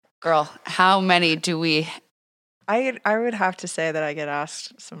Girl, how many do we? I would have to say that I get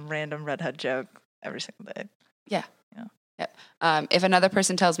asked some random redhead joke every single day. Yeah. If another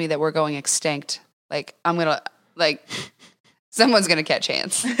person tells me that we're going extinct, like someone's gonna catch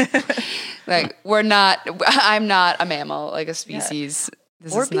hands. Like I'm not a mammal, like a species.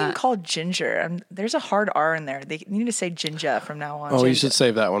 Yeah. Or being called ginger. There's a hard R in there. They need to say ginger from now on. Oh, ginger. you should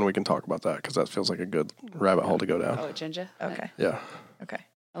save that one. We can talk about that because that feels like a good rabbit hole to go down. Oh, ginger? Okay. Yeah. Okay.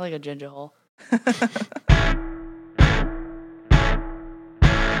 I like a ginger hole.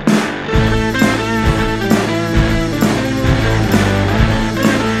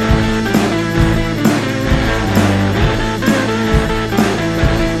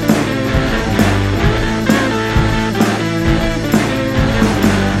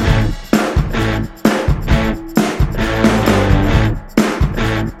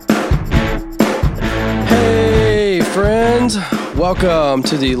 Hey, friends. Welcome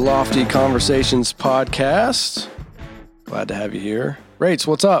to the Lofty Conversations podcast. Glad to have you here. Rates,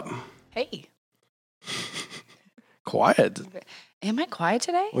 what's up? Hey. Quiet. Am I quiet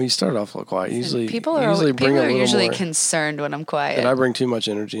today? Well, you started off a little quiet. People are usually concerned when I'm quiet. Did I bring too much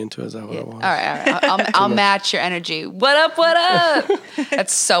energy into it? Is that what it was? All right. I'll match your energy. What up? What up?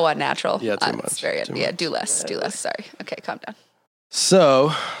 That's so unnatural. Yeah, too much. Too much. Do less. Sorry. Okay, calm down.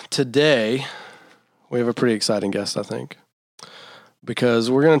 So today we have a pretty exciting guest, I think,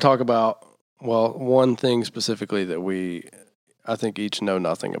 because we're going to talk about, well, one thing specifically that I think each know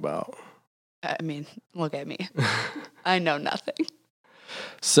nothing about. I mean, look at me. I know nothing.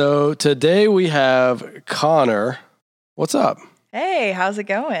 So today we have Connor. What's up? Hey, how's it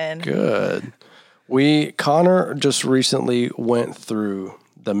going? Good. Connor just recently went through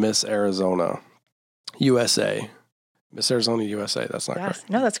the Miss Arizona USA. Miss Arizona USA, that's not correct.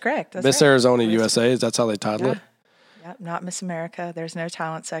 No, that's correct. That's Miss right. Arizona USA, that's how they title it? Yeah, not Miss America. There's no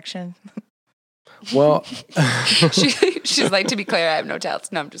talent section. Well, she's like, to be clear, I have no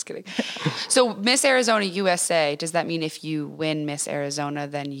talents. No, I'm just kidding. So Miss Arizona USA, does that mean if you win Miss Arizona,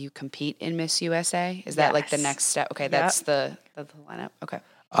 then you compete in Miss USA? Is that like the next step? Okay, that's the lineup. Okay.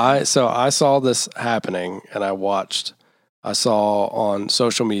 I saw this happening and I saw on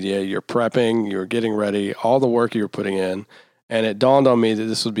social media, you're prepping, you're getting ready, all the work you're putting in. And it dawned on me that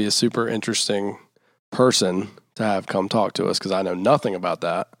this would be a super interesting person to have come talk to us because I know nothing about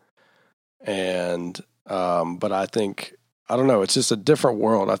that. And, but I think, I don't know, it's just a different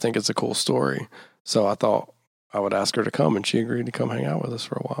world. I think it's a cool story. So I thought I would ask her to come, and she agreed to come hang out with us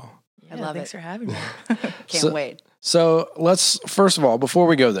for a while. I love Thanks it. for having me. Can't wait. So let's, first of all, before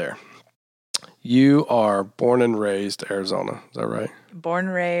we go there, you are born and raised Arizona. Is that right? Born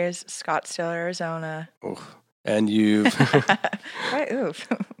and raised Scottsdale, Arizona. Oof. And you've, Right, oof.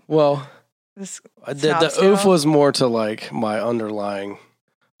 well, the oof was more to like my underlying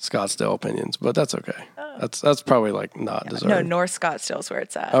Scottsdale opinions, but that's okay. Oh. That's probably like not deserved. No, North Scottsdale's where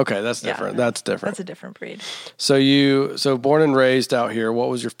it's at. Okay, that's different. Yeah, that's different. That's a different breed. So born and raised out here. What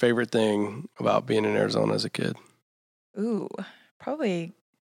was your favorite thing about being in Arizona as a kid? Ooh, probably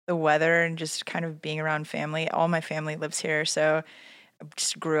the weather and just kind of being around family. All my family lives here, so I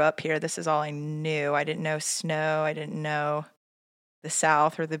just grew up here. This is all I knew. I didn't know snow. I didn't know the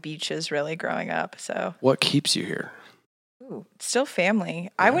South or the beaches really growing up. So What keeps you here? ooh, still family.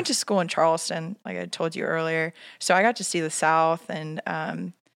 I went to school in Charleston, like I told you earlier. So I got to see the South, and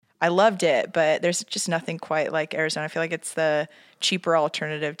I loved it. But there's just nothing quite like Arizona. I feel like it's the cheaper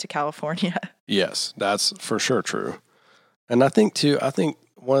alternative to California. Yes, that's for sure true. And I think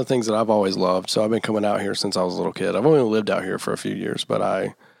one of the things that I've always loved, so I've been coming out here since I was a little kid. I've only lived out here for a few years, but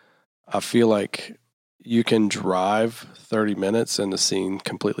I feel like you can drive 30 minutes and the scene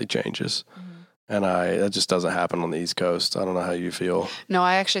completely changes. Mm-hmm. And that just doesn't happen on the East Coast. I don't know how you feel. No,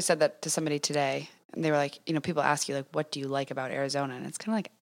 I actually said that to somebody today. And they were like, people ask you, like, what do you like about Arizona? And it's kind of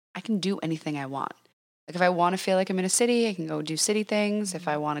like, I can do anything I want. Like, if I want to feel like I'm in a city, I can go do city things. If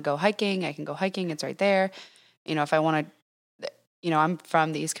I want to go hiking, I can go hiking. It's right there. If I want to, I'm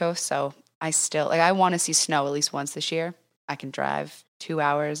from the East Coast, so I want to see snow at least once this year. I can drive 2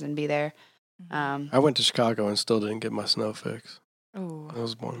 hours and be there. I went to Chicago and still didn't get my snow fix. Oh, I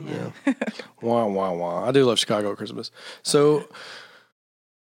was born, yeah. Wah, wah, wah. I do love Chicago Christmas. So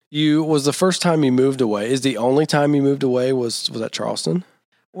was the first time you moved away, is the only time you moved away was at Charleston?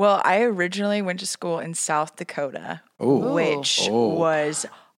 well, I originally went to school in South Dakota, Ooh. which Oh. was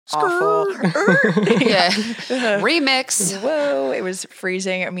awful. Yeah. Remix. Whoa, it was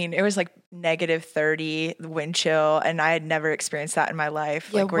freezing. I mean, it was like negative 30, the wind chill, and I had never experienced that in my life.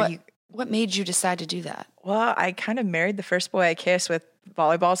 Yeah, Like, where what made you decide to do that? well, I kind of married the first boy I kissed with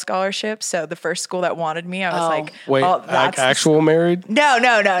volleyball scholarship. So the first school that wanted me, I was like, Wait, oh, that's actual married? No.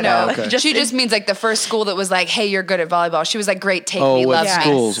 okay. She just means like the first school that was like, hey, you're good at volleyball. She was like, great, take me, with love Yes.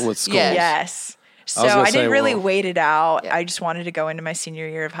 schools, me. with schools. Yes. So gonna I say, didn't really well- wait it out. Yeah. I just wanted to go into my senior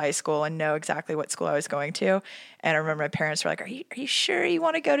year of high school and know exactly what school I was going to. And I remember my parents were like, are you sure you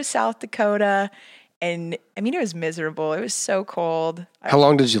want to go to South Dakota? And I mean, it was miserable. It was so cold. How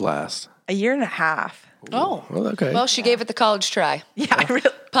long did you last? A year and a half. Oh, Well, okay. well, she gave it the college try. Yeah, I really,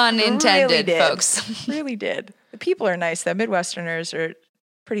 Pun intended, really did. folks. really did. The people are nice, though. Midwesterners are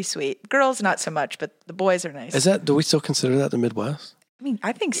pretty sweet. Girls, not so much, but the boys are nice. do we still consider that the Midwest? I mean,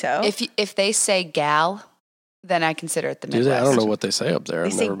 I think so. If they say gal, then I consider it the Do Midwest. they? I don't know what they say up there. they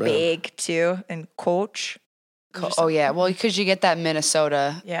I've say never been. big, too, and coach. Oh yeah, well, because you get that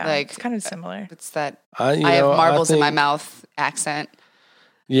Minnesota, Yeah, like it's kind of similar. it's that I I have marbles in my think- mouth accent.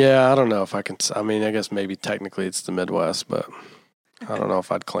 Yeah, I don't know if I can. I mean, I guess maybe technically it's the Midwest, but I don't know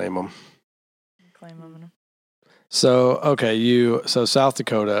if I'd claim them. Claim them. So, okay, so South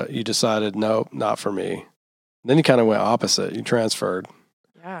Dakota, you decided, nope, not for me. Then you kind of went opposite. You transferred.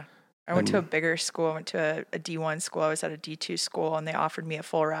 Yeah. I went to a bigger school. I went to a D1 school. I was at a D2 school, and they offered me a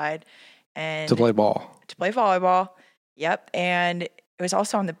full ride and To play ball. to play volleyball. Yep. And it was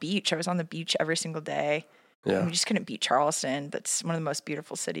also on the beach. I was on the beach every single day. And Yeah. we just couldn't beat Charleston. That's one of the most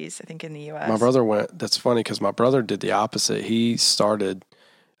beautiful cities, I think, in the U.S. My brother went, that's funny because my brother did the opposite. He started,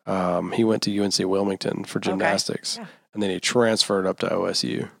 he went to UNC Wilmington for gymnastics, Yeah. and then he transferred up to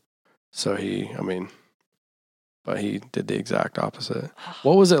OSU. So but he did the exact opposite.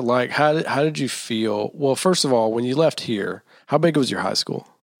 What was it like? How did you feel? Well, first of all, when you left here, how big was your high school?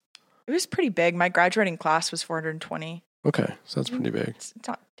 It was pretty big. My graduating class was 420. Okay, so that's pretty big. It's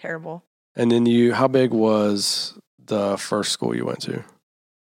not terrible. And then how big was the first school you went to?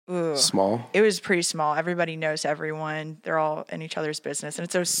 Ooh. Small? It was pretty small. Everybody knows everyone. They're all in each other's business. And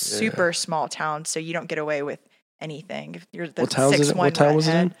it's a super small town, so you don't get away with anything. If you're the What town is it? 6'1" What town was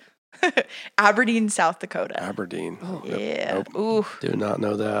it in? redhead. Aberdeen, South Dakota. Aberdeen. Oh, Yep. Yeah. Nope. Ooh. Do not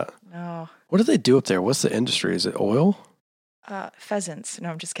know that. No. What do they do up there? What's the industry? Is it oil? Pheasants. No,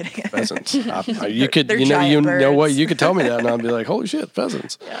 I'm just kidding. Pheasants. You They're could, giant you know what? birds. You could tell me that, and I'd be like, "Holy shit,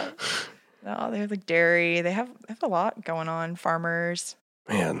 pheasants!" Yeah. No, they have like dairy. They have a lot going on. Farmers.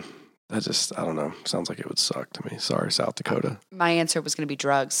 Man, that just I don't know. Sounds like it would suck to me. Sorry, South Dakota. My answer was going to be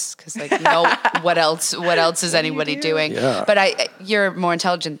drugs because, like, no, what else? What else is anybody doing? Yeah. But you're more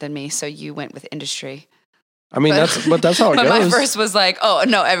intelligent than me, so you went with industry. I mean, that's how it But my goes. first was like, oh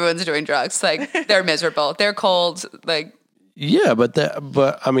no, everyone's doing drugs. Like they're miserable. They're cold. Like Yeah, but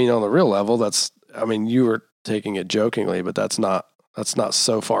I mean, on the real level, you were taking it jokingly, but that's not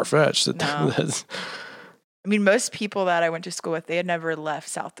so far fetched. No. I mean, most people that I went to school with, they had never left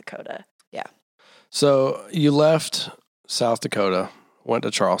South Dakota. So you left South Dakota, went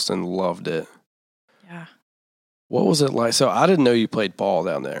to Charleston, loved it. Yeah. What was it like? So I didn't know you played ball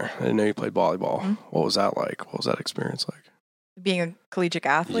down there. I didn't know you played volleyball. Mhm. What was that like? What was that experience like? Being a collegiate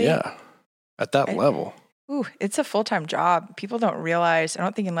athlete. Yeah, at that level. Ooh, it's a full-time job. People don't realize, I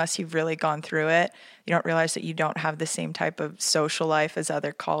don't think unless you've really gone through it, you don't realize that you don't have the same type of social life as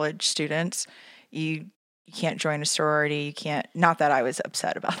other college students. You can't join a sorority. You can't, not that I was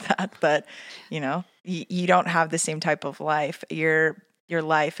upset about that, but you don't have the same type of life. Your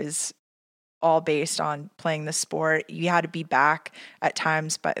life is all based on playing the sport. You had to be back at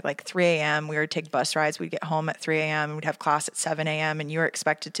times by like 3 a.m. We would take bus rides. We'd get home at 3 a.m. We'd have class at 7 a.m. and you were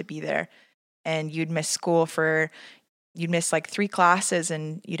expected to be there. And you'd miss school you'd miss like 3 classes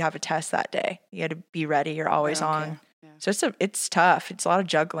and you'd have a test that day. You had to be ready. You're always on. Yeah. So it's tough. It's a lot of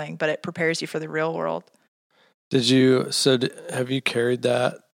juggling, but it prepares you for the real world. Have you carried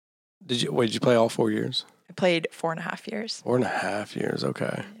that? Did you play all 4 years? I played 4.5 years. 4.5 years.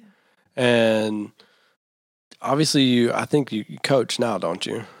 Okay. And obviously I think you coach now, don't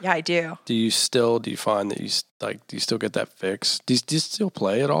you? Yeah, I do. Do you find that do you still get that fixed? Do you still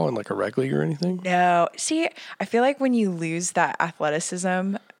play at all in like a rec league or anything? No. See, I feel like when you lose that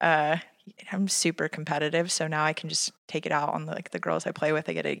athleticism, I'm super competitive. So now I can just take it out on the girls I play with.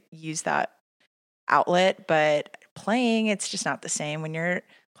 I get to use that outlet, but playing, it's just not the same. When you're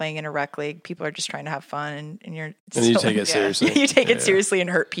playing in a rec league, people are just trying to have fun and you take it seriously. You take it Yeah. seriously and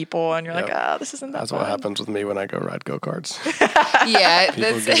hurt people and you're Yep. like, oh, this isn't that That's fun. what happens with me when I go ride go-karts. Yeah,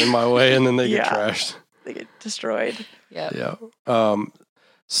 People get in my way and then they get Yeah. trashed. They get destroyed. yeah. Yeah. I'm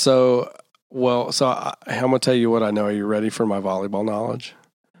going to tell you what I know. Are you ready for my volleyball knowledge?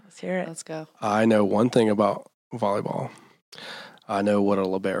 Let's hear it. Let's go. I know one thing about volleyball. I know what a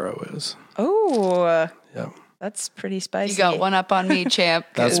libero is. Oh, Yeah. That's pretty spicy. You got one up on me, champ.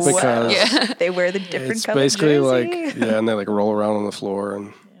 That's 'cause- because Yeah. They wear the different it's color basically jersey. and they like roll around on the floor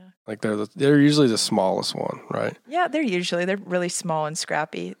and like they're usually the smallest one, right? Yeah, they're really small and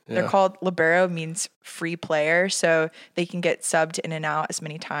scrappy. They're Yeah. called libero, means free player, so they can get subbed in and out as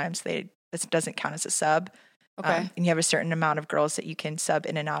many times. This doesn't count as a sub. Okay. And you have a certain amount of girls that you can sub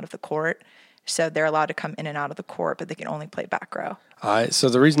in and out of the court. So they're allowed to come in and out of the court, but they can only play back row. So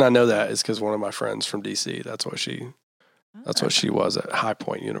the reason I know that is because one of my friends from DC, that's what she was at High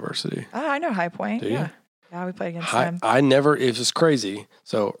Point University. Oh, I know High Point. Do you? Yeah. Yeah, we played against them. It was crazy.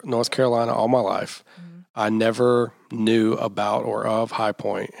 So North Carolina all my life. Mm-hmm. I never knew about or of High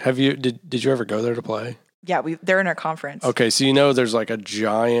Point. Did you ever go there to play? Yeah, they're in our conference. Okay, so there's like a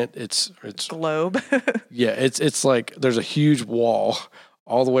giant it's Globe. yeah, it's like there's a huge wall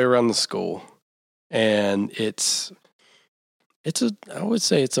all the way around the school. And I would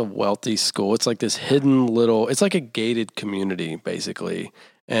say it's a wealthy school. It's like this hidden it's like a gated community basically.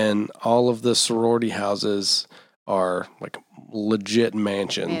 And all of the sorority houses are like legit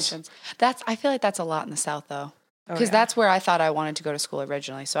mansions. I feel like that's a lot in the South though. Oh, Because yeah. that's where I thought I wanted to go to school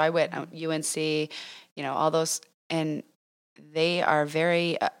originally. So I went UNC, all those, and they are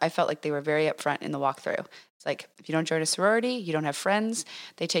I felt like they were very upfront in the walkthrough. It's like, if you don't join a sorority, you don't have friends.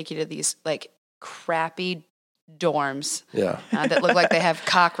 They take you to these like crappy dorms Yeah. that look like they have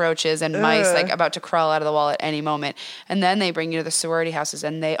cockroaches and mice like about to crawl out of the wall at any moment. And then they bring you to the sorority houses,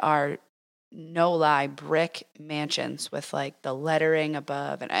 and they are, no lie, brick mansions with like the lettering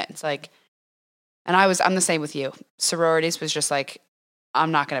above. And it's like, and I'm the same with you. Sororities was just like,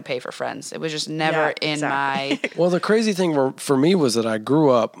 I'm not going to pay for friends. It was just never in my. Well, the crazy thing for me was that I grew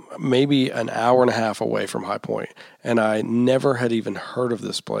up maybe an hour and a half away from High Point, and I never had even heard of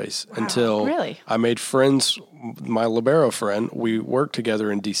this place until Really? I made friends. My libero friend, we worked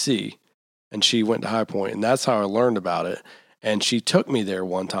together in DC, and she went to High Point, and that's how I learned about it. And she took me there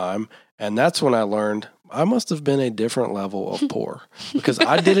one time, and that's when I learned I must have been a different level of poor because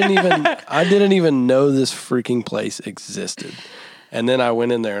I didn't even know this freaking place existed. And then I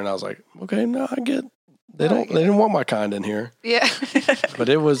went in there and I was like, okay, no, I get they didn't want my kind in here. Yeah. But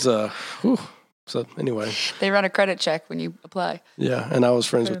it was so anyway. They run a credit check when you apply. Yeah, and I was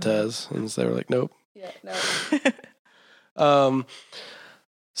friends with Tez, and they were like, nope. Yeah, no.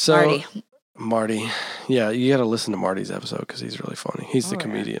 So Marty. Yeah, you got to listen to Marty's episode because he's really funny. He's the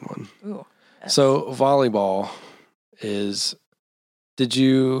comedian one. Ooh, So volleyball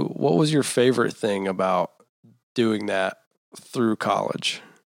what was your favorite thing about doing that through college?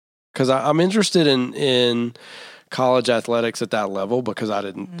 Because I'm interested in college athletics at that level because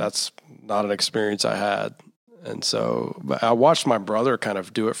that's not an experience I had. And so, but I watched my brother kind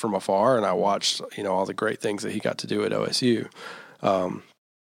of do it from afar, and I watched, all the great things that he got to do at OSU.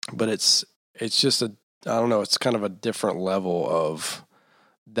 But it's just I don't know, it's kind of a different level of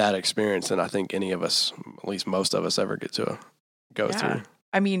that experience than I think any of us, at least most of us, ever get to go through.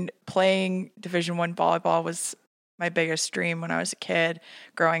 I mean, playing Division I volleyball was my biggest dream when I was a kid.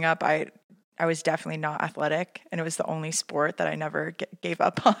 Growing up, I was definitely not athletic, and it was the only sport that I never gave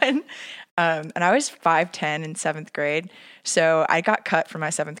up on. And I was 5'10" in 7th grade, so I got cut from my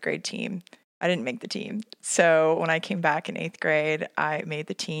 7th grade team. I didn't make the team. So when I came back in 8th grade, I made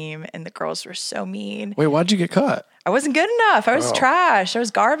the team, and the girls were so mean. Wait, why'd you get cut? I wasn't good enough. I was trash. I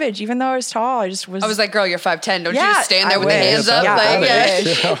was garbage, even though I was tall. I was like, girl, you're 5'10". Don't you just stand there with the hands up?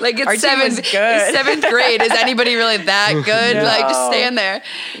 Yeah, Like Our it's team was good. 7th grade. Is anybody really that good? No. Like, just stand there.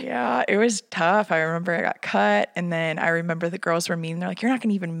 Yeah, it was tough. I remember I got cut, and then I remember the girls were mean. They're like, "You're not going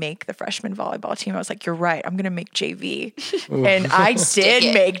to even make the freshman volleyball team." I was like, "You're right. I'm going to make JV," and I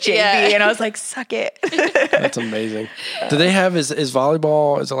did make JV, and I was like, "Suck it." That's amazing. Do they have is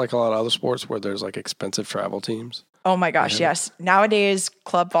volleyball? Is it like a lot of other sports where there's like expensive travel teams? Oh my gosh, yes. Nowadays,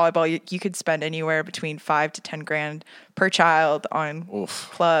 club volleyball, you could spend anywhere between $5,000 to $10,000 per child on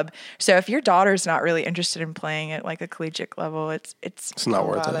club. So if your daughter's not really interested in playing at like a collegiate level, it's not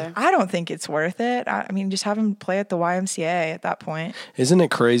worth it. I don't think it's worth it. I mean, just have them play at the YMCA at that point. Isn't it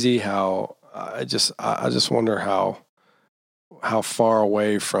crazy how I just wonder how far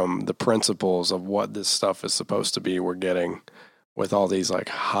away from the principles of what this stuff is supposed to be we're getting with all these like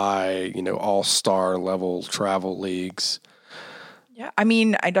high, all-star level travel leagues. Yeah, I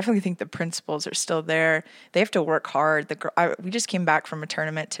mean, I definitely think the principles are still there. They have to work hard. We just came back from a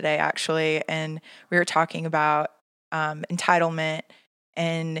tournament today, actually, and we were talking about entitlement,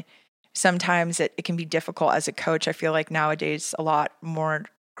 and sometimes it can be difficult as a coach. I feel like nowadays a lot more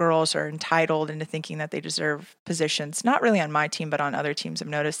girls are entitled into thinking that they deserve positions. Not really on my team, but on other teams. I've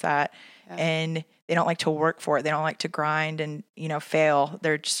noticed that. Yeah. And they don't like to work for it. They don't like to grind and, fail.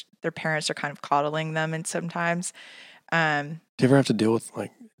 They're just their parents are kind of coddling them, and sometimes. Do you ever have to deal with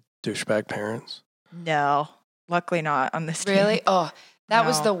like douchebag parents? No, luckily not on this team. Really? Oh, that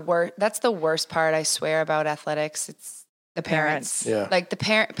was No. the worst. That's the worst part, I swear, about athletics. It's the parents. Yeah. Like the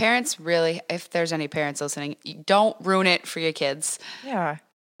parents really, if there's any parents listening, you don't ruin it for your kids. Yeah.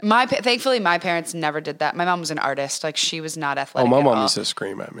 Thankfully, my parents never did that. My mom was an artist. Like she was not Oh, athletic my at mom all. used to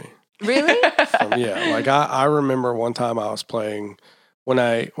scream at me. Really? Yeah, like I remember one time I was playing when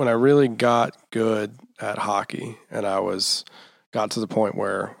I really got good at hockey, and got to the point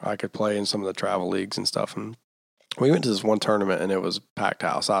where I could play in some of the travel leagues and stuff. And we went to this one tournament, and it was packed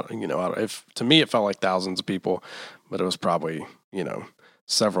house. If to me it felt like thousands of people, but it was probably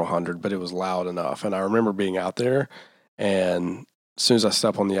several hundred. But it was loud enough, and I remember being out there, and as soon as I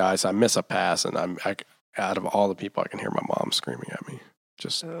step on the ice, I miss a pass, and out of all the people, I can hear my mom screaming at me.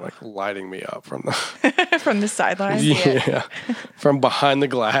 Just like lighting me up from the From the sidelines. yeah, from behind the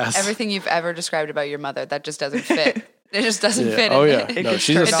glass. Everything you've ever described about your mother, that just doesn't fit. It just doesn't fit. Oh in yeah, the- no, gets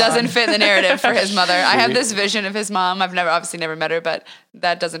she's turned It on. doesn't fit in the narrative for his mother. I have this vision of his mom. I've obviously never met her, but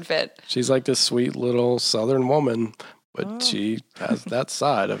that doesn't fit. she's like this sweet little Southern woman, but she has that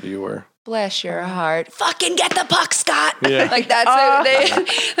side of you where Bless your heart. Fucking get the puck, Scott. Yeah. Like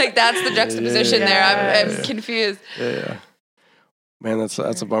that's like that's the juxtaposition there. I'm confused. yeah, man, that's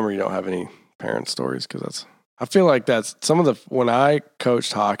a bummer you don't have any parent stories because I feel like that's some of the when I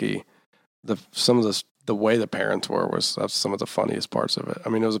coached hockey, some of the way the parents that's some of the funniest parts of it. I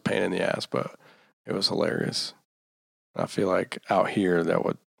mean, it was a pain in the ass, but it was hilarious. I feel like out here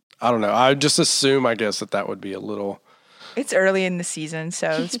I don't know. I just assume I guess that would be a little. It's early in the season,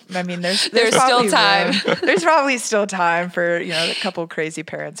 so there's There's probably still time. room. There's probably still time for a couple crazy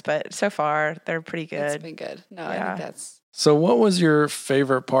parents, but so far they're pretty It's good. been good. No, I Yeah. think that's So, what was your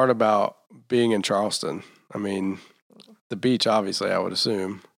favorite part about being in Charleston? I mean, the beach, obviously, I would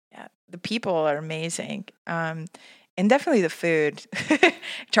assume. Yeah, the people are amazing, and definitely the food.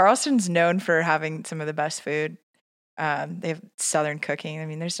 Charleston's known for having some of the best food. They have Southern cooking. I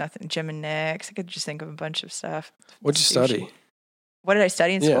mean, there's nothing. Jim and Nick's. I could just think of a bunch of stuff. What'd you Sushi. study? What did I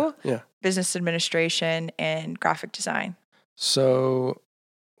study in school? Yeah. Business administration and graphic design. So,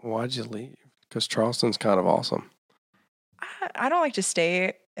 why'd you leave? Because Charleston's kind of awesome. I don't like to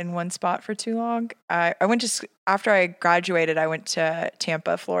stay in one spot for too long. I went to after I graduated, I went to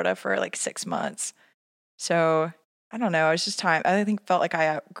Tampa, Florida for like 6 months. So I don't know. It was just time. I think felt like I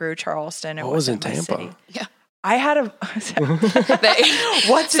outgrew Charleston. It What was in wasn't my Tampa? city. Yeah. I had a.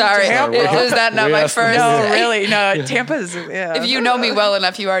 What's sorry. Tampa? Is that not We my asked them. first? No, really, no. Tampa's. Yeah. If you know me well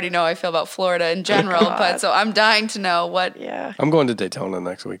enough, you already know how I feel about Florida in general. God. But so I'm dying to know what Yeah. I'm going to Daytona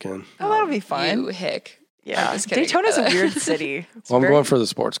next weekend. Oh, that'll be fun. you hick. Yeah. I'm just kidding. Daytona's a weird city. It's Well, I'm very- going for the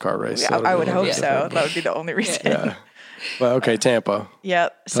sports car race. Yeah, so I it'll would be a hope little so. different. That would be the only reason. Yeah. But okay, Tampa.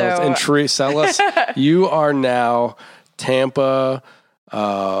 Yep. Tell So us, sell us. You are now Tampa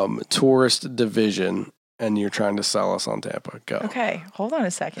tourist division, and you're trying to sell us on Tampa. Go. okay, hold on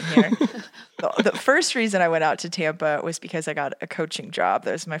a second here. The first reason I went out to Tampa was because I got a coaching job.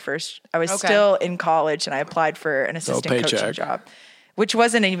 That was my first. I was Okay. still in college, and I applied for an assistant coaching paycheck. job, which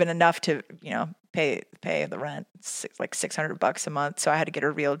wasn't even enough to pay the rent. It's like $600 a month. So I had to get a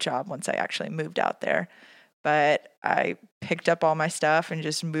real job once I actually moved out there. But I picked up all my stuff and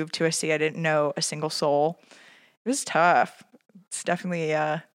just moved to a city I didn't know a single soul. It was tough. It's definitely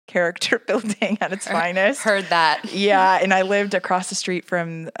character building at its finest. Heard that. Yeah, and I lived across the street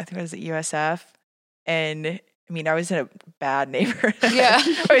from, I think it was at USF, and I mean, I was in a bad neighborhood. Yeah.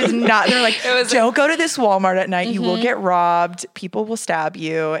 I was not. They're like, It was- don't go to this Walmart at night. You will Mhm. get robbed. People will stab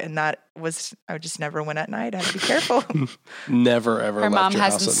you, and that was. I just never went at night. I had to be careful. Never ever. Her left mom your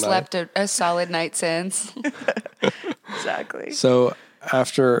hasn't house at night. slept a solid night since. Exactly. So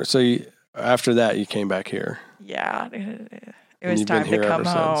after that, you came back here. Yeah, it And was you've been time here to come ever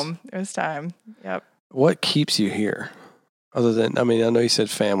since. home. It was time. Yep. What keeps you here? Other than, I mean, I know you said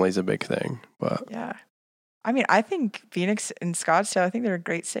family's a big thing, but Yeah. I mean, I think Phoenix and Scottsdale, I think they're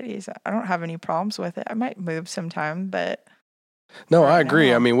great cities. I don't have any problems with it. I might move sometime, but no, I I agree.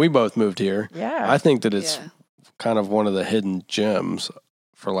 know. I mean, we both moved here. yeah. I think that it's Yeah. kind of one of the hidden gems,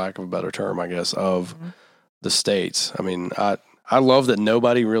 for lack of a better term, I guess, of Mhm. the States. I mean, I love that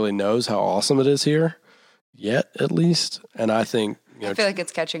nobody really knows how awesome it is here yet, at least. And I think, I feel like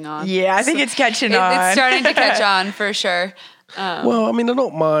it's catching on. Yeah, I think it's catching on. It's starting to catch on for sure. well, I mean, I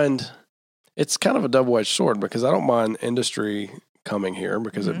don't mind. It's kind of a double-edged sword because I don't mind industry coming here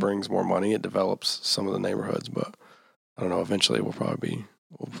because it Mhm. brings more money. It develops some of the neighborhoods, but I don't know. Eventually, we'll probably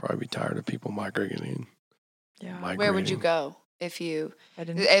be tired of people migrating. Yeah. Where would you migrating. go if you I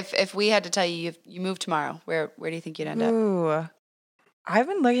didn't. if we had to tell you you move tomorrow? Where do you think you'd end up? Ooh. I've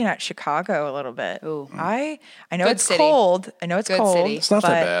been looking at Chicago a little bit. Ooh. I know Good it's city. cold. I know it's Good cold. city. It's not but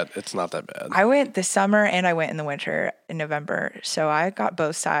that bad. It's not that bad. I went this summer and I went in the winter in November. So I got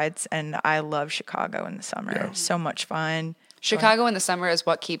both sides and I love Chicago in the summer. Yeah. So much fun. Chicago in the summer is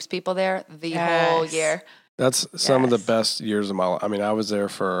what keeps people there the whole Yes. year. That's some of the Yes. best years of my life. I mean, I was there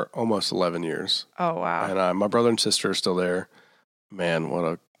for almost 11 years. Oh, wow. And my brother and sister are still there. Man, what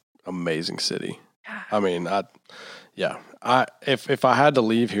a amazing city. I mean, if I had to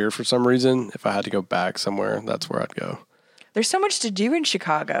leave here for some reason, if I had to go back somewhere, that's where I'd go. There's so much to do in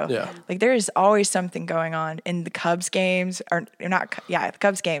Chicago. Yeah. Like there is always something going on in the Cubs games the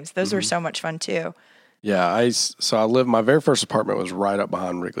Cubs games. Those were so much fun too. Yeah, my very first apartment was right up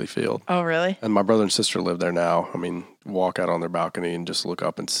behind Wrigley Field. Oh, really? And my brother and sister live there now. I mean, walk out on their balcony and just look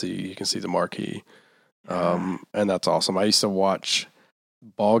up and you can see the marquee. And that's awesome. I used to watch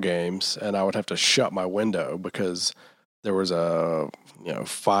ball games and I would have to shut my window because there was a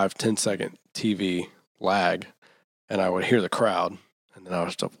 5-10 second TV lag and I would hear the crowd and then I would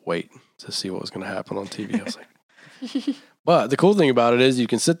have to wait to see what was going to happen on TV. I was like, but the cool thing about it is you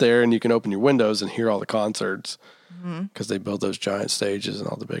can sit there and you can open your windows and hear all the concerts because they build those giant stages and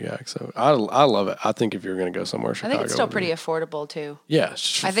all the big acts. So I love it. I think if you're going to go somewhere, Chicago, I think it's still pretty affordable too. Yeah.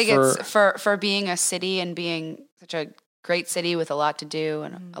 I think it's for being a city and being such a great city with a lot to do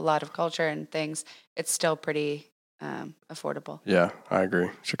and a lot of culture and things, it's still pretty affordable. Yeah, I agree.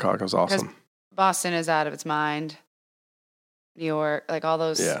 Chicago's awesome. Boston is out of its mind. New York, like all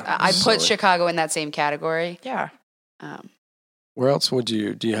those. Yeah, I put silly. Chicago in that same category. Yeah. Where else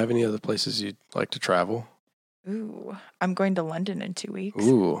do you have any other places you'd like to travel? Ooh, I'm going to London in 2 weeks.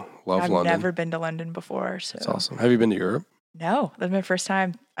 Ooh, love I've London. never been to London before. So That's awesome. Have you been to Europe? No, that's my first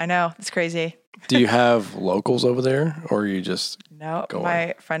time. I know. It's crazy. Do you have locals over there or are you just No, Going.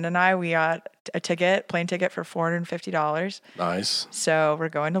 my friend and I, we got a plane ticket for $450. nice? So we're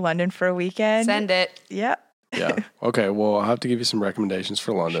going to London for a weekend. Send it. Yep. Yeah. Okay. Well, I'll have to give you some recommendations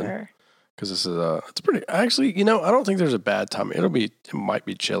for London Sure. because this is it's pretty, actually, I don't think there's a bad time. It might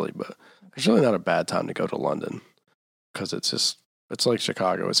be chilly, but there's really not a bad time to go to London because it's like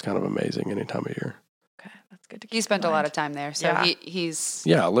Chicago. It's kind of amazing any time of year. Okay, that's good to keep He spent in a lot mind. of time there, so Yeah. he's.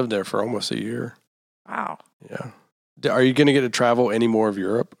 Yeah. I lived there for almost a year. Wow. Yeah. Are you going to get to travel any more of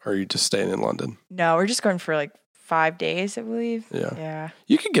Europe or are you just staying in London? No, we're just going for like 5 days, I believe. Yeah. Yeah.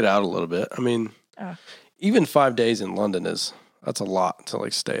 You could get out a little bit. I mean, Oh. even 5 days in London that's a lot to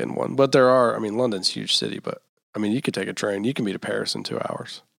like stay in one. But London's a huge city, but I mean, you could take a train. You can be to Paris in 2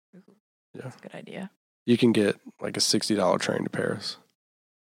 hours. That's a good idea. You can get like a $60 train to Paris.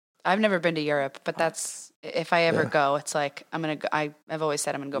 I've never been to Europe, but that's if I ever Yeah. go, it's like I'm gonna. I've always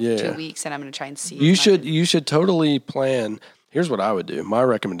said I'm gonna go Yeah. for 2 weeks, and I'm gonna try and see. You as much should totally plan. Here's what I would do. My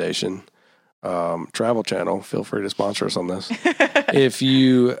recommendation, Travel Channel, feel free to sponsor us on this.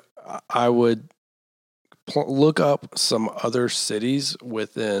 I would look up some other cities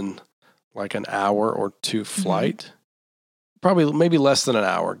within like an hour or two flight, probably maybe less than an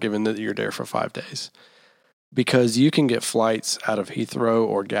hour, given that you're there for 5 days, because you can get flights out of Heathrow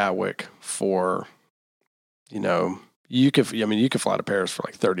or Gatwick for, you could fly to Paris for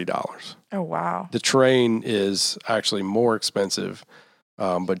like $30. Oh, wow. The train is actually more expensive,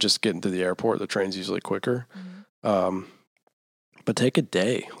 but just getting to the airport, the train's usually quicker. But take a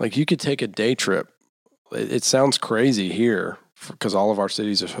day. Like you could take a day trip. It sounds crazy here because all of our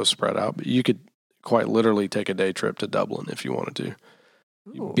cities are so spread out, but you could quite literally take a day trip to Dublin if you wanted to.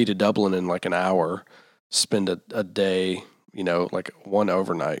 You'd be to Dublin in like an hour, spend a day, like one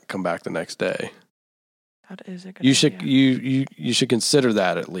overnight, come back the next day. That is a good You idea. you should consider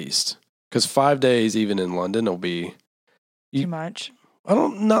that at least, because 5 days even in London will be Too much.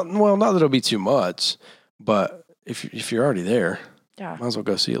 not that it'll be too much, but if you're already there, Yeah. might as well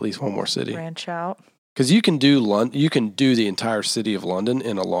go see at least one more city. Branch out. Because you can do the entire city of London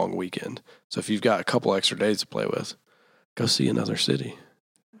in a long weekend. So if you've got a couple extra days to play with, go see another city.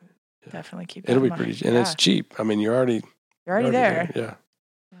 Definitely keep that It'll in be mind. pretty, and it's cheap. I mean, you're already there. Yeah.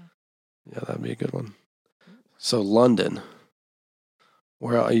 Yeah, that'd be a good one. So London.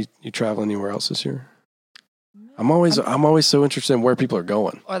 Where are you traveling anywhere else this year? I'm always so interested in where people are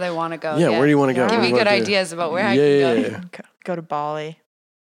going. or they want to go. Yeah, where do you want to go? Yeah. Give What do me you good wanna do? ideas about where I Yeah, can go. yeah. Go to Bali.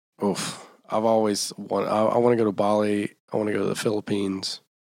 Oof. I've always I want to go to Bali. I want to go to the Philippines.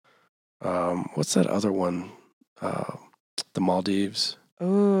 What's that other one? The Maldives.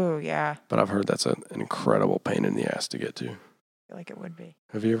 Oh, yeah. But I've heard that's an incredible pain in the ass to get to. I feel like it would be.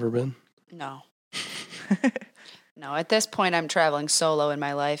 Have you ever been? No, no. At this point, I'm traveling solo in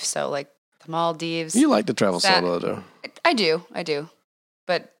my life, so like the Maldives. You like to travel That- solo, though. I do,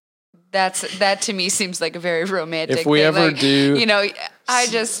 but that to me seems like a very romantic. If we thing. ever Like, do,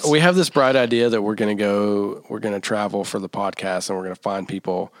 we have this bright idea that we're going to travel for the podcast, and we're going to find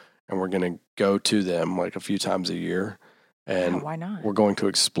people, and we're going to go to them like a few times a year, and why not? we're going to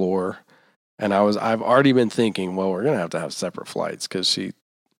explore. And I've already been thinking, well, we're going to have separate flights because she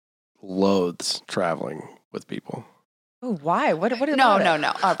loathes traveling with people. Oh, why? What?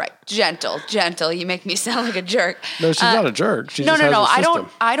 No. All right, gentle. You make me sound like a jerk. No, she's not a jerk. She No. just has a system.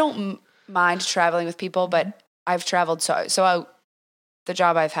 I don't mind traveling with people, but I've traveled the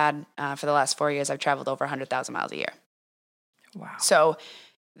job I've had for the last 4 years, I've traveled over 100,000 miles a year. Wow. So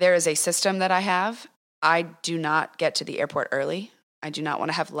there is a system that I have. I do not get to the airport early. I do not want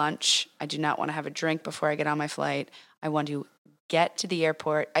to have lunch. I do not want to have a drink before I get on my flight. I want to get to the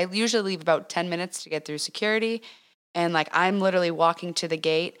airport. I usually leave about 10 minutes to get through security. And like, I'm literally walking to the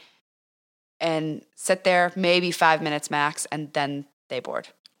gate and sit there maybe 5 minutes max, and then they board.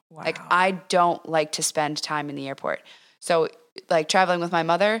 Wow. Like, I don't like to spend time in the airport. So like traveling with my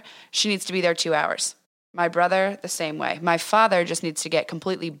mother, she needs to be there 2 hours. My brother, the same way. My father just needs to get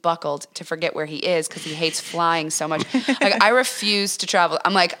completely buckled to forget where he is because he hates flying so much. Like, I refuse to travel.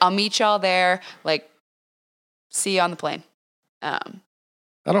 I'm like, I'll meet y'all there. Like, see you on the plane. I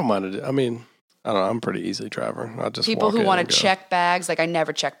don't mind it. I mean, I don't know. I'm a pretty easy traveler. I just people walk who in want and to go. check bags. Like, I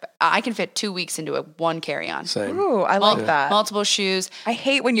never check. I can fit 2 weeks into one carry-on. Same. Ooh, I like that. Multiple shoes. I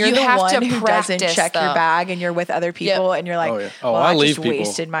hate when you're You the have one to who doesn't practice, check your though. bag and you're with other people and you're like, Oh, yeah. Oh, well, I I leave just people.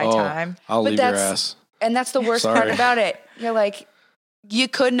 wasted my Oh, time. I'll But leave your that's- ass. And that's the worst part Sorry. about it. You're like, you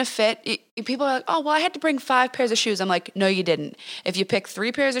couldn't have fit. People are like, oh, well, I had to bring 5 pairs of shoes. I'm like, no, you didn't. If you pick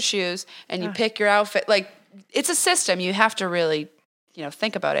 3 pairs of shoes and you pick your outfit, like, it's a system. You have to really,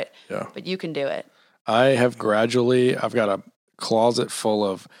 think about it. Yeah. But you can do it. I've got a closet full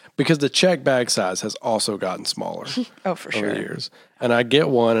of, because the check bag size has also gotten smaller Oh, for over sure. the years. And I get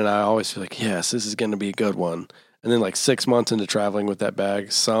one and I always feel like, yes, this is going to be a good one. And then like 6 months into traveling with that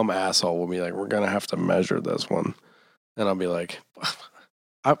bag, some asshole will be like, we're going to have to measure this one. And I'll be like,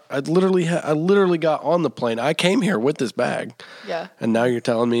 I literally got on the plane. I came here with this bag. Yeah. And now you're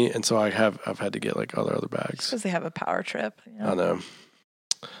telling me. And so I've had to get like other bags. Because they have a power trip. I know.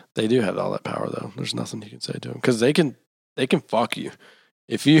 They do have all that power though. There's nothing you can say to them because they can fuck you.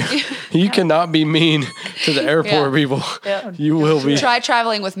 If you cannot be mean to the airport people, you will be. Try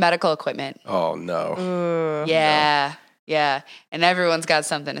traveling with medical equipment. Oh no. Ooh. Yeah. Yeah. And everyone's got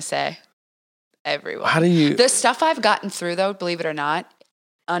something to say. Everyone. How do you? The stuff I've gotten through, though, believe it or not,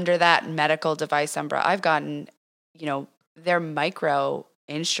 under that medical device umbrella, I've gotten, they're micro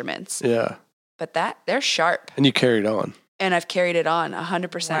instruments, Yeah. but they're sharp. And you carried on. And I've carried it on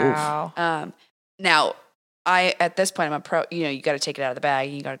 100%. Wow. Now, at this point, I'm a pro. You got to take it out of the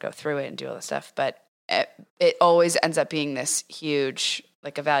bag. You got to go through it and do all this stuff. But it always ends up being this huge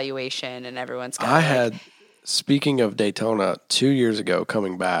like evaluation, and everyone's got. Speaking of Daytona, 2 years ago,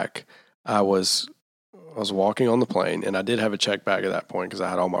 coming back, I was walking on the plane, and I did have a check bag at that point because I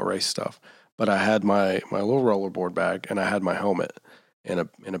had all my race stuff. But I had my little rollerboard bag, and I had my helmet in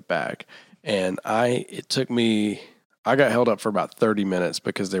a bag. And I got held up for about 30 minutes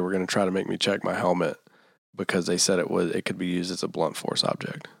because they were going to try to make me check my helmet because they said it could be used as a blunt force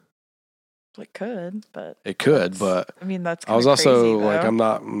object. It could, but It could, but I mean that's. I was kinda also crazy, like, though.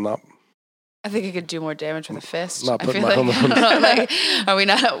 I'm not. I think it could do more damage with a fist. Not I putting feel my like, helmet on. like, are we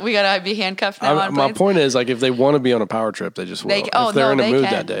not? We gotta be handcuffed now. On My planes? point is, like, if they want to be on a power trip, they just will. If they're in a they mood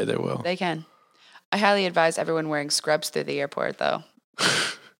can. that day, they will. They can. I highly advise everyone wearing scrubs through the airport, though.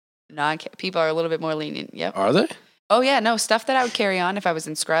 People are a little bit more lenient. Yep. Are they? Oh yeah, no stuff that I would carry on if I was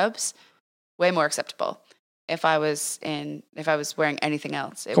in scrubs, way more acceptable. If I was wearing anything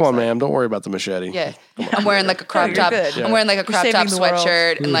else, Come on, ma'am. Don't worry about the machete. Yeah, I'm wearing like a crop you're top. good. I'm wearing like a crop top saving the world.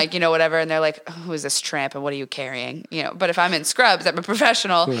 sweatshirt and like whatever, and they're like, oh, "Who is this tramp? And what are you carrying?" But if I'm in scrubs, I'm a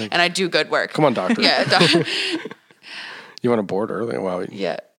professional and I do good work. Come on, doctor. Yeah, You want to board early? Wow.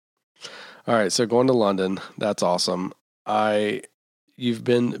 yeah. All right. So going to London, that's awesome. You've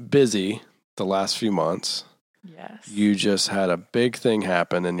been busy the last few months. Yes. You just had a big thing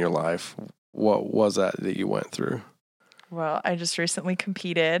happen in your life. What was that you went through? Well, I just recently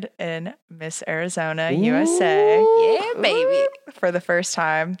competed in Miss Arizona, USA. Yeah, baby. For the first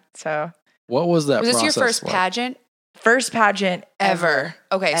time. So, What was that Was this your process first like? pageant first pageant ever?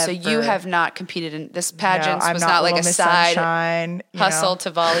 Okay, so you Ever. have not competed in this pageant. No, I'm Was not like a Little Miss side Sunshine, you hustle know.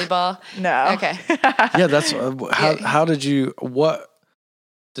 to volleyball. No. Okay. Yeah, that's Yeah. how did you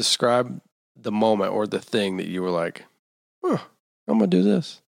describe the moment or the thing that you were like, I'm gonna do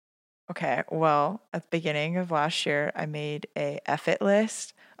this. Okay, well, at the beginning of last year, I made a F it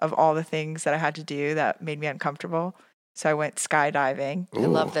list of all the things that I had to do that made me uncomfortable. So I went skydiving. I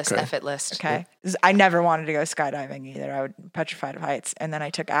love this okay. effort list. Okay. I never wanted to go skydiving either. I was petrified of heights. And then I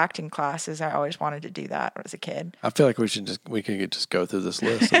took acting classes. I always wanted to do that as a kid. I feel like we could just go through this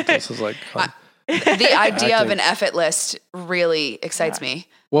list. And this is like fun. The idea of Acting. an effort list really excites me.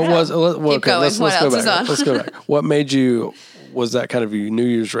 What was? Well, Keep going. Let's What go else is back. on? Let's go back. What made you? Was that kind of your New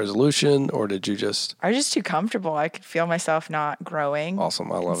Year's resolution, or did you just? I was just too comfortable. I could feel myself not growing.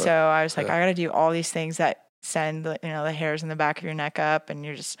 Awesome, I love it. So I was like, Yeah. I got to do all these things that send the hairs in the back of your neck up, and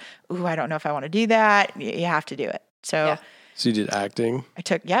you're just, ooh, I don't know if I want to do that. You have to do it. So Yeah. So you did acting.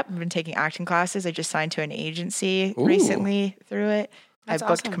 I've been taking acting classes. I just signed to an agency Ooh. recently through it. That's I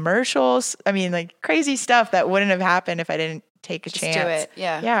booked awesome. commercials. I mean, like crazy stuff that wouldn't have happened if I didn't take a Just chance. do it.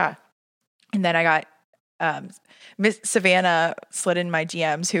 Yeah. Yeah. And then I got Miss Savannah slid in my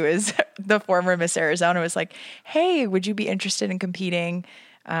DMs, who is the former Miss Arizona, was like, hey, would you be interested in competing?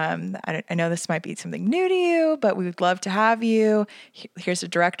 I know this might be something new to you, but we would love to have you. Here's the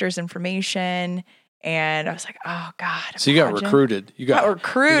director's information. And I was like, oh God. So you got imagine. recruited. You got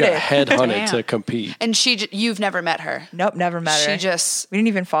recruited. You got headhunted Damn. to compete. And you've never met her. Nope, never met her. She just, We didn't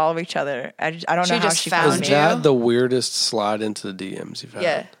even follow each other. I don't know She how just she found Is found you. me. that the weirdest slide into the DMs you've had?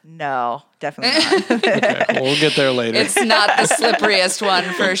 yeah. No, definitely not. Okay, well, we'll get there later. It's not the slipperiest one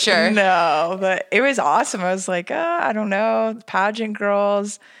for sure. No, but it was awesome. I was like, I don't know, pageant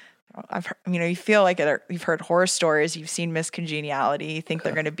girls. I've heard, you feel like you've heard horror stories. You've seen Miss Congeniality. You think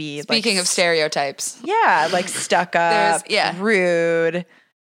they're going to be Speaking of stereotypes, yeah, like stuck up, yeah. rude,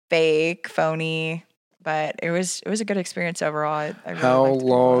 fake, phony. But it was a good experience overall. I really How liked the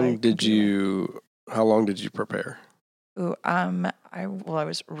people I long did competed you? How long did you prepare? with. Ooh, I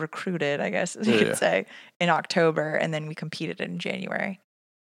was recruited, I guess you Yeah. could say, in October, and then we competed in January.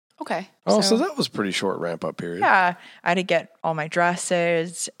 okay. Oh, so So- that was a pretty short ramp up period. Yeah, I had to get all my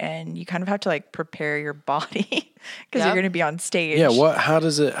dresses, and you kind of have to like prepare your body because Yep. you're going to be on stage. Yeah. What? How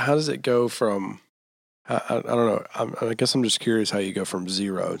does it go from? I don't know. I guess I'm just curious how you go from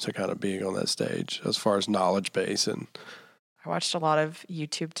zero to kind of being on that stage as far as knowledge base and. I watched a lot of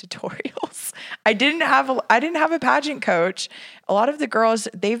YouTube tutorials. I didn't have a pageant coach. A lot of the girls,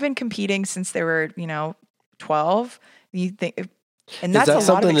 they've been competing since they were 12. You think, and that's Is that a lot of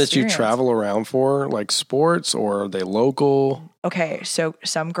something that you experience. travel around for, like sports, or are they local? Okay, so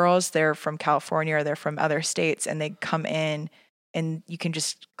some girls, they're from California or they're from other states, and they come in, and you can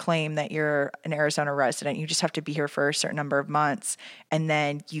just claim that you're an Arizona resident. You just have to be here for a certain number of months, and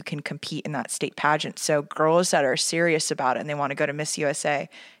then you can compete in that state pageant. So girls that are serious about it and they want to go to Miss USA,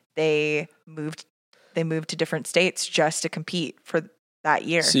 they moved to different states just to compete for that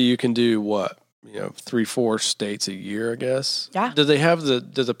year. So you can do what? 3-4 states a year, I guess. Yeah. Do they have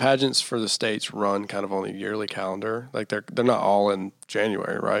do the pageants for the states run kind of on a yearly calendar? Like they're not all in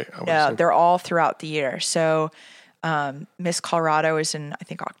January, right? I would No, assume. they're all throughout the year. So Miss Colorado is in, I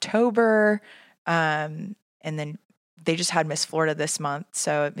think, October. And then they just had Miss Florida this month.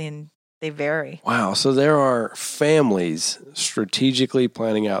 So, I mean, they vary. Wow. So there are families strategically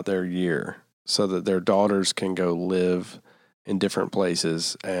planning out their year so that their daughters can go live in different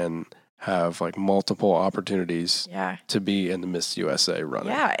places and have like multiple opportunities Yeah. to be in the Miss USA running.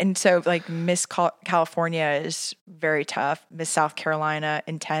 Yeah. And so, like, Miss California is very tough. Miss South Carolina,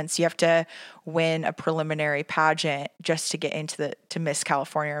 intense. You have to win a preliminary pageant just to get into to Miss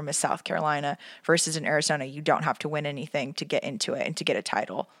California or Miss South Carolina, versus in Arizona, you don't have to win anything to get into it and to get a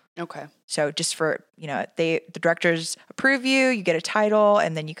title. Okay. So just for, the directors approve you, you get a title,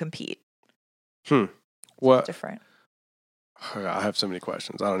 and then you compete. What? Different. I have so many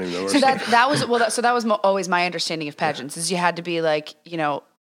questions. I don't even know where So to start. that was always my understanding of pageants is you had to be like,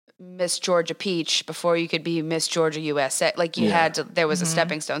 Miss Georgia Peach before you could be Miss Georgia USA. Like you Yeah. had to, there was a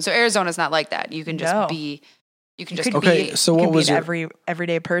stepping stone. So Arizona's not like that. You can just No. be, you can You just could Okay, be. so You what can was be your an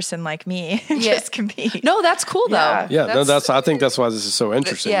everyday person like me and Yeah. just compete. No, that's cool though. Yeah. Yeah, I think that's why this is so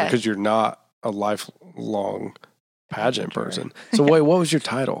interesting yeah. because you're not a lifelong pageant Pageant person. So wait, what was your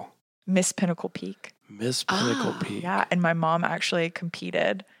title? Miss Pinnacle Peak. Miss Pinnacle Ah, Peak. Yeah, and my mom actually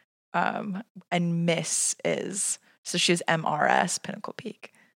competed, and Miss is so she's MRS Pinnacle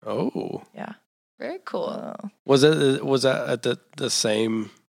Peak. Oh, Yeah. Very cool. was that at the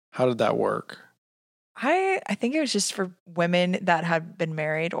same? How did that work? I think it was just for women that had been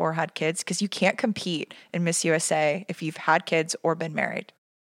married or had kids, because you can't compete in Miss USA if you've had kids or been married.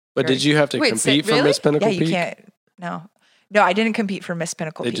 But did you have to Wait, so compete for really? Miss Pinnacle Yeah, you Peak? can't. No, I didn't compete for Miss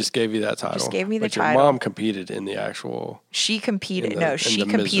Pinnacle They Peak. just gave you that title. gave me the but title. Your mom competed in the actual. She competed. in the- No, in she the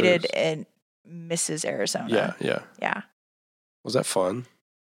competed Mrs. in Mrs. Arizona. Yeah, yeah. Yeah. Was that fun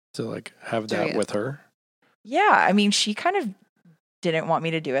to like have Doing that it. with her? Yeah, I mean, she kind of didn't want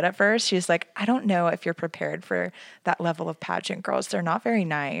me to do it at first. She was like, I don't know if you're prepared for that level of pageant girls. They're not very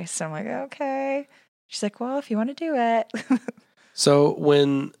nice. I'm like, okay. She's like, well, if you want to do it. So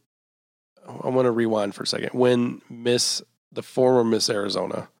when I want to rewind for a second, when the former Miss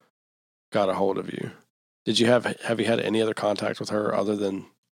Arizona got a hold of you, have you had any other contact with her other than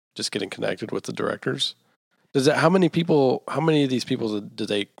just getting connected with the directors? How many of these people do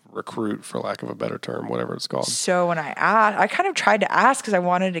they recruit, for lack of a better term, whatever it's called? So when I asked, I kind of tried to ask because I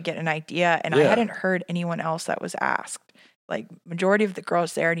wanted to get an idea, and I hadn't heard anyone else that was asked. Like, majority of the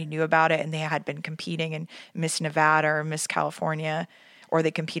girls there already knew about it, and they had been competing in Miss Nevada or Miss California, or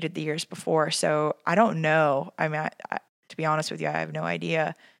they competed the years before. So I don't know. I mean, to be honest with you, I have no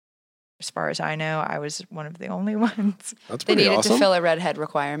idea. As far as I know, I was one of the only ones. That's They pretty needed awesome. to fill a redhead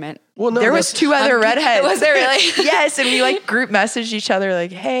requirement. Well, no, There was 2 other redheads. Was there really? Yes, and we like group messaged each other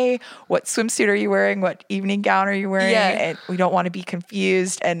like, hey, what swimsuit are you wearing? What evening gown are you wearing? Yeah. And we don't want to be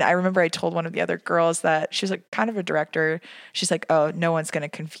confused. And I remember I told one of the other girls that she was like kind of a director. She's like, oh, no one's going to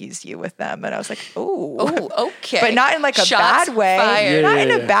confuse you with them. And I was like, oh. Oh, okay. But not in like a Shots bad way. fired. Not in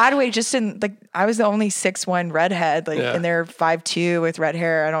Yeah. a bad way, just in like I was the only 6'1" redhead, like Yeah. and they're 5'2" with red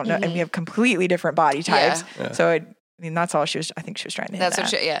hair. I don't know. And we have completely different body types. Yeah. So I mean that's all I think she was trying to hit That's at.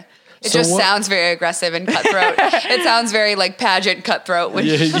 what yeah. It So just what- sounds very aggressive and cutthroat. It sounds very like pageant cutthroat when,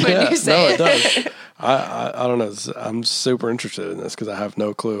 when you say no, it. it does. I don't know. I'm super interested in this because I have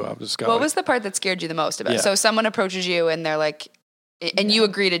no clue. I've just got. What was the part that scared you the most about it? Yeah. So someone approaches you and they're like, and you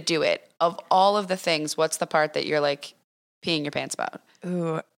agree to do it. Of all of the things, what's the part that you're like peeing your pants about?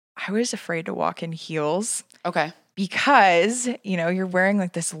 Ooh, I was afraid to walk in heels Okay. because, you're wearing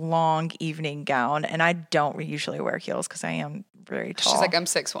like this long evening gown and I don't usually wear heels because I am very tall. She's like, I'm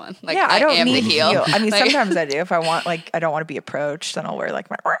 6'1". Like, yeah, I don't am need the heel. I mean, Like, sometimes I do. If I want, like, I don't want to be approached, then I'll wear like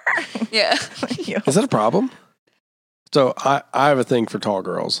my yeah. heel. Is that a problem? So I have a thing for tall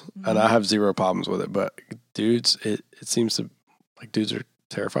girls, Mm-hmm. and I have zero problems with it. But dudes, it seems to like dudes are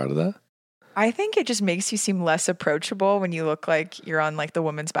terrified of that. I think it just makes you seem less approachable when you look like you're on like the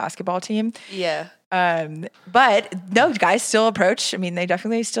women's basketball team. Yeah. But no, guys still approach. I mean, they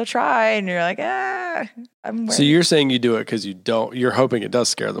definitely still try, and you're like, I'm wearing. So you're saying you do it because you're hoping it does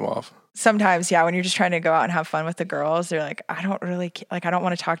scare them off. Sometimes, yeah, when you're just trying to go out and have fun with the girls, they're like, I don't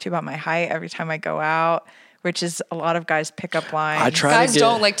want to talk to you about my height every time I go out, which is a lot of guys pickup lines. I try Guys to get,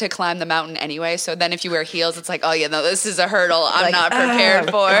 don't like to climb the mountain anyway. So then if you wear heels, it's like, oh yeah, no, this is a hurdle I'm Like, not prepared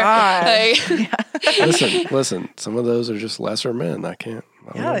oh, for. God. Like, listen. Some of those are just lesser men. I don't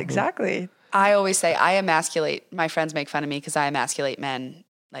Yeah, know. exactly. I always say I emasculate. My friends make fun of me because I emasculate men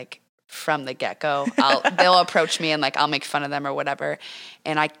like from the get go. They'll approach me and like I'll make fun of them or whatever,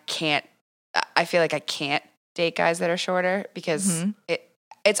 and I feel like I can't date guys that are shorter because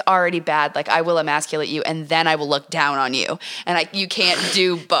it's already bad. Like I will emasculate you and then I will look down on you, and you can't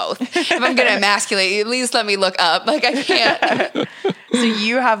do both. If I'm gonna emasculate you, at least let me look up. Like I can't. So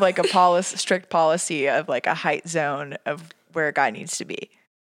you have like a strict policy of like a height zone of where a guy needs to be.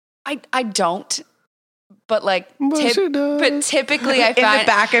 I don't. But like, But she does. but typically I In find the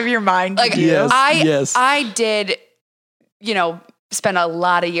back of your mind, like you do. Yes. I did, spend a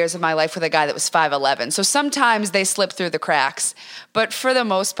lot of years of my life with a guy that was 5'11". So sometimes they slip through the cracks, but for the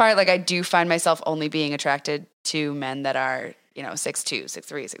most part, like I do find myself only being attracted to men that are 6'2",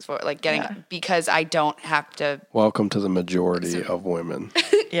 6'3", 6'4", like because I don't have to. Welcome to the majority of women.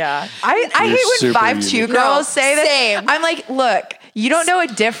 Yeah. I hate when super 5'2" unique. girls No, say that. same. I'm like, look, you don't know a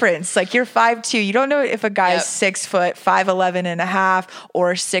difference. Like you're 5'2". You don't know if a guy's Yep. 6 foot, 5'11" and a half,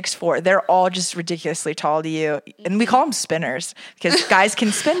 or 6'4". They're all just ridiculously tall to you. And we call them spinners because guys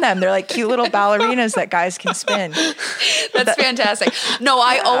can spin them. They're like cute little ballerinas that guys can spin. That's fantastic. No,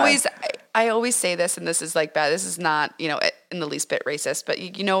 I always say this, and this is like bad. This is not, in the least bit racist, but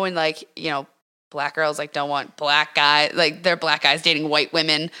when black girls like don't want black guys, like they're black guys dating white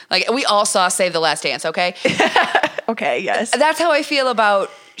women. Like we all saw Save the Last Dance, okay? Okay, yes. That's how I feel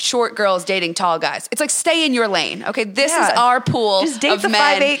about short girls dating tall guys. It's like stay in your lane, okay? This is Yeah. our pool Just date of the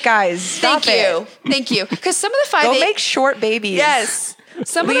men. 5'8" guys. Stop Thank you. Because some of the 5'8", Go make short babies. yes.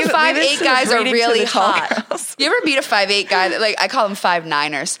 Some of Leave- the leave 5'8" this to the guys are breeding to really the tall hot. girls. You ever meet a 5'8" guy that like I call them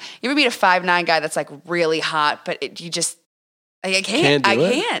 5'9"ers? You ever meet a 5'9" guy that's like really hot, but I can't. I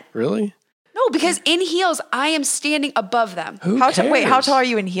can't. Really? No, because in heels, I am standing above them. Who How cares? tall are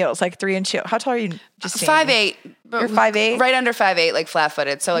you in heels? Like 3 inch heel? How tall are you? Just standing? 5'8". You're 5'8"? Right under 5'8", like flat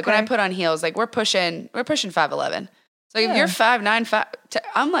footed. So like when I Okay. put on heels, like we're pushing 5'11". So if Yeah. you're 5'9",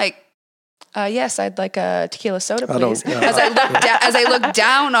 I'm like, yes, I'd like a tequila soda, I don't- please. yeah. As I look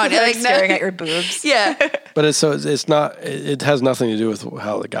down on you, Like like staring no- at your boobs. yeah. But it's not. It has nothing to do with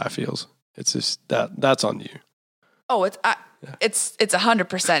how the guy feels. It's just that's on you. Oh, it's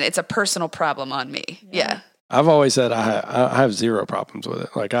 100%. It's a personal problem on me. Yeah. I've always said I have zero problems with it.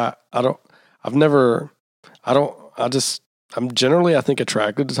 Like I'm generally, I think,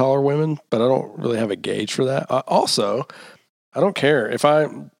 attracted to taller women, but I don't really have a gauge for that. Also, I don't care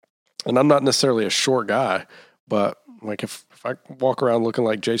and I'm not necessarily a short guy, but like if I walk around looking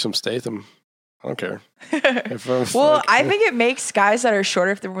like Jason Statham, I don't care. I think it makes guys that are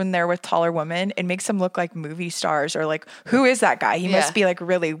shorter when they're with taller women, it makes them look like movie stars or like, who is that guy? He must be like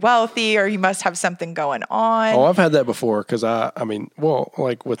really wealthy or he must have something going on. Oh, I've had that before because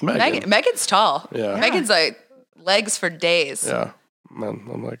like with Megan. Megan's tall. Yeah. Megan's like legs for days. Yeah. Man,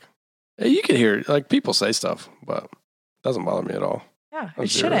 I'm like, hey, you can hear like people say stuff, but it doesn't bother me at all. Yeah,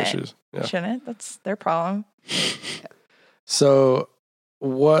 it shouldn't. Issues. Yeah. It shouldn't. That's their problem. So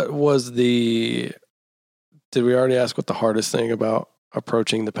what was did we already ask what the hardest thing about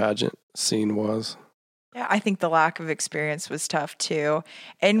approaching the pageant scene was? Yeah, I think the lack of experience was tough too.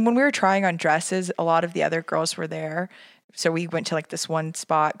 And when we were trying on dresses, a lot of the other girls were there. So we went to like this one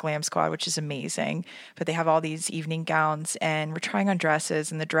spot, Glam Squad, which is amazing. But they have all these evening gowns and we're trying on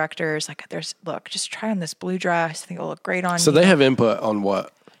dresses and the director's like, just try on this blue dress. I think it'll look great on you. So they have input on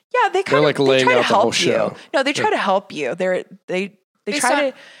what? Yeah, they're laying try out to the whole help show. you. No, they try to help you. They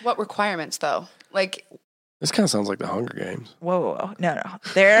try to. What requirements though? Like, this kind of sounds like the Hunger Games. Whoa. No.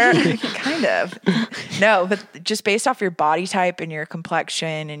 They're kind of. No, but just based off your body type and your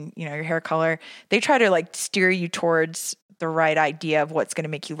complexion and, your hair color, they try to like steer you towards the right idea of what's going to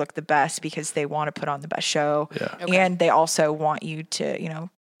make you look the best because they want to put on the best show. Yeah. Okay. And they also want you to,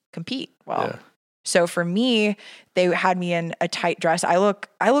 compete well. Yeah. So for me, they had me in a tight dress. I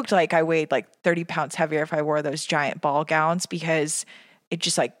looked like I weighed like 30 pounds heavier if I wore those giant ball gowns because it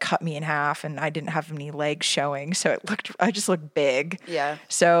just like cut me in half and I didn't have any legs showing. So I just looked big. Yeah.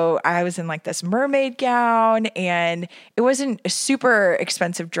 So I was in like this mermaid gown and it wasn't a super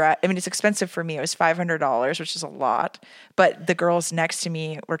expensive dress. I mean, it's expensive for me. It was $500, which is a lot. But the girls next to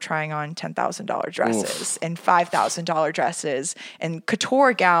me were trying on $10,000 dresses and $5,000 dresses and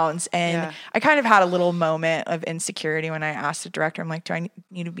couture gowns. And I kind of had a little moment of insecurity when I asked the director, I'm like, do I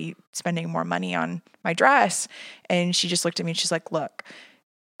need to be spending more money on my dress? And she just looked at me and she's like, look,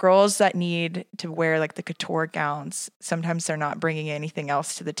 girls that need to wear like the couture gowns, sometimes they're not bringing anything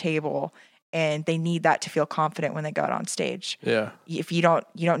else to the table and they need that to feel confident when they go out on stage. Yeah. If you don't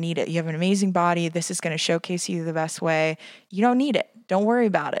need it. You have an amazing body. This is going to showcase you the best way. You don't need it. Don't worry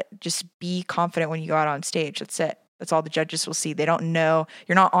about it. Just be confident when you go out on stage. That's it. That's all the judges will see. They don't know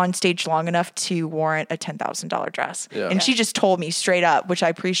you're not on stage long enough to warrant a $10,000 dress. Yeah. And she just told me straight up, which I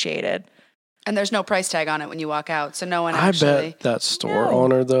appreciated. And there's no price tag on it when you walk out. So no one I actually. bet that store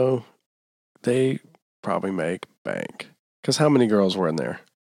owner, though, they probably make bank. Because how many girls were in there?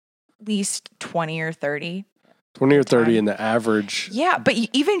 At least 20 or 30. 20 or 30 in the average. Yeah, but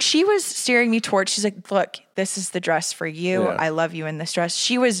even she was steering me towards, she's like, look, this is the dress for you. Yeah. I love you in this dress.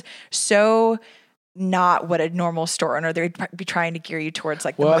 She was so not what a normal store owner, they'd be trying to gear you towards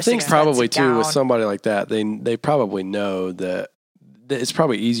like the most I think expensive probably too gown. with somebody like that, they probably know that it's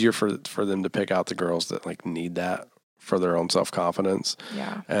probably easier for them to pick out the girls that like need that for their own self-confidence.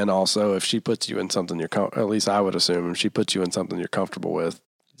 Yeah. And also if she puts you in something at least I would assume if she puts you in something you're comfortable with,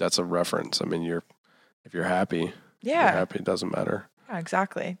 that's a reference. I mean, if you're happy, you're happy, it doesn't matter. Yeah,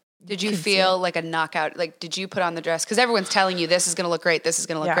 exactly. Did you feel like a knockout? Like, did you put on the dress? Because everyone's telling you this is going to look great. This is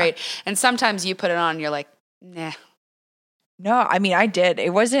going to look great. And sometimes you put it on and you're like, nah. No, I mean, I did.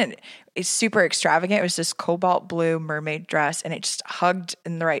 It's super extravagant. It was this cobalt blue mermaid dress and it just hugged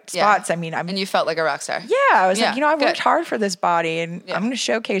in the right spots. I mean, and you felt like a rock star. Yeah. I was like, I've worked hard for this body and I'm going to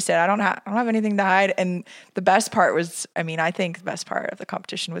showcase it. I don't have anything to hide. And the best part was, I think the best part of the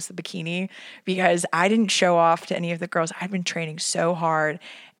competition was the bikini because I didn't show off to any of the girls. I'd been training so hard.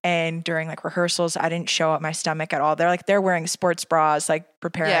 And during like rehearsals, I didn't show up my stomach at all. They're wearing sports bras, like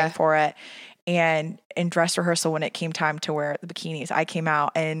preparing for it. And in dress rehearsal, when it came time to wear the bikinis, I came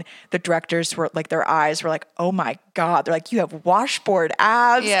out and the directors were like, their eyes were like, oh my God. They're like, you have washboard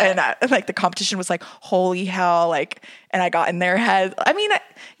abs. Yeah. And like the competition was like, holy hell. Like, and I got in their head. I mean,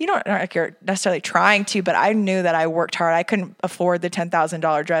 you don't like you're necessarily trying to, but I knew that I worked hard. I couldn't afford the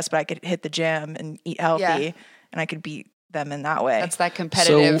 $10,000 dress, but I could hit the gym and eat healthy and I could beat them in that way. That's that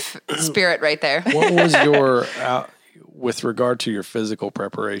competitive spirit right there. What was your, with regard to your physical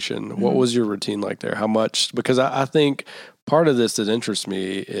preparation, what was your routine like there? How much, because I think part of this that interests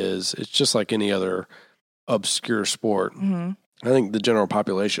me is it's just like any other obscure sport. I think the general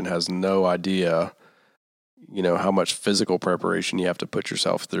population has no idea, how much physical preparation you have to put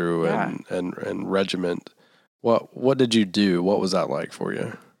yourself through and regiment. What did you do? What was that like for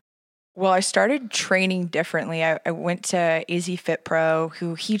you? Well, I started training differently. I went to Izzy Fit Pro,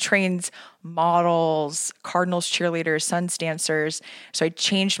 who he trains models, Cardinals cheerleaders, Suns dancers. So I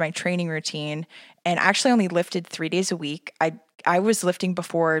changed my training routine and actually only lifted 3 days a week. I was lifting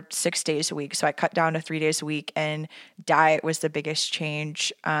before 6 days a week, so I cut down to 3 days a week, and diet was the biggest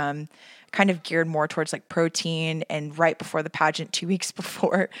change. Kind of geared more towards like protein. And right before the pageant, 2 weeks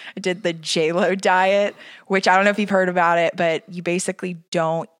before, I did the JLo diet, which I don't know if you've heard about it, but you basically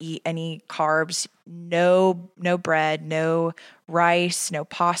don't eat any carbs, no bread, no rice, no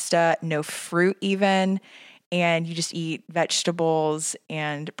pasta, no fruit even. And you just eat vegetables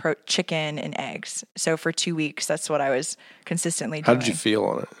and chicken and eggs. So for 2 weeks, that's what I was consistently doing. How did you feel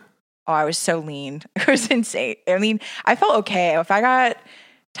on it? Oh, I was so lean. It was insane. I mean, I felt okay. If I got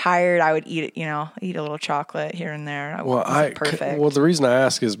tired, I would eat it, eat a little chocolate here and there. Perfect. Well, the reason I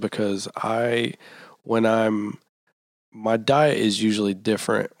ask is because my diet is usually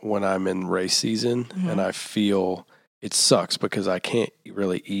different when I'm in race season, and I feel it sucks because I can't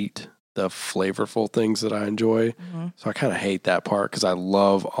really eat the flavorful things that I enjoy. So I kind of hate that part because I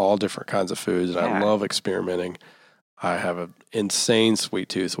love all different kinds of foods and I love experimenting. I have an insane sweet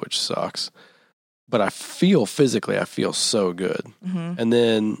tooth, which sucks. But I feel so good. And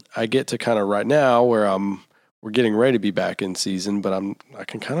then I get to kind of right now where we're getting ready to be back in season, but I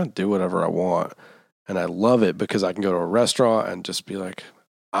can kind of do whatever I want. And I love it because I can go to a restaurant and just be like,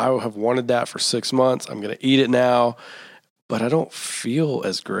 I have wanted that for 6 months. I'm going to eat it now. But I don't feel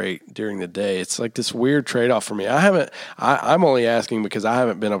as great during the day. It's like this weird trade-off for me. I'm only asking because I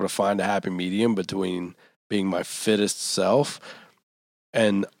haven't been able to find a happy medium between being my fittest self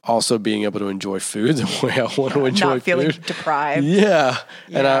and also being able to enjoy food the way I want to enjoy food. Not feeling deprived. Yeah.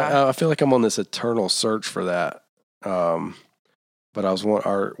 And I feel like I'm on this eternal search for that. But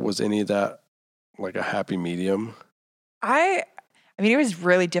was any of that like a happy medium? I mean, it was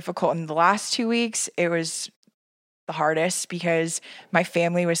really difficult. In the last 2 weeks, it was the hardest because my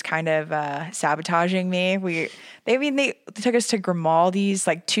family was kind of sabotaging me. They took us to Grimaldi's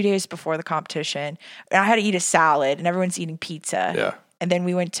like 2 days before the competition, and I had to eat a salad, and everyone's eating pizza. Yeah. And then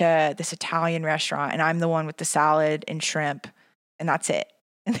we went to this Italian restaurant, and I'm the one with the salad and shrimp, and that's it.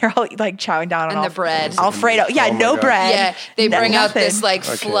 And they're all like chowing down on the bread. Alfredo. Yeah, no bread. Yeah, they bring out this like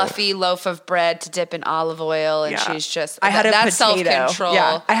Okay. fluffy loaf of bread to dip in olive oil, and she's just I had that's self-control.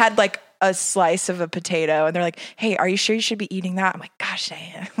 Yeah, I had like a slice of a potato, and they're like, "Hey, are you sure you should be eating that?" I'm like, "Gosh,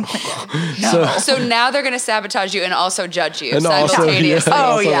 Diane." No. So now they're going to sabotage you and also judge you And also, simultaneously.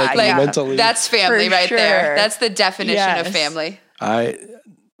 yeah. Mentally. That's family For right sure. there. That's the definition of Yes. family.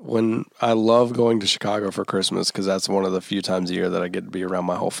 When I love going to Chicago for Christmas because that's one of the few times a year that I get to be around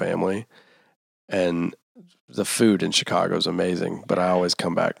my whole family, and the food in Chicago is amazing. But I always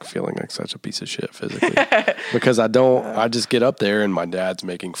come back feeling like such a piece of shit physically because I just get up there and my dad's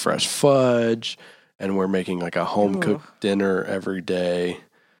making fresh fudge, and we're making like a home cooked dinner every day,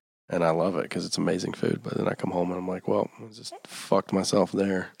 and I love it because it's amazing food. But then I come home and I'm like, well, I just fucked myself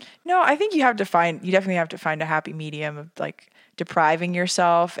there. No, I think you definitely have to find a happy medium of like depriving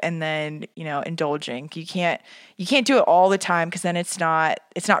yourself and then, indulging. You can't do it all the time because then it's not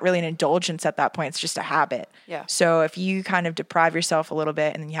really an indulgence at that point. It's just a habit. Yeah. So if you kind of deprive yourself a little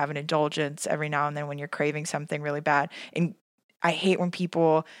bit and then you have an indulgence every now and then when you're craving something really bad. And I hate when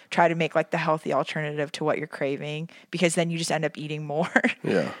people try to make like the healthy alternative to what you're craving because then you just end up eating more.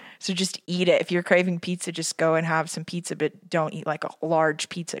 Yeah. So just eat it. If you're craving pizza, just go and have some pizza, but don't eat like a large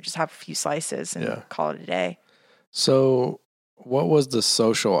pizza. Just have a few slices and call it a day. So what was the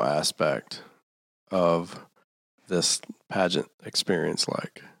social aspect of this pageant experience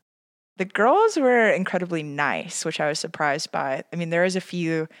like? The girls were incredibly nice, which I was surprised by. I mean, there was a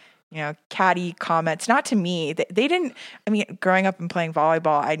few, catty comments, not to me. They didn't, growing up and playing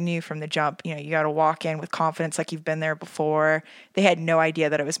volleyball, I knew from the jump, you got to walk in with confidence like you've been there before. They had no idea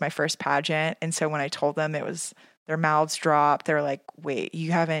that it was my first pageant. And so when I told them it was, their mouths dropped. They were like, wait,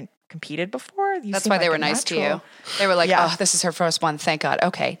 you haven't competed before? That's why they were nice to you. They were like, oh, this is her first one. Thank God.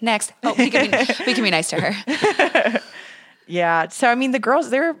 Okay, next. Oh, we can be nice to her. Yeah. So, the girls,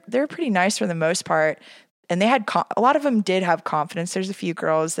 they're pretty nice for the most part. And they had, a lot of them did have confidence. There's a few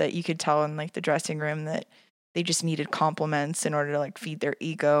girls that you could tell in like the dressing room that they just needed compliments in order to like feed their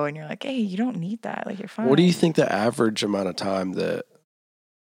ego. And you're like, hey, you don't need that. Like, you're fine. What do you think the average amount of time that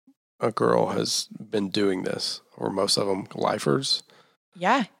a girl has been doing this, or most of them lifers?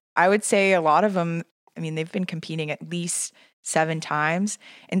 Yeah. I would say a lot of them, they've been competing at least 7 times,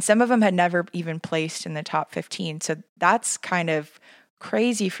 and some of them had never even placed in the top 15. So that's kind of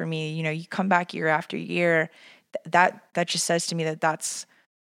crazy for me. You come back year after year, that just says to me that that's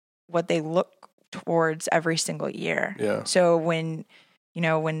what they look towards every single year. Yeah. So when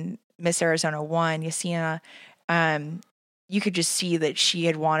Miss Arizona won, Yesenia, you could just see that she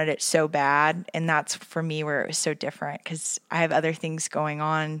had wanted it so bad. And that's for me where it was so different because I have other things going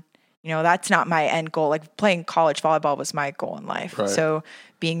on. That's not my end goal. Like playing college volleyball was my goal in life. Right. So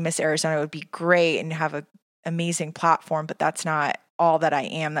being Miss Arizona would be great and have an amazing platform, but that's not all that I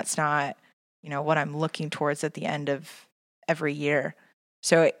am. That's not, what I'm looking towards at the end of every year.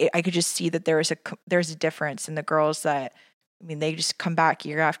 So I could just see that there's a difference in the girls that, they just come back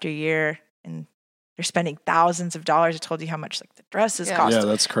year after year and they're spending thousands of dollars. I told you how much like the dresses cost. Yeah,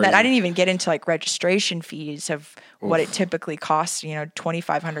 that's crazy. That I didn't even get into like registration fees of what it typically costs,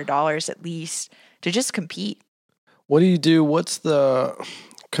 $2,500 at least to just compete. What do you do?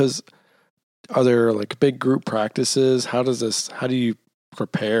 Because are there like big group practices? How do you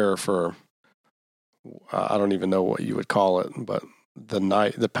prepare for, I don't even know what you would call it, but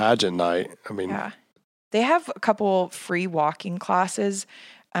the pageant night? Yeah. They have a couple free walking classes.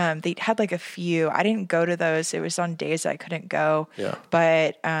 They had like a few. I didn't go to those. It was on days I couldn't go. Yeah.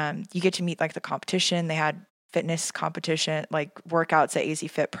 But you get to meet like the competition. They had fitness competition, like workouts at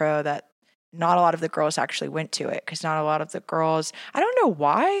AZ Fit Pro that not a lot of the girls actually went to it because not a lot of the girls, I don't know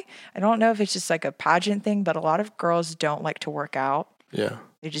why. I don't know if it's just like a pageant thing, but a lot of girls don't like to work out. Yeah.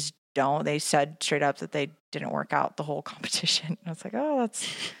 They just don't. They said straight up that they didn't work out the whole competition. I was like, oh, that's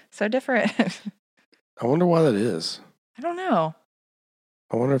so different. I wonder why that is. I don't know.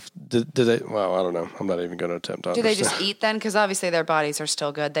 I wonder if did they? Well, I don't know. I'm not even going to attempt to. Do they just eat then? Because obviously their bodies are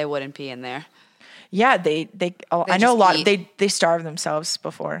still good. They wouldn't be in there. Yeah, they I know a lot. They starve themselves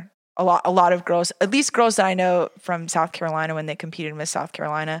before. A lot of girls, at least girls that I know from South Carolina, when they competed in Miss South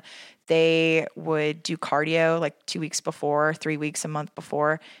Carolina, they would do cardio like 2 weeks before, 3 weeks a month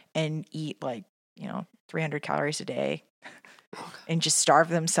before, and eat like 300 calories a day, and just starve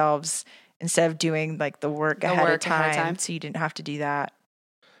themselves instead of doing like the work ahead of time. So you didn't have to do that.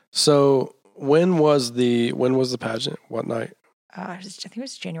 So when was the pageant? What night? I think it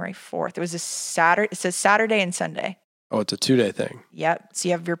was January 4th. It was a Saturday. It says Saturday and Sunday. Oh, it's a 2-day thing. Yep. So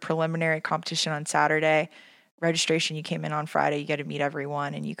you have your preliminary competition on Saturday. Registration, you came in on Friday. You get to meet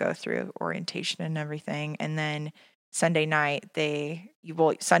everyone and you go through orientation and everything. And then Sunday night,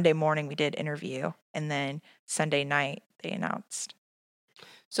 Sunday morning we did interview. And then Sunday night they announced.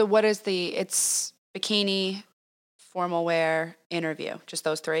 So what is it's bikini, formal wear, interview? Just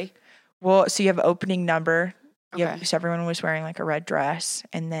those three? Well, so you have opening number. Okay. So everyone was wearing like a red dress.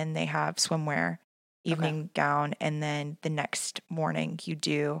 And then they have swimwear, evening gown. And then the next morning you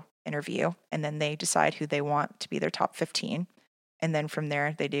do interview. And then they decide who they want to be their top 15. And then from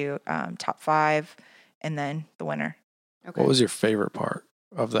there they do top 5 and then the winner. Okay. What was your favorite part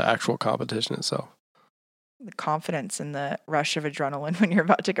of the actual competition itself? The confidence and the rush of adrenaline when you're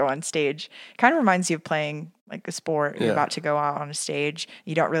about to go on stage. Kind of reminds you of playing like a sport. You're about to go out on a stage.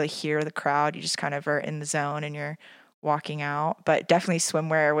 You don't really hear the crowd. You just kind of are in the zone and you're walking out. But definitely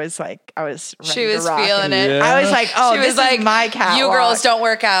swimwear was like, I was ready She was to rock. feeling it. Yeah. I was like, oh, She this was like, is my catwalk. You girls don't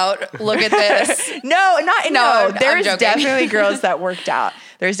work out. Look at this. No, there's joking. definitely girls that worked out.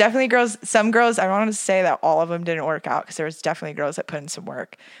 There's definitely some girls, I don't want to say that all of them didn't work out because there was definitely girls that put in some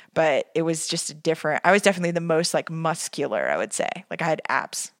work, but it was just different. I was definitely the most like muscular, I would say. Like I had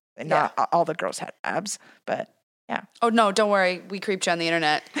abs and not all the girls had abs, but yeah. Oh, no, don't worry. We creeped you on the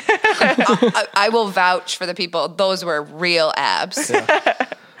internet. I will vouch for the people. Those were real abs. Yeah.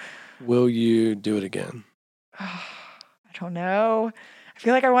 Will you do it again? I don't know. I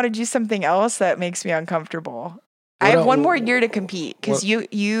feel like I want to do something else that makes me uncomfortable. I have one more year to compete because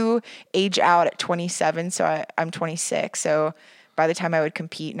you age out at 27, so I'm 26. So by the time I would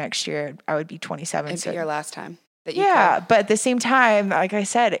compete next year, I would be 27. It'd be your last time that you but at the same time, like I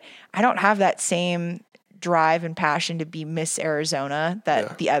said, I don't have that same drive and passion to be Miss Arizona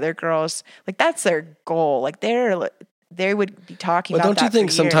that the other girls, like that's their goal. Like they would be talking about that. Don't you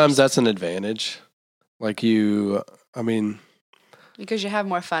think for sometimes years. that's an advantage? Like because you have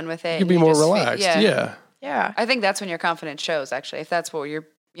more fun with it. You can be more relaxed. Yeah. I think that's when your confidence shows, actually. If that's what you're,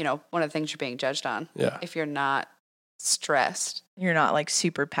 one of the things you're being judged on. Yeah. If you're not stressed. You're not like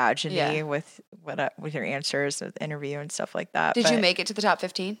super pageant-y with your answers at the interview and stuff like that. Did you make it to the top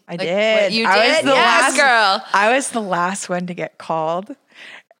 15? I did. You I did? was the Yes, girl. I was the last one to get called.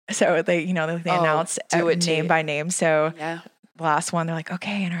 So they announced do it name by name. So last one, they're like,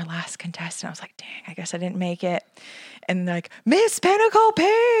 okay, and our last contestant. I was like, dang, I guess I didn't make it. And they're like, Miss Pinnacle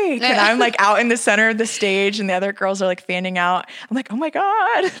Pink. And I'm like out in the center of the stage and the other girls are like fanning out. I'm like, oh my God.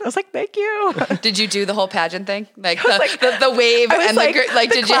 I was like, thank you. Did you do the whole pageant thing? Like the wave and like the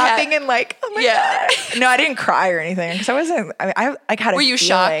did clapping and like, oh my God. No, I didn't cry or anything because I wasn't, I like had a Were you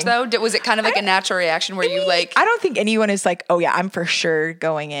shocked though? Was it kind of like a natural reaction where you like? I don't think anyone is like, oh yeah, I'm for sure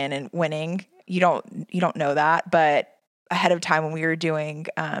going in and winning. You don't know that. But ahead of time when we were doing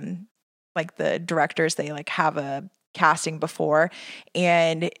like the directors, they like have a casting before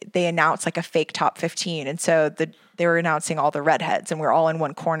and they announced like a fake top 15. And so they were announcing all the redheads and we're all in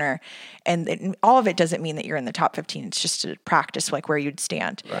one corner and all of it doesn't mean that you're in the top 15. It's just to practice like where you'd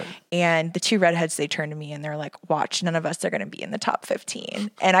stand. Right. And the two redheads, they turned to me and they're like, watch, none of us are going to be in the top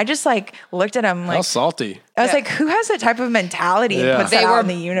 15. And I just like looked at them like, how salty. I was like, who has that type of mentality and puts that out in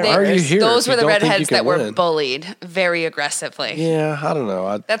the universe? Why are you here Those were the redheads that were win? bullied very aggressively. Yeah, I don't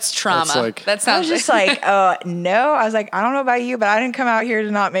know. That's trauma. That sounds I was just like, oh, no. I was like, I don't know about you, but I didn't come out here to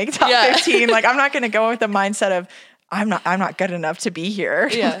not make top 15. Like, I'm not going to go with the mindset of, I'm not good enough to be here.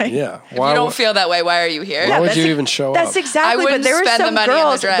 Yeah. Like, yeah. If you don't feel that way, why are you here? Why would you even show up? That's exactly. I wouldn't but there were spend the some money on the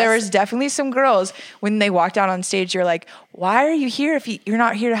girls. dress. There was definitely some girls when they walked out on stage. You're like, why are you here if you're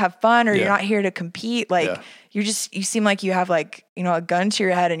not here to have fun or you're not here to compete? Like you seem like you have like a gun to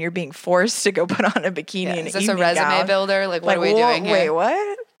your head and you're being forced to go put on a bikini. Yeah. And Is this a resume gown. builder? Like what are we doing here? Wait,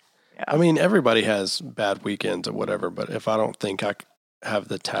 what? Yeah. I mean, everybody has bad weekends or whatever, but if I don't think I have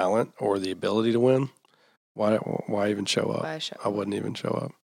the talent or the ability to win, why even show up? I wouldn't even show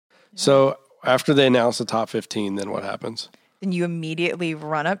up. Yeah. So after they announce the top 15, then what happens? Then you immediately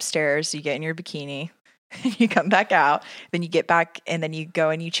run upstairs, you get in your bikini, you come back out, then you get back and then you go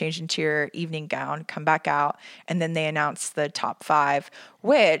and you change into your evening gown, come back out, and then they announce the top 5,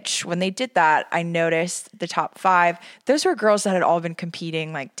 which when they did that, I noticed the top 5, those were girls that had all been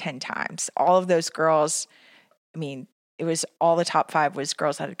competing like 10 times. All of those girls, I mean, it was all the top 5 was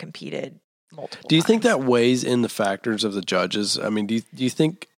girls that had competed multiple Do you times. think that weighs in the factors of the judges? I mean, do you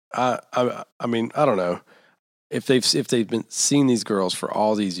think, I mean, I don't know. If they've been seeing these girls for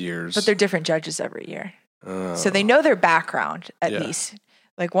all these years. But they're different judges every year. So they know their background at least.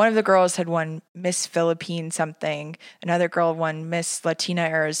 Like one of the girls had won Miss Philippine something. Another girl won Miss Latina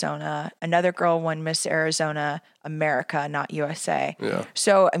Arizona. Another girl won Miss Arizona America, not USA. Yeah.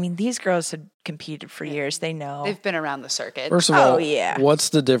 So, I mean, these girls had competed for years. They know. They've been around the circuit. First of all, yeah. What's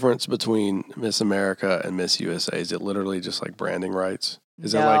the difference between Miss America and Miss USA? Is it literally just like branding rights?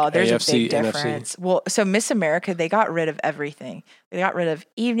 Is it like there's AFC, a big NFC? difference. Well, so Miss America, they got rid of everything. They got rid of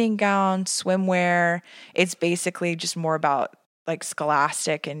evening gowns, swimwear. It's basically just more about like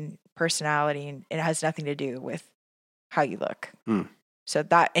scholastic and personality, and it has nothing to do with how you look. So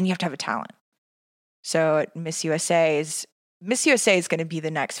that, and you have to have a talent. So Miss USA is going to be the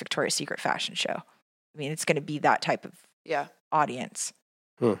next Victoria's Secret fashion show. I mean, it's going to be that type of audience,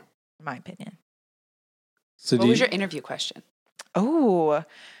 in my opinion. So what was your interview question? Oh,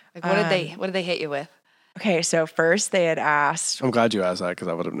 like what did they hit you with? Okay, so first they had asked. I'm glad you asked that because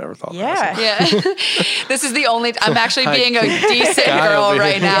I would have never thought. Yeah, yeah. This is the only. I'm actually being a decent girl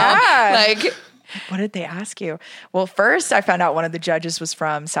right now. Yeah. Like, what did they ask you? Well, first I found out one of the judges was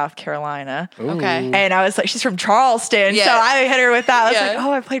from South Carolina. Okay, and I was like, she's from Charleston. Yeah. So I hit her with that. I was like,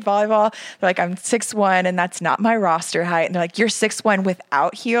 oh, I played volleyball. They're like, I'm 6'1", and that's not my roster height. And they're like, you're 6'1"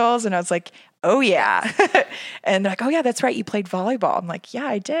 without heels, and I was like, oh yeah. And they're like, oh yeah, that's right. You played volleyball. I'm like, yeah,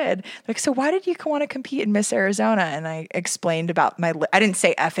 I did. They're like, so why did you want to compete in Miss Arizona? And I explained about I didn't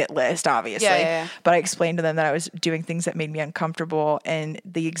say F it list, obviously, but I explained to them that I was doing things that made me uncomfortable. And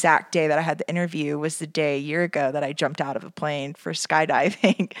the exact day that I had the interview was the day a year ago that I jumped out of a plane for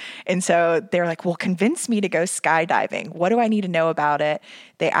skydiving. And so they were like, well, convince me to go skydiving. What do I need to know about it?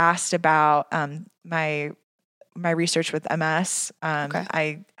 They asked about my research with MS.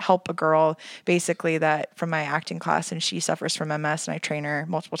 I help a girl basically that from my acting class, and she suffers from MS, and I train her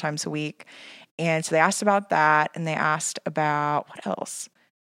multiple times a week. And so they asked about that, and they asked about what else?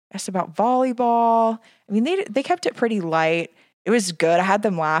 Asked about volleyball. I mean, they kept it pretty light. It was good. I had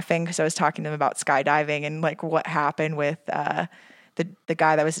them laughing because I was talking to them about skydiving and like what happened with the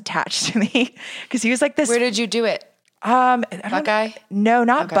guy that was attached to me because he was like this. Where did you do it? Buckeye? No,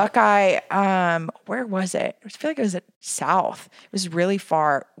 not Buckeye. Where was it? I feel like it was at South. It was really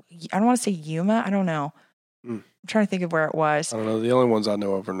far. I don't want to say Yuma. I don't know. I'm trying to think of where it was. I don't know. The only ones I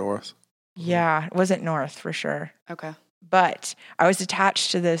know of are North. Yeah, it wasn't North for sure. Okay. But I was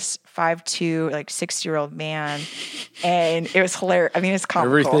attached to this 5'2", like 60-year-old man, and it was hilarious. I mean, it's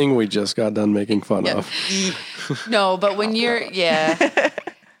comical. Everything we just got done making fun of. No, but when you're,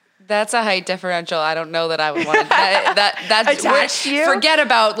 That's a height differential. I don't know that I would want to. That's Attach you? Forget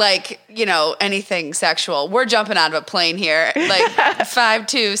about anything sexual. We're jumping out of a plane here. Like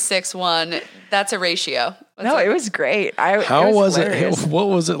 5'2", 6'1". That's a ratio. It was great. How was hilarious. it? What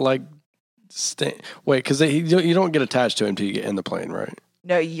was it like? Wait, because you don't get attached to him until you get in the plane, right?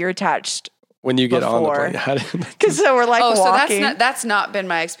 No, you're attached. When you get on the Before. plane, Because so we're like walking. So that's not been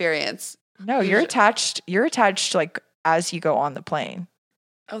my experience. No, you're attached. You're attached like as you go on the plane.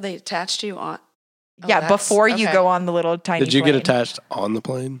 Oh, they attached you on. Yeah, before you go on the little tiny. Did you plane. get attached on the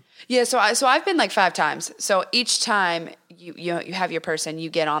plane? Yeah, so I've been like 5 times. So each time you have your person, you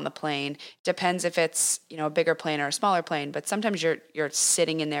get on the plane. Depends if it's a bigger plane or a smaller plane, but sometimes you're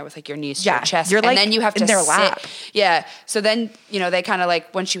sitting in there with like your knees to your chest, you're like and then you have in to their sit. lap. Yeah, so then they kind of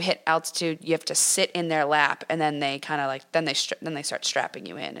like once you hit altitude, you have to sit in their lap, and then they kind of like then they start strapping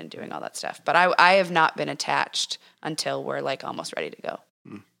you in and doing all that stuff. But I have not been attached until we're like almost ready to go.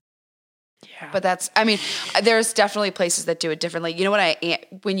 Yeah. But there's definitely places that do it differently. You know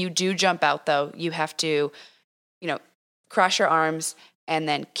when you do jump out though, you have to, cross your arms and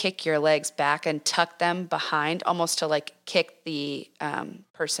then kick your legs back and tuck them behind, almost to like kick the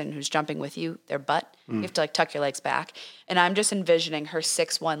person who's jumping with you, their butt. You have to like tuck your legs back. And I'm just envisioning her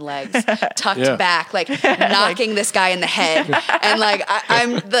 6'1" legs tucked back, like knocking this guy in the head. And like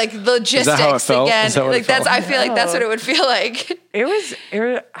I'm like logistics Is that how it felt? again. Is that what Like it felt? I feel like that's what it would feel like. It was,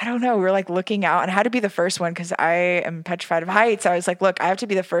 I don't know. We were like looking out and I had to be the first one because I am petrified of heights. I was like, look, I have to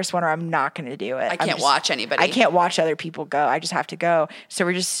be the first one or I'm not going to do it. I can't watch anybody. I can't watch other people go. I just have to go. So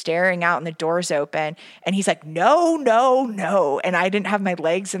we're just staring out and the door's open. And he's like, no, no, no. And I didn't have my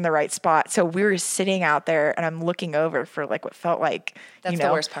legs in the right spot. So we were sitting out there and I'm looking over for like what felt like, That's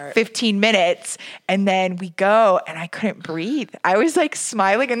the worst part. 15 minutes. And then we go and I couldn't breathe. I was like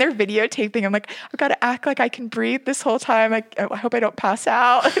smiling and they're videotaping. I'm like, I've got to act like I can breathe this whole time. I hope I don't pass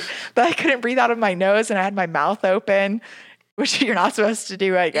out. But I couldn't breathe out of my nose and I had my mouth open, which you're not supposed to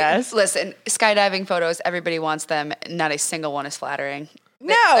do, I guess. Listen, skydiving photos, everybody wants them. Not a single one is flattering.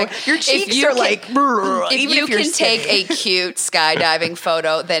 No, your cheeks are like. If you can take a cute skydiving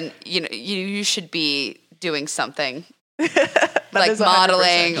photo, then you should be doing something like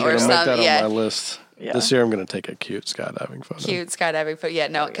modeling I'm or gonna make that something. on my list. Yeah. This year I'm going to take a cute skydiving photo. Cute skydiving photo. Yeah,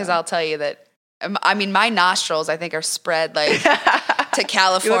 no, because I'll tell you that. My nostrils, I think, are spread like to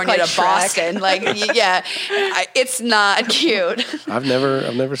California like to Shrek. Boston. Like, it's not cute. I've never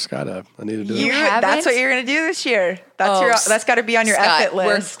skydived. I need to do it. That's what you're gonna do this year. That's got to be on your Scott, effort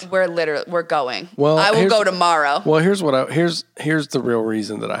list. We're going. Well, I will go tomorrow. Well, here's the real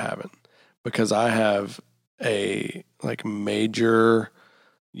reason that I haven't, because I have a like major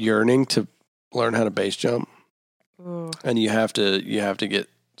yearning to learn how to base jump. Ooh. And you have to get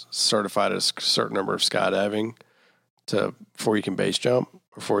certified as a certain number of skydiving before you can base jump,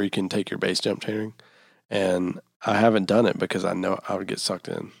 before you can take your base jump training. And I haven't done it because I know I would get sucked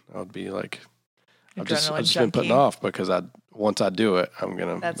in. I would be like, I've just been putting off because once I do it, I'm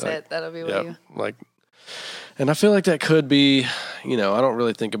gonna. That's it. That'll be what you. Like, and I feel like that could be, I don't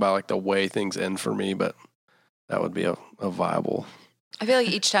really think about like the way things end for me, but that would be a viable. I feel like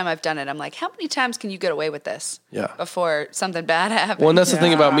each time I've done it, I'm like, how many times can you get away with this? Yeah. Before something bad happens. Well, and that's the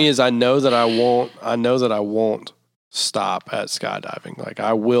thing about me is I know that I won't stop at skydiving. Like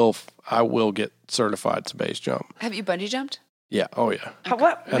I will get certified to base jump. Have you bungee jumped? Yeah. Oh yeah. How is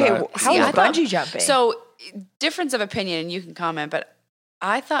I thought- bungee jumping? So, difference of opinion, and you can comment, but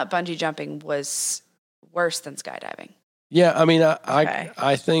I thought bungee jumping was worse than skydiving. Yeah. I mean, Okay.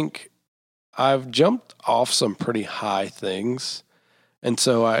 I think I've jumped off some pretty high things. And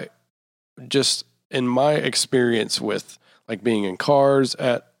so I just, in my experience with like being in cars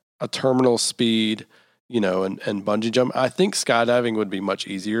at a terminal speed, and bungee jump, I think skydiving would be much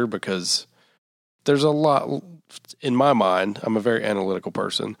easier because there's a lot, in my mind, I'm a very analytical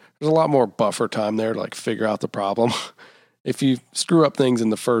person. There's a lot more buffer time there to like figure out the problem. If you screw up things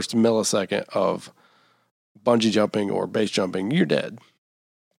in the first millisecond of bungee jumping or base jumping, you're dead.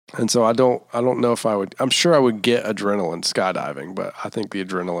 And so I don't know if I would. I'm sure I would get adrenaline skydiving, but I think the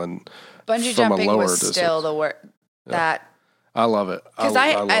adrenaline Bungee from jumping a lower was still the worst. That I love it because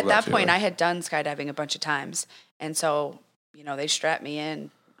I love at that point feeling. I had done skydiving a bunch of times, and so they strapped me in.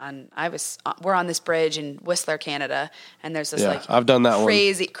 We're on this bridge in Whistler, Canada, and there's this like I've done that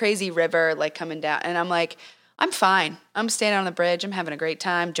crazy river like coming down, and I'm like, I'm fine. I'm standing on the bridge. I'm having a great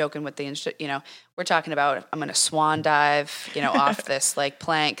time, joking with the we're talking about I'm gonna swan dive, off this like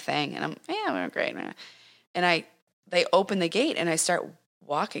plank thing, and we're great. And they open the gate and I start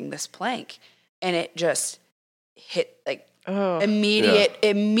walking this plank, and it just hit like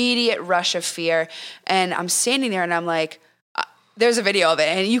immediate rush of fear, and I'm standing there and I'm like, there's a video of it,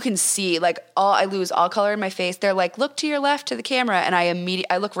 and you can see like I lose all color in my face. They're like, look to your left to the camera, and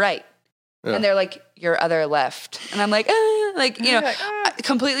I look right, and they're like, your other left, and I'm like,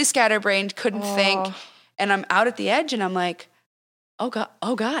 completely scatterbrained, couldn't think, and I'm out at the edge, and I'm like, oh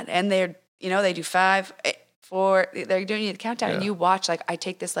god, and they're they do 5, 4, they're doing the countdown, and you watch like I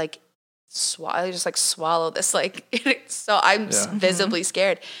take this like I just like swallow this like so I'm visibly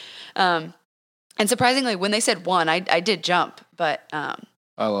scared. And surprisingly, when they said 1, I did jump, but I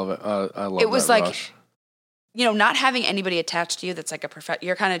love it. I love it. Was that like rush. Not having anybody attached to you that's like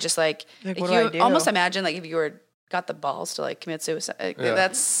you're kind of just like what you do I do? almost imagine like if you got the balls to like commit suicide.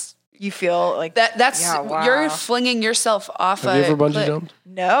 That's you feel like that's wow. You're flinging yourself off. Have you ever bungee jumped?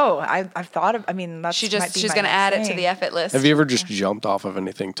 No, I've thought of. I mean, that's she's going to add it to the effort list. Have you ever just jumped off of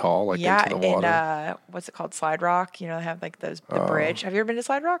anything tall, like into the water? In what's it called, Slide Rock? They have like the bridge. Have you ever been to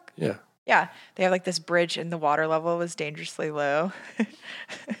Slide Rock? Yeah. Yeah, they have like this bridge, and the water level was dangerously low.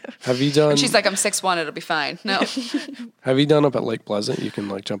 Have you done? And she's like, I'm 6'1", it'll be fine. No. Have you done up at Lake Pleasant? You can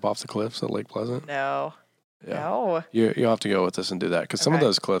like jump off the cliffs at Lake Pleasant. No. Yeah. No. You'll have to go with us and do that because some of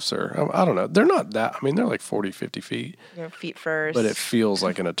those cliffs are, I don't know, they're not that, I mean, they're like 40, 50 feet. Feet first. But it feels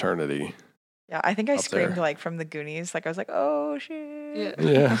like an eternity. Yeah, I think I screamed there. like from the Goonies. Like I was like, oh shit.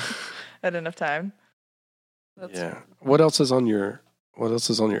 Yeah. I had enough time. What else is on your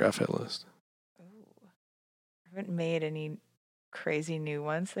F-hit list? I haven't made any crazy new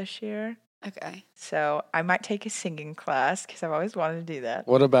ones this year. Okay. So I might take a singing class because I've always wanted to do that.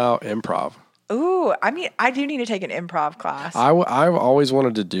 What about improv? Ooh, I mean, I do need to take an improv class. I've always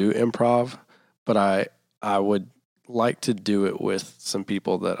wanted to do improv, but I would like to do it with some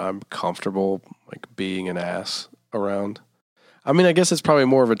people that I'm comfortable like being an ass around. I mean, I guess it's probably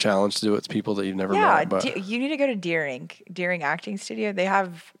more of a challenge to do it with people that you've never met. But you need to go to Deering Acting Studio. They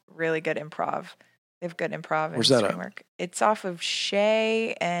have really good improv. They have good improv. Where's that at? Work. It's off of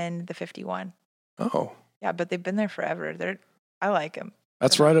Shea and the 51. Oh. Yeah, but they've been there forever. I like them.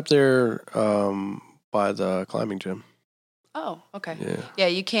 That's right up there by the climbing gym. Oh, okay. Yeah,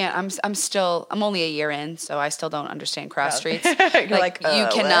 you can't. I'm only a year in, so I still don't understand cross streets. You're like you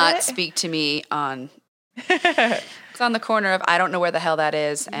cannot what? speak to me on. It's on the corner of I don't know where the hell that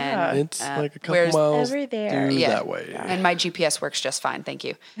is, and it's like a couple miles over there. through that way. And my GPS works just fine, thank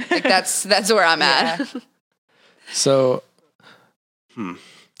you. Like that's where I'm at. So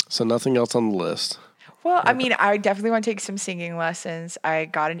nothing else on the list. Well, I mean, I definitely want to take some singing lessons. I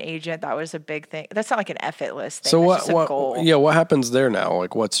got an agent. That was a big thing. That's not like an F-it list thing. So That's just a goal. Yeah, what happens there now?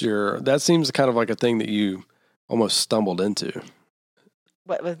 Like, that seems kind of like a thing that you almost stumbled into.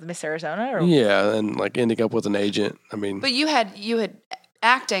 What, with Miss Arizona? Or? Yeah, and like ending up with an agent. I mean, but you had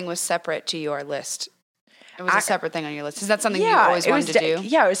acting was separate to your list. It was a separate thing on your list. Is that something you always wanted to do?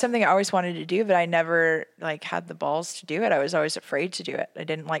 Yeah, it was something I always wanted to do, but I never like had the balls to do it. I was always afraid to do it. I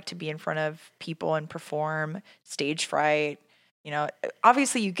didn't like to be in front of people and perform. Stage fright.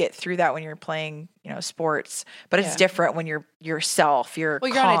 Obviously you get through that when you're playing, sports, but it's different when you're yourself. You're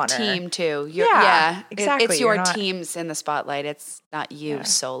on a team too. Exactly. It's your team's in the spotlight. It's not you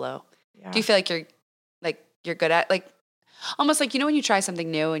solo. Yeah. Do you feel like you're good at like? Almost like, when you try something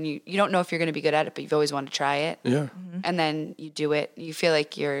new and you don't know if you're going to be good at it, but you've always wanted to try it. Yeah. Mm-hmm. And then you do it. You feel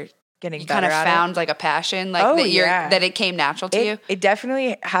like you kind of found like a passion, like that it came natural to you. It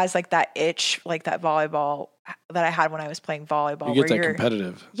definitely has like that itch, like that volleyball that I had when I was playing volleyball. You get that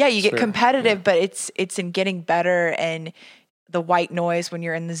competitive. Yeah, you get competitive, but it's in getting better and the white noise when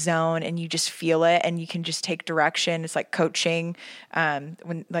you're in the zone and you just feel it and you can just take direction. It's like coaching.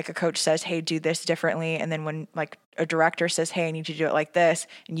 When like a coach says, hey, do this differently. And then when like a director says, hey, I need you to do it like this,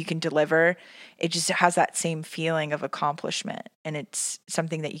 and you can deliver, it just has that same feeling of accomplishment. And it's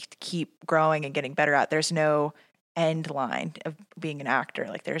something that you keep growing and getting better at. There's no end line of being an actor.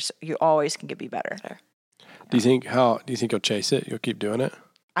 Like you always can be better. Do you think you'll chase it? You'll keep doing it?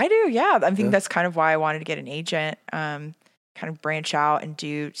 I do. Yeah. I think that's kind of why I wanted to get an agent. Kind of branch out and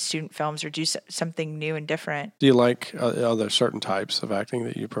do student films or do something new and different. Do you like other certain types of acting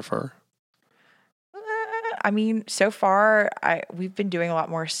that you prefer? I mean, so far we've been doing a lot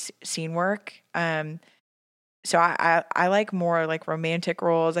more scene work. So I like more like romantic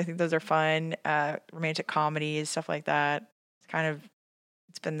roles. I think those are fun. Romantic comedies, stuff like that.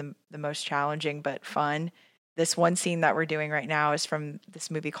 It's been the most challenging but fun. This one scene that we're doing right now is from this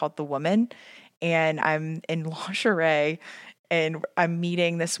movie called The Woman. And I'm in lingerie and I'm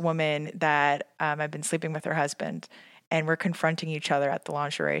meeting this woman that I've been sleeping with her husband, and we're confronting each other at the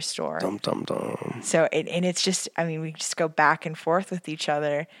lingerie store. Dum, dum, dum. So, and it's just, we just go back and forth with each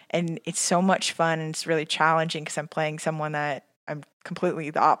other, and it's so much fun, and it's really challenging because I'm playing someone that I'm completely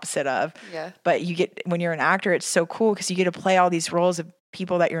the opposite of. Yeah. But when you're an actor, it's so cool because you get to play all these roles of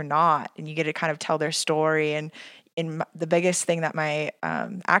people that you're not, and you get to kind of tell their story. And the biggest thing that my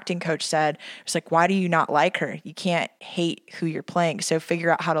acting coach said was like, why do you not like her? You can't hate who you're playing. So figure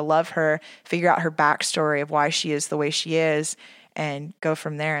out how to love her, figure out her backstory of why she is the way she is, and go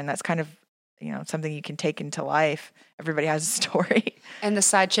from there. And that's kind of, something you can take into life. Everybody has a story. And the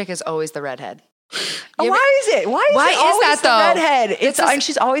side chick is always the redhead. Why is it? Why is Why it is always that, the though? redhead? And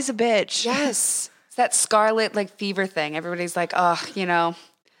she's always a bitch. Yes. It's that Scarlet fever thing. Everybody's like, oh,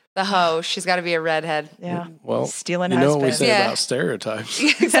 the hoe, she's got to be a redhead. Yeah. Well, stealing you know what we husbands. say Yeah. about stereotypes.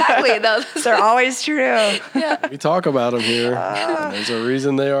 Exactly. They're always true. We talk about them here. And there's a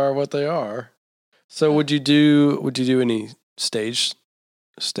reason they are what they are. So would you do any stage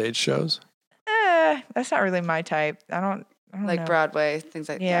shows? That's not really my type. I don't Like know. Broadway, things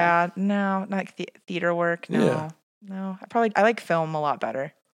like that. Yeah, no, not like theater work. No, Yeah. no. I like film a lot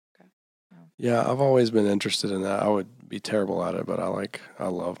better. Yeah, I've always been interested in that. I would be terrible at it, but I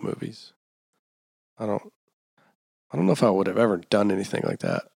love movies. I don't know if I would have ever done anything like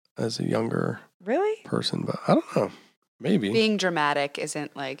that as a younger Really? person, but I don't know. Maybe. Being dramatic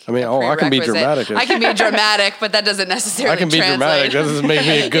isn't like. I mean, a I can be prerequisite. dramatic. I can be dramatic, but that doesn't necessarily I can be translate. dramatic. That doesn't make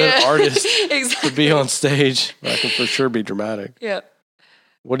me a good Yeah. artist Exactly. to be on stage. I can for sure be dramatic. Yeah.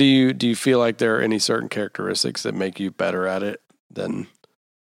 What do you feel like there are any certain characteristics that make you better at it than,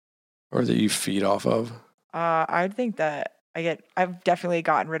 or that you feed off of? I think that I've definitely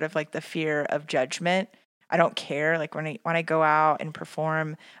gotten rid of like the fear of judgment. I don't care. Like when I go out and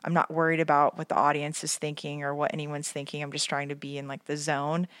perform, I'm not worried about what the audience is thinking or what anyone's thinking. I'm just trying to be in like the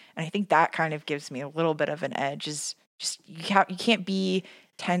zone. And I think that kind of gives me a little bit of an edge. Is just you can't be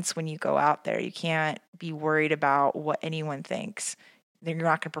tense when you go out there. You can't be worried about what anyone thinks. Then you're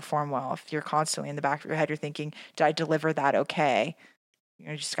not going to perform well if you're constantly in the back of your head. You're thinking, "Did I deliver that okay?"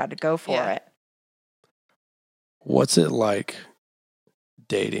 You just got to go for Yeah. it. What's it like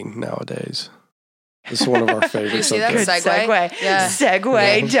dating nowadays? This is one of our favorite You see that subjects. Good segue? segue. Yeah.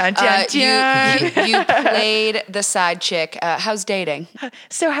 Segue. Dun, dun, dun. You played the side chick. How's dating?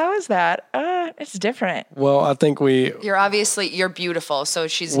 So how is that? It's different. Well, I think You're beautiful, so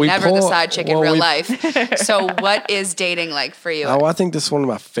she's We never the pull- side chick in well, real we- life. So what is dating like for you? I think this is one of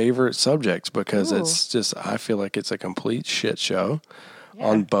my favorite subjects because Ooh. it's just, I feel like it's a complete shit show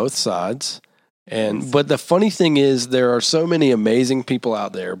on both sides. But the funny thing is there are so many amazing people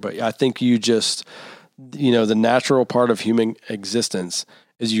out there, but I think you just, the natural part of human existence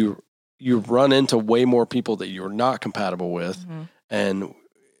is you run into way more people that you're not compatible with. Mm-hmm. And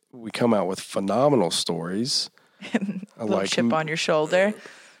we come out with phenomenal stories. A little chip on your shoulder.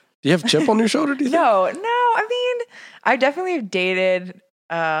 Do you have a chip on your shoulder? Do you think? No. I mean, I definitely have dated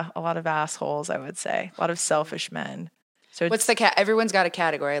a lot of assholes, I would say. A lot of selfish men. So What's the everyone's got a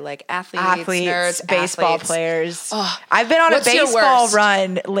category like athletes, nerds, baseball athletes. players. Oh, I've been on a what's your baseball worst?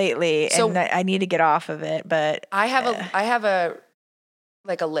 run lately, So- and I need to get off of it. But I have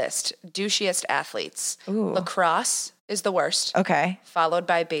a list. Douchiest athletes. ooh, Lacrosse is the worst, okay, followed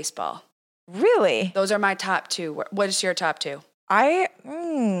by baseball. really, Those are my top two. What is your top two? I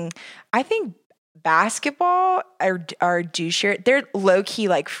think basketball are douchier. They're low key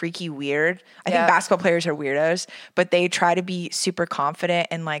like freaky weird. I Yeah. think basketball players are weirdos, but they try to be super confident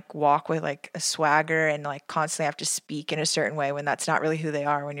and like walk with like a swagger and like constantly have to speak in a certain way when that's not really who they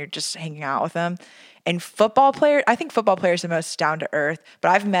are when you're just hanging out with them. And I think football players are the most down to earth.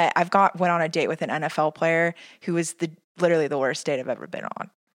 But went on a date with an NFL player who was literally the worst date I've ever been on.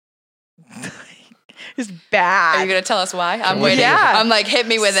 It's bad. Are you going to tell us why? I'm Yeah. waiting. Yeah. I'm like, hit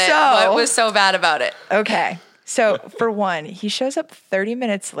me with it. So- What was so bad about it? Okay. So for one, he shows up 30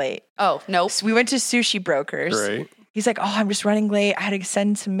 minutes late. Oh, nope. So we went to Sushi Brokers. Great. He's like, "Oh, I'm just running late. I had to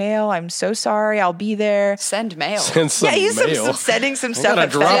send some mail. I'm so sorry. I'll be there." Send mail. Send some Yeah, he's mail. sending some I'm stuff. gonna at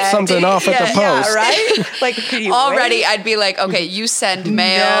drop FedEx. something off at the post. Yeah, right? Like, could you Already, wait? I'd be like, okay, you send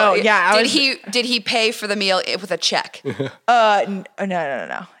mail. No, yeah, Did he pay for the meal with a check? No.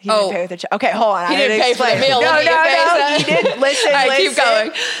 He Oh. didn't pay with a check. Okay, hold on. He I didn't gotta pay for the explain. meal. No, Let me get no. paid. He didn't. Listen, All right, keep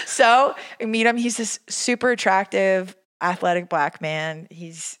going. So I meet him. He's this super attractive, athletic black man.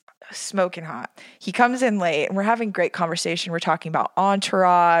 He's smoking hot. He comes in late and we're having great conversation. We're talking about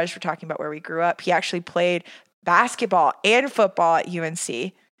Entourage. We're talking about where we grew up. He actually played basketball and football at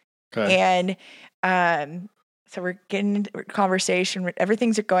UNC. Okay. And so we're getting into a conversation.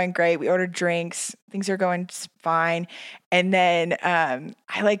 Everything's going great. We ordered drinks. Things are going fine. And then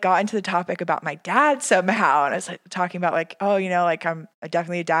I like got into the topic about my dad somehow. And I was like talking about like, oh, like I'm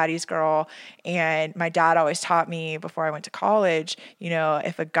definitely a daddy's girl. And my dad always taught me before I went to college,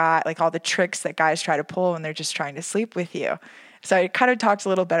 if a guy, like all the tricks that guys try to pull when they're just trying to sleep with you. So I kind of talked a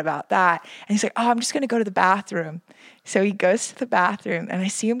little bit about that. And he's like, oh, I'm just going to go to the bathroom. So he goes to the bathroom and I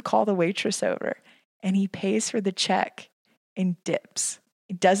see him call the waitress over and he pays for the check and dips.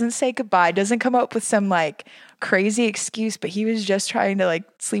 He doesn't say goodbye, doesn't come up with some like crazy excuse, but he was just trying to like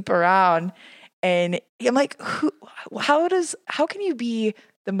sleep around. And I'm like, how can you be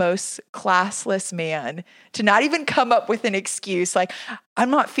the most classless man to not even come up with an excuse like, I'm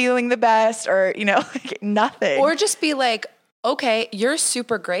not feeling the best, or, like nothing. Or just be like, okay, you're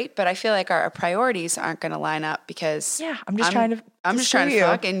super great, but I feel like our priorities aren't going to line up because I'm just trying to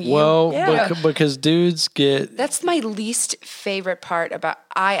fuck and you. Well, because dudes get. That's my least favorite part about.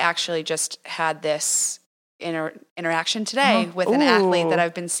 I actually just had this interaction today with an athlete that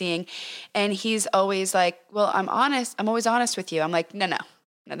I've been seeing, and he's always like, "Well, I'm honest. I'm always honest with you." I'm like, no.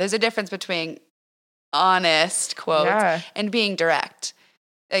 There's a difference between honest quotes and being direct.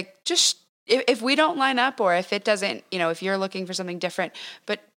 Like, just. If we don't line up, or if it doesn't, if you're looking for something different,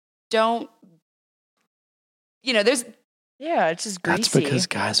 but don't, there's. Yeah, it's just greasy. That's because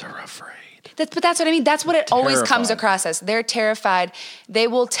guys are afraid. But that's what I mean. That's what it always comes Terrified. across as. They're terrified. They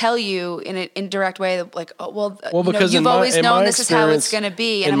will tell you in an indirect way, like, oh, well, because you've always known this is how it's experience- going to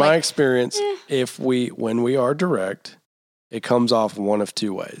be. And in I'm my like, experience, when we are direct, it comes off one of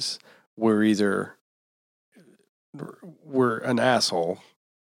two ways. We're either we're an asshole,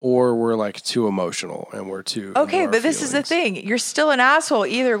 or we're like too emotional and we're too. Okay, but this is the thing. You're still an asshole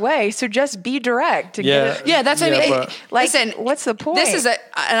either way, so just be direct. that's what I mean. but- Listen, what's the point? This is and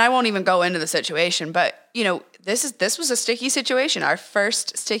I won't even go into the situation, but this was a sticky situation, our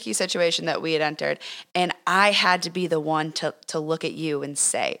first sticky situation that we had entered, and I had to be the one to look at you and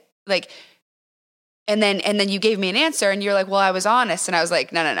say, like, and then you gave me an answer, and you're like, well, I was honest, and I was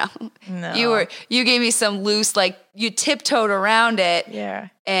like, no. You gave me some loose, like, you tiptoed around it,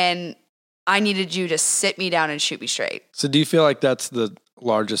 and I needed you to sit me down and shoot me straight. So do you feel like that's the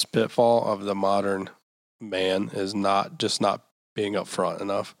largest pitfall of the modern man, is not being upfront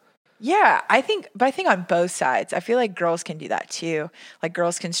enough? Yeah, I think on both sides. I feel like girls can do that too. Like,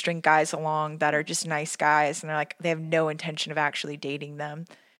 girls can string guys along that are just nice guys, and they're like, they have no intention of actually dating them,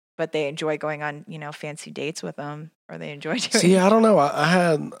 but they enjoy going on, fancy dates with them, or they enjoy doing. See, I don't know. I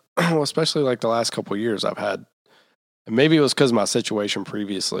had, especially like the last couple of years, I've had, and maybe it was because of my situation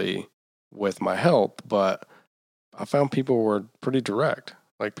previously with my health, but I found people were pretty direct.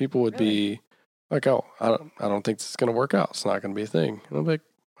 Like, people would be like, "Oh, I don't think this is going to work out. It's not going to be a thing." And I'm like,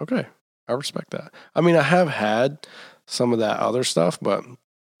 "Okay, I respect that." I mean, I have had some of that other stuff, but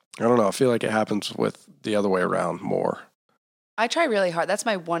I don't know. I feel like it happens with the other way around more. I try really hard. That's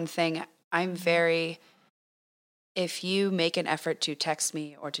my one thing. If you make an effort to text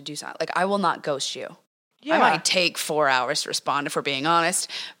me or to do something, like, I will not ghost you. Yeah. I might take 4 hours to respond if we're being honest,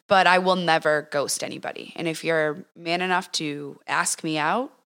 but I will never ghost anybody. And if you're man enough to ask me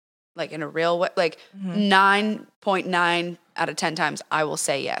out, like in a real way, like 9.9 out of 10 times, I will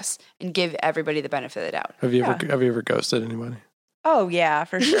say yes and give everybody the benefit of the doubt. Have you ever ghosted anybody? Oh yeah,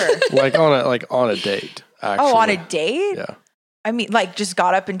 for sure. like on a date. Actually. Oh, on a date? Yeah. I mean, like, just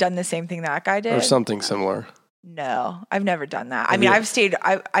got up and done the same thing that guy did? Or something similar. No, I've never done that. I mean, I've stayed,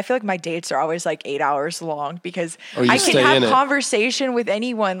 I feel like my dates are always like 8 hours long because I can have conversation with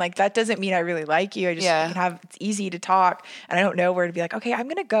anyone. Like, that doesn't mean I really like you. I just can have, it's easy to talk, and I don't know where to be like, okay, I'm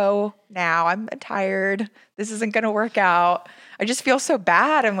going to go now. I'm tired. This isn't going to work out. I just feel so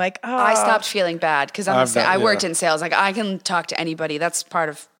bad. I'm like, oh. I stopped feeling bad because I worked in sales. Like, I can talk to anybody. That's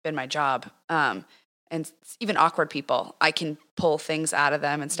been my job. And even awkward people, I can pull things out of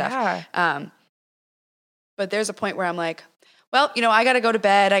them and stuff. Yeah. But there's a point where I'm like, well, I got to go to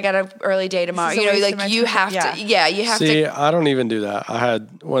bed. I got an early day tomorrow. Like, you have to. Yeah, you have to. See, I don't even do that. I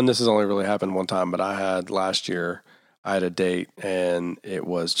had, this has only really happened one time, but I had last year, I had a date and it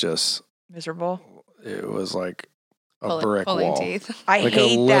was just miserable. It was like a brick pulling wall. Teeth. I like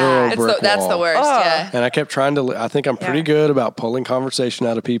hate that. That's the worst. Oh. Yeah. And I kept trying to. I think I'm pretty good about pulling conversation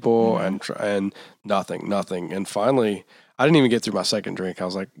out of people, and nothing. And finally, I didn't even get through my second drink. I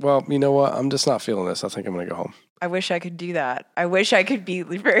was like, well, you know what? I'm just not feeling this. I think I'm going to go home. I wish I could do that. I wish I could be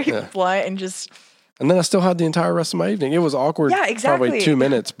very blunt and just. And then I still had the entire rest of my evening. It was awkward. Yeah, exactly. Probably 2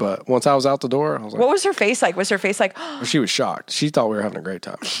 minutes, but once I was out the door, I was like, what was her face like? Was her face like? She was shocked. She thought we were having a great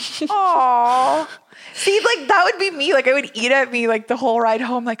time. Aww. See, like, that would be me. Like, I would eat at me like the whole ride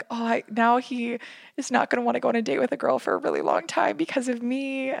home. Like, now he is not going to want to go on a date with a girl for a really long time because of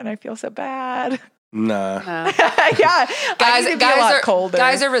me, and I feel so bad. Nah. Yeah.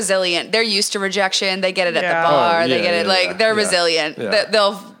 Guys are resilient. They're used to rejection. They get it at the bar. They get it. Like, they're resilient. Yeah.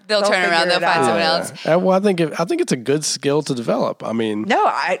 They'll turn around. figure They'll it find out. someone else. Well, I think it's a good skill to develop. I mean, No,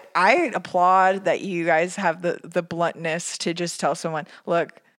 I applaud that you guys have the bluntness to just tell someone,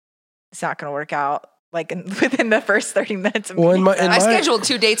 look, it's not going to work out. Like within the first 30 minutes of Well, I scheduled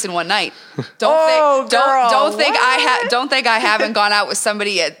 2 dates in one night. Oh, girl, don't think what? don't think I haven't gone out with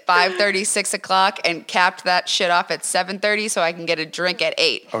somebody at 5:30, 6 o'clock and capped that shit off at 7:30 so I can get a drink at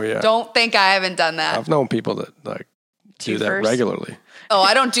 8. Oh, yeah. Don't think I haven't done that. I've known people that like do that first. regularly. Oh,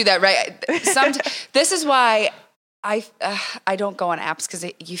 I don't do that right. This is why I don't go on apps because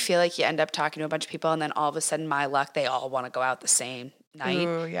you feel like you end up talking to a bunch of people and then all of a sudden, my luck, they all want to go out the same night.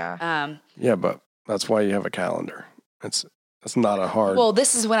 Ooh, yeah. Yeah, but that's why you have a calendar. It's not a hard. Well,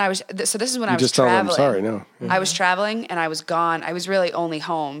 this is when I was. This is when I you was just tell them traveling. sorry. No, yeah. I was traveling and I was gone. I was really only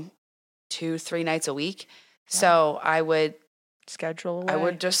home 2-3 nights a week. So I would Schedule away. I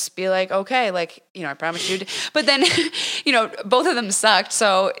would just be like, okay, like, I promise you. But then, both of them sucked.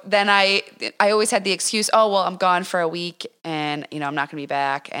 So then I always had the excuse, oh, well, I'm gone for a week and, I'm not going to be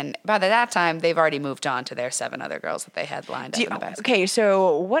back. And by that time, they've already moved on to their 7 other girls that they had lined up in the basket. Okay,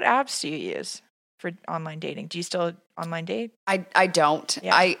 so what apps do you use for online dating? Do you still online date? I don't.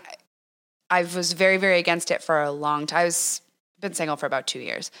 Yeah. I was very, very against it for a long time. I've been single for about 2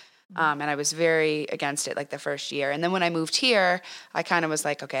 years. And I was very against it like the first year. And then when I moved here, I kind of was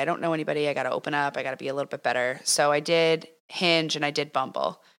like, okay, I don't know anybody. I got to open up. I got to be a little bit better. So I did Hinge and I did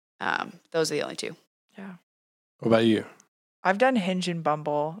Bumble. Those are the only 2. Yeah. What about you? I've done Hinge and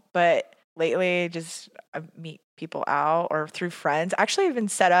Bumble, but lately just I meet people out or through friends. Actually, I've been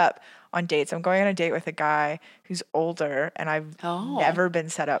set up on dates. I'm going on a date with a guy who's older, and I've never been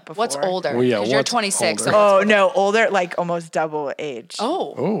set up before. What's older? Well, yeah, 'Cause you're what's 26. older? Oh, no, older, like almost double age.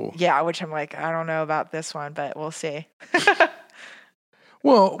 Oh, Yeah, which I'm like, I don't know about this one, but we'll see.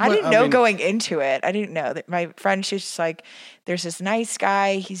 well, I but, didn't know mean, going into it. I didn't know that my friend, she's just like, there's this nice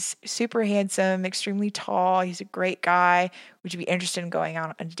guy. He's super handsome, extremely tall. He's a great guy. Would you be interested in going out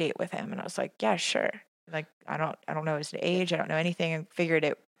on a date with him? And I was like, yeah, sure. Like, I don't know his age. I don't know anything. And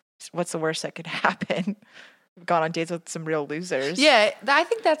figured what's the worst that could happen? I've gone on dates with some real losers. Yeah, I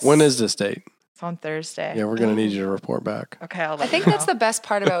think that's... When is this date? It's on Thursday. Yeah, we're gonna need you to report back. Okay, I'll let I think you that's know. the best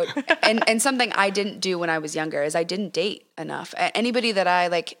part about, and something I didn't do when I was younger is I didn't date enough. Anybody that I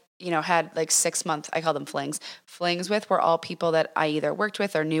had like 6 month, I call them flings with were all people that I either worked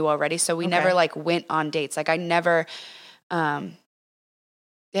with or knew already. So we never like went on dates. Like I never, nobody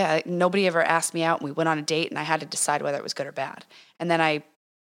ever asked me out and we went on a date and I had to decide whether it was good or bad. And then I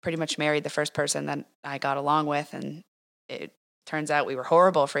pretty much married the first person that I got along with, and it turns out we were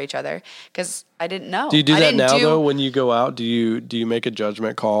horrible for each other because I didn't know. Do you do I that didn't now though? When you go out, do you make a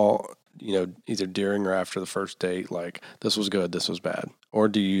judgment call? Either during or after the first date, like this was good, this was bad, or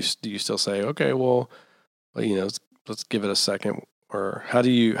do you still say, okay, well, let's give it a second, or how do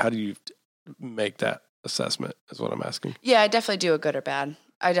you make that assessment? Is what I'm asking. Yeah, I definitely do a good or bad.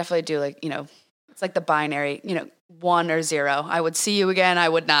 I definitely do it's like the binary, 1 or 0. I would see you again. I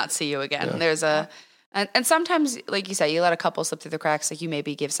would not see you again. Yeah. And sometimes, like you say, you let a couple slip through the cracks. Like you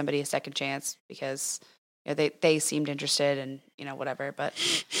maybe give somebody a second chance because they seemed interested and whatever. But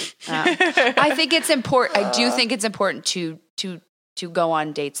I think it's important. I do think it's important to go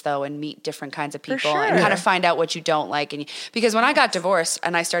on dates though and meet different kinds of people and kind of find out what you don't like. Because when I got divorced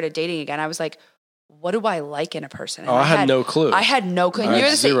and I started dating again, I was like, what do I like in a person? And I had no clue. I had no clue. I had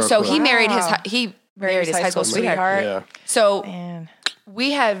You're the same. zero So clue. he married his Wow. high school sweetheart. Yeah. So Man.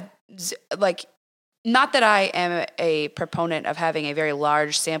 we have not that I am a proponent of having a very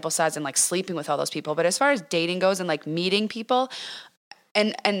large sample size and like sleeping with all those people, but as far as dating goes and like meeting people,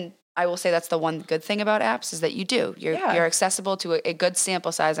 and I will say that's the one good thing about apps is that you're accessible to a good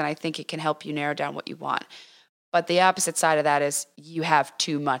sample size, and I think it can help you narrow down what you want. But the opposite side of that is you have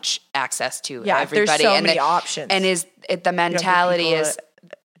too much access to everybody. There's so and many options. And the mentality is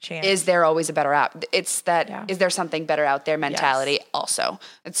chance. Is there always a better app? It's that is there something better out there mentality also.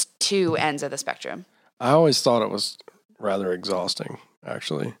 It's 2 ends of the spectrum. I always thought it was rather exhausting,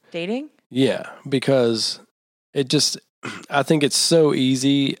 actually. Dating? Yeah, because I think it's so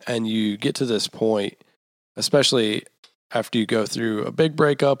easy, and you get to this point, especially after you go through a big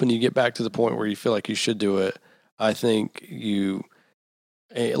breakup and you get back to the point where you feel like you should do it. I think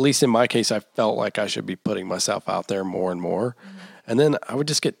at least in my case, I felt like I should be putting myself out there more and more. Mm-hmm. And then I would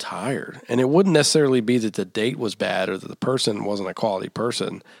just get tired. And it wouldn't necessarily be that the date was bad or that the person wasn't a quality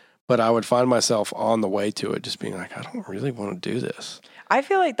person, but I would find myself on the way to it just being like, I don't really want to do this. I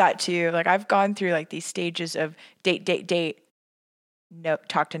feel like that too. Like I've gone through like these stages of date, no,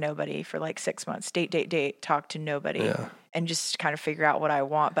 talk to nobody for like 6 months, date, talk to nobody, and just kind of figure out what I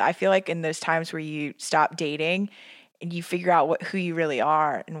want. But I feel like in those times where you stop dating, and you figure out who you really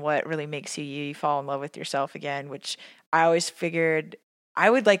are and what really makes you you. You fall in love with yourself again, which I always figured I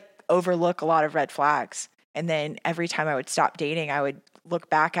would like overlook a lot of red flags. And then every time I would stop dating, I would look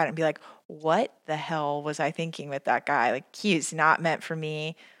back at it and be like, what the hell was I thinking with that guy? Like, he is not meant for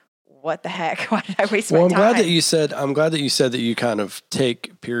me. What the heck? Why did I waste my time? I'm glad that you said that you kind of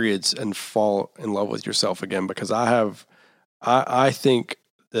take periods and fall in love with yourself again, because I think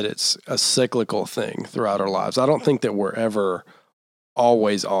that it's a cyclical thing throughout our lives. I don't think that we're ever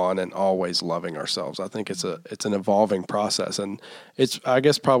always on and always loving ourselves. I think it's an evolving process, and it's, I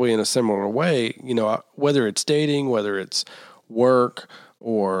guess, probably in a similar way, whether it's dating, whether it's work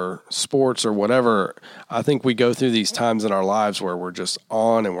or sports or whatever, I think we go through these times in our lives where we're just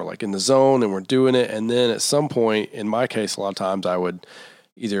on and we're like in the zone and we're doing it. And then at some point, in my case, a lot of times I would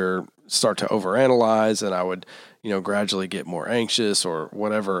either start to overanalyze and I would, gradually get more anxious or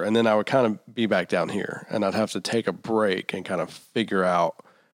whatever. And then I would kind of be back down here and I'd have to take a break and kind of figure out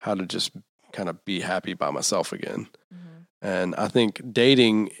how to just kind of be happy by myself again. Mm-hmm. And I think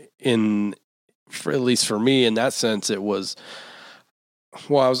dating at least for me in that sense, it was,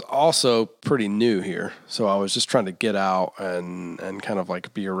 well, I was also pretty new here. So I was just trying to get out and kind of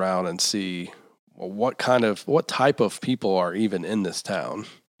like be around and see, well, what type of people are even in this town,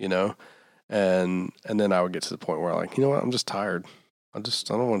 And then I would get to the point where like, you know what, I'm just tired. I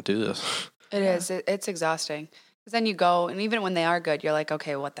don't want to do this. It is. It's exhausting. Because then you go, and even when they are good, you're like,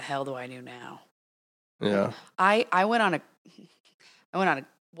 okay, what the hell do I do now? Yeah. I went on a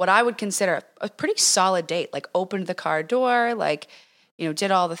what I would consider a pretty solid date. Like, opened the car door, like,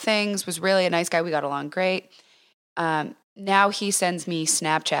 did all the things, was really a nice guy. We got along great. Now he sends me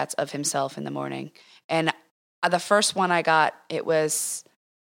Snapchats of himself in the morning. And the first one I got, it was,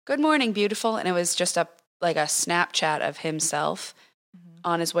 "Good morning, beautiful." And it was just a Snapchat of himself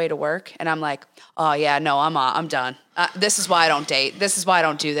on his way to work. And I'm like, oh yeah, no, I'm done. This is why I don't date. This is why I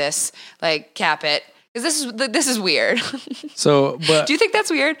don't do this. Like, cap it. Because this is weird. So, but do you think that's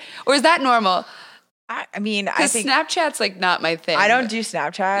weird? Or is that normal? I think Snapchat's like not my thing. I don't do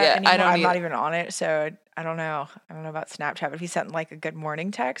Snapchat anymore. I'm not even on it, so I don't know. I don't know about Snapchat, but if he sent like a good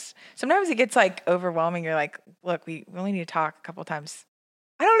morning text, sometimes it gets like overwhelming. You're like, look, we only need to talk a couple times.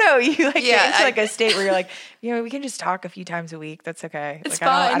 I don't know. You get into like a state where you're like, we can just talk a few times a week. That's okay. It's like,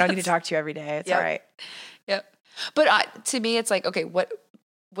 fine. I don't need to talk to you every day. It's all right. Yep. But to me, it's like, okay, what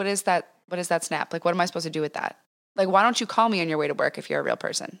is that? What is that snap? Like, what am I supposed to do with that? Like, why don't you call me on your way to work if you're a real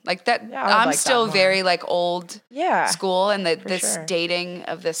person? Like that. Yeah, I'm like still very like old school, and this dating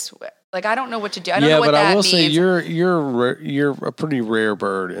of this. Like, I don't know what to do. I don't know what that means. Yeah, but I will say you're a pretty rare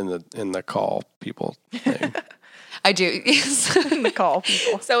bird in the call people thing. I do. The call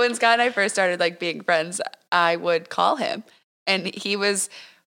people. So when Scott and I first started like being friends, I would call him, and he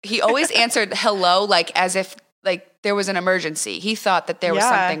always answered hello, like as if like there was an emergency. He thought that there was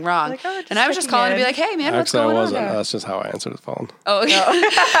something wrong. Like, and I was just calling to be like, hey man, what's going on? That's just how I answered the phone. Oh,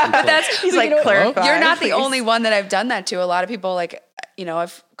 okay. He's like, clarify. You're not the only one that I've done that to. A lot of people, like,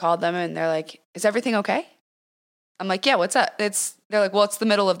 I've called them and they're like, is everything okay? I'm like, yeah, what's up? They're like, well, it's the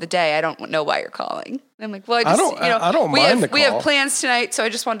middle of the day. I don't know why you're calling. And I'm like, well, I don't mind the call. We have plans tonight, so I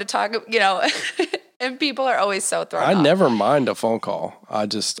just wanted to talk, and people are always so thrown off. I never mind a phone call. I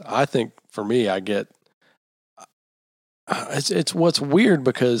think for me, I get, it's what's weird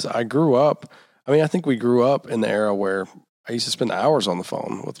because I think we grew up in the era where I used to spend hours on the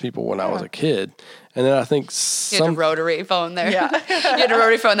phone with people when I was a kid. And then I think you had a rotary phone there. Yeah. You had a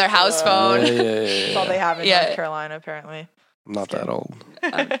rotary phone, their house phone. Yeah. That's all they have in North Carolina, apparently. I'm not that old.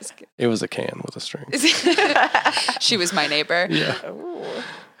 I'm just kidding. It was a can with a string. She was my neighbor. Yeah. Ooh.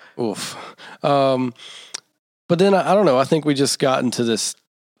 Oof. But then I don't know. I think we just got into this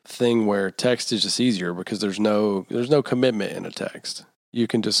thing where text is just easier because there's no commitment in a text. You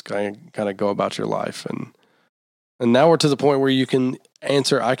can just kind of go about your life, and now we're to the point where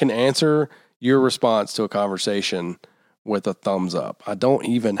I can answer your response to a conversation with a thumbs up. I don't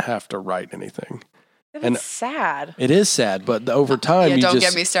even have to write anything. It's sad. It is sad, but over time, don't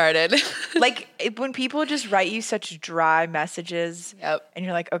get me started. Like when people just write you such dry messages, and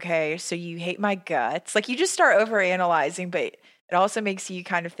you're like, okay, so you hate my guts. Like you just start overanalyzing, but it also makes you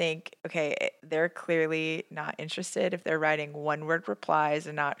kind of think, okay, they're clearly not interested if they're writing one-word replies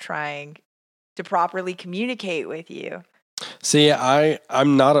and not trying to properly communicate with you. See,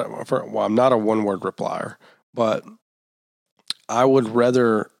 I'm not a one-word replier, but I would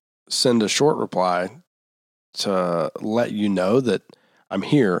rather send a short reply to let you know that I'm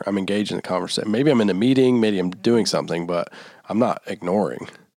here, I'm engaged in the conversation. Maybe I'm in a meeting, maybe I'm doing something, but I'm not ignoring.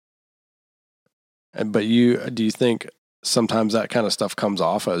 But do you think sometimes that kind of stuff comes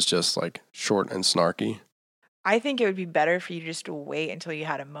off as just like short and snarky? I think it would be better for you just to wait until you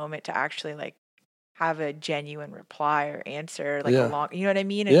had a moment to actually like have a genuine reply or answer, like Yeah. a long, you know what I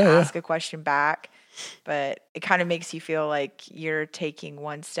mean? And Yeah, yeah. ask a question back. But it kind of makes you feel like you're taking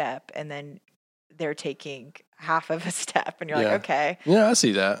one step and then they're taking half of a step and you're Yeah. like, okay. Yeah, I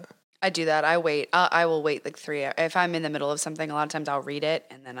see that. I do that. I wait. I will wait like 3 hours. If I'm in the middle of something, a lot of times I'll read it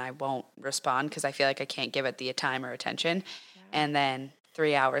and then I won't respond because I feel like I can't give it the time or attention. And then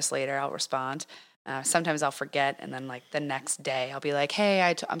 3 hours later, I'll respond. Sometimes I'll forget, and then like the next day, I'll be like,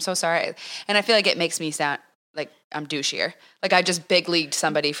 "Hey, I'm so sorry," and I feel like it makes me sound like I'm douchier. Like I just big leagued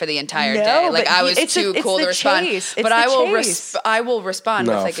somebody for the entire day. Like I was too cool to respond. But I will respond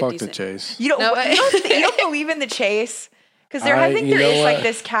with No, like fuck a decent. the chase. You don't, No, you don't believe in the chase? Because I think you there know is like what?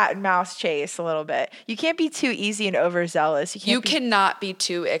 this cat and mouse chase a little bit. You can't be too easy and overzealous. You cannot be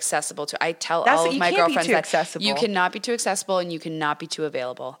too accessible to. I tell That's all what- of you my can't be girlfriends too that accessible. you cannot be too accessible and you cannot be too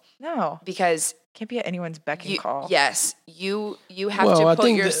available No, because can't be at anyone's beck and call. yes, you have Well, to I put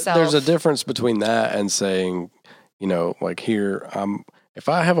think yourself. there's a difference between that and saying, you know, like here, if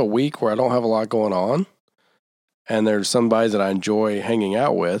I have a week where I don't have a lot going on and there's somebody that I enjoy hanging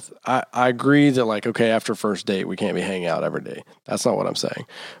out with, I agree that like, okay, after first date, we can't be hanging out every day. That's not what I'm saying.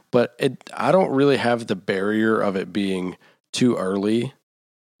 But I don't really have the barrier of it being too early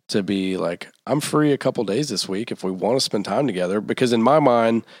to be like, I'm free a couple days this week if we want to spend time together, because in my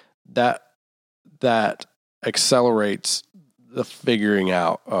mind, that accelerates the figuring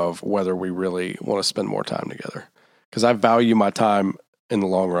out of whether we really want to spend more time together. Because I value my time in the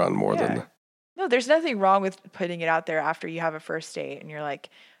long run more than. No, there's nothing wrong with putting it out there after you have a first date and you're like,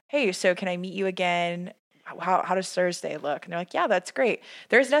 hey, so can I meet you again? How does Thursday look? And they're like, yeah, that's great.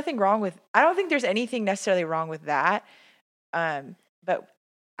 There's nothing wrong with, I don't think there's anything necessarily wrong with that. But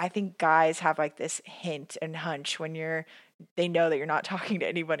I think guys have like this hint and hunch when they know that you're not talking to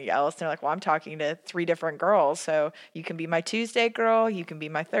anybody else. They're like, well, I'm talking to 3 different girls. So you can be my Tuesday girl, you can be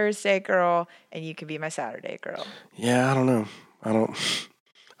my Thursday girl, and you can be my Saturday girl. Yeah, I don't know.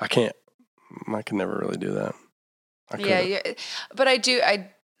 I can't. I can never really do that. Yeah, but I do.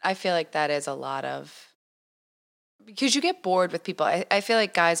 I feel like that is a lot of because you get bored with people. I feel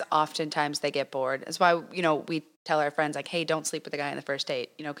like guys oftentimes they get bored. That's why we tell our friends like, hey, don't sleep with the guy on the first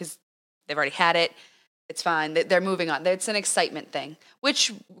date. Because they've already had it. It's fine. They're moving on. It's an excitement thing,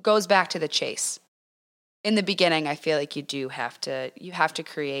 which goes back to the chase. In the beginning, I feel like you have to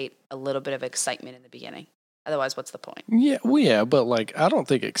create a little bit of excitement in the beginning. Otherwise, what's the point? Yeah, but like I don't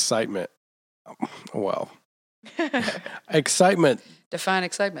think excitement. Well, excitement. Define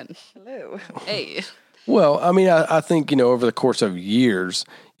excitement. Hello. Hey. Well, I mean, I think over the course of years,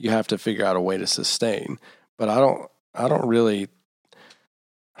 you have to figure out a way to sustain. But I don't really.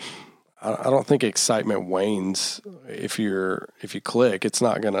 I don't think excitement wanes if you click. It's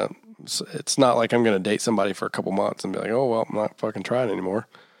not like I'm gonna date somebody for a couple months and be like, oh well, I'm not fucking trying anymore.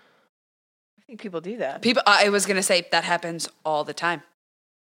 I think people do that. I was gonna say that happens all the time.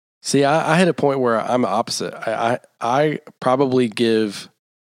 See, I had a point where I'm the opposite. I probably give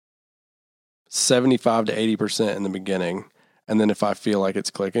 75 to 80% in the beginning, and then if I feel like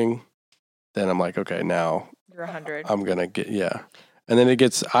it's clicking, then I'm like, okay, now You're 100. I'm gonna get and then it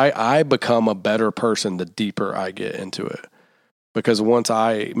gets. I become a better person the deeper I get into it, because once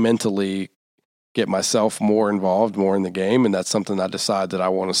I mentally get myself more involved, more in the game, and that's something I decide that I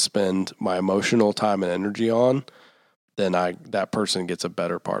want to spend my emotional time and energy on, then that person gets a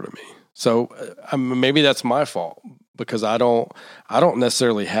better part of me. So maybe that's my fault because I don't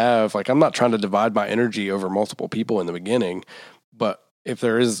necessarily have I'm not trying to divide my energy over multiple people in the beginning, but if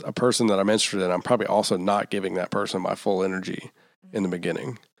there is a person that I'm interested in, I'm probably also not giving that person my full energy in the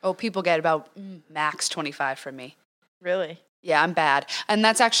beginning. Oh, people get about max 25 from me. Really? Yeah, I'm bad. And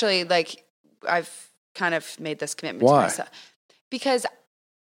that's actually I've kind of made this commitment Why? to myself. Because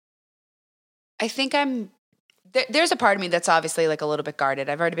I think there's a part of me that's obviously a little bit guarded.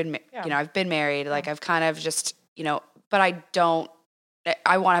 I've already been, I've been married. I've kind of just, but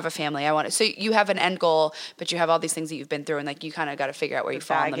I want to have a family. So you have an end goal, but you have all these things that you've been through, and you kind of got to figure out where you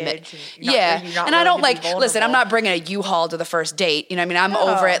fall in the mid. Yeah, and I don't listen. I'm not bringing a U-Haul to the first date. I'm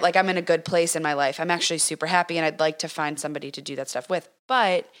over it. I'm in a good place in my life. I'm actually super happy, and I'd like to find somebody to do that stuff with.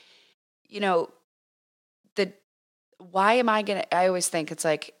 But why am I gonna? I always think it's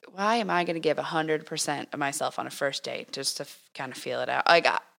why am I gonna give 100% of myself on a first date just to kind of feel it out?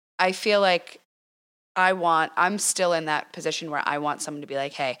 I feel like I'm still in that position where I want someone to be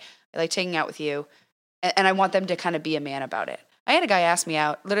like, hey, I like taking out with you. And I want them to kind of be a man about it. I had a guy ask me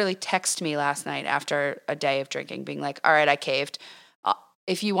out, literally text me last night after a day of drinking, being like, all right, I caved.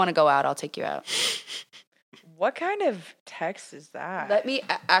 If you want to go out, I'll take you out. What kind of text is that? Let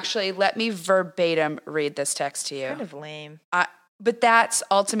me verbatim read this text to you. Kind of lame. But that's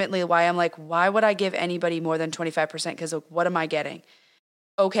ultimately why I'm like, why would I give anybody more than 25%? Because what am I getting?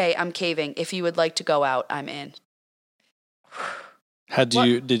 Okay, I'm caving. If you would like to go out, I'm in. Had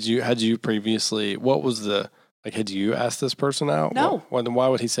you previously, what was had you asked this person out? No. Then why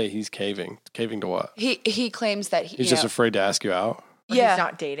would he say he's caving? Caving to what? He claims that He's just afraid to ask you out? Or he's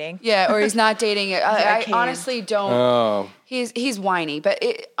not dating. Yeah, or he's not dating. I honestly don't. Oh. He's whiny, but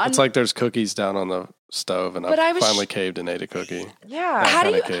it's like there's cookies down on the stove and I finally caved and ate a cookie. Yeah. How do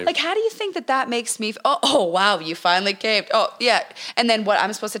you think that makes me? Oh wow, you finally caved. Oh yeah. And then what?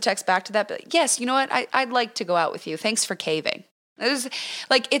 I'm supposed to text back to that? But yes, you know what? I'd like to go out with you. Thanks for caving.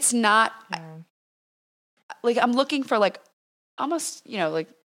 It's not. I'm looking for almost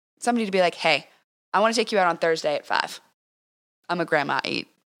somebody to be like, hey, I want to take you out on Thursday at 5. I'm a grandma. I eat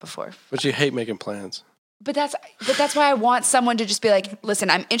before. But you hate making plans. But that's why I want someone to just be like, listen,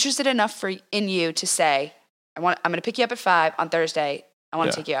 I'm interested enough in you to say, I'm going to pick you up at 5 on Thursday. I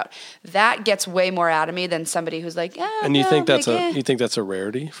want to take you out. That gets way more out of me than somebody who's like, and you think that's a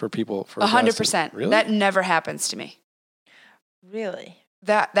rarity for people? 100%. Really? That never happens to me. Really?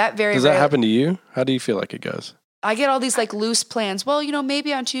 That very Does that happen to you? How do you feel like it goes? I get all these loose plans. Well,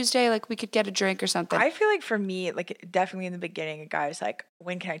 maybe on Tuesday, we could get a drink or something. I feel like for me, definitely in the beginning, a guy was like,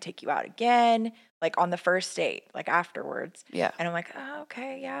 when can I take you out again? On the first date, afterwards. Yeah. And I'm like, oh,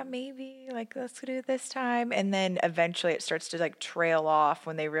 okay, yeah, maybe. Let's do it this time. And then eventually it starts to trail off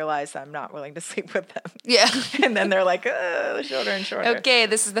when they realize that I'm not willing to sleep with them. Yeah. And then they're like, shorter and shorter. Okay,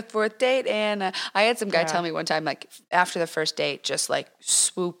 this is the 4th date. And I had some guy tell me one time, after the first date, just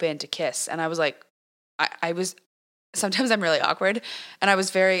swoop in to kiss. And I was like, I was, sometimes I'm really awkward. And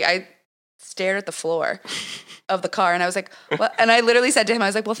I stared at the floor of the car and I was like, what? And I literally said to him, I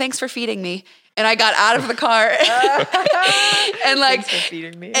was like, well, thanks for feeding me. And I got out of the car and thanks for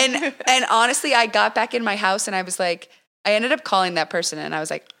feeding me. and honestly, I got back in my house and I was like, I ended up calling that person and I was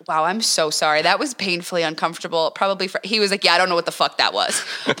like, wow, I'm so sorry. That was painfully uncomfortable. He was like, yeah, I don't know what the fuck that was.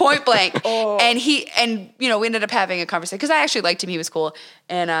 Point blank. And we ended up having a conversation because I actually liked him. He was cool.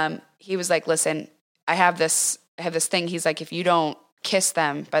 And he was like, listen, I have this thing. He's like, if you don't kiss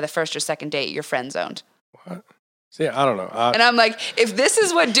them by the first or second date, you're friend zoned. What? See, I don't know. And I'm like, if this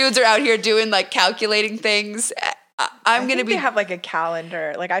is what dudes are out here doing, calculating things, I'm going to be. They have a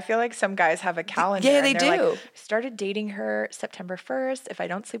calendar. I feel like some guys have a calendar. Yeah, they do. Started dating her September 1st. If I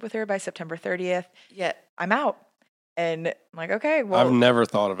don't sleep with her by September 30th, I'm out. And I'm like, okay, well. I've never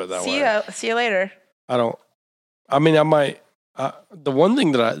thought of it that way. See you later. I don't. I mean, I might. The one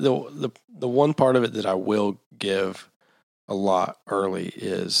thing that the one part of it that I will give a lot early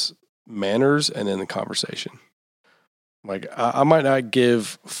is manners and in the conversation. I might not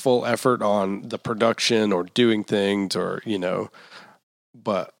give full effort on the production or doing things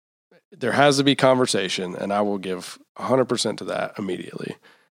but there has to be conversation and I will give 100% to that immediately.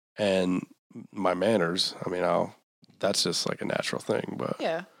 And my manners, that's just a natural thing, but.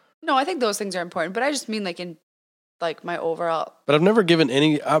 Yeah. No, I think those things are important, but I just mean in my overall. But I've never given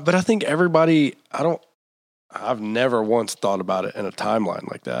any, but I think everybody, I've never once thought about it in a timeline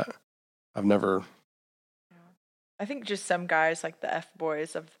like that. I've never. I think just some guys the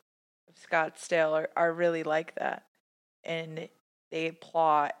F-boys of Scottsdale are really like that. And they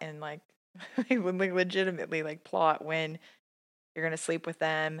plot and they would legitimately plot when you're going to sleep with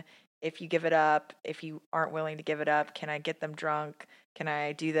them. If you give it up, if you aren't willing to give it up, can I get them drunk? Can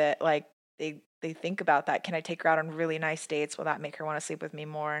I do that? They think about that. Can I take her out on really nice dates? Will that make her want to sleep with me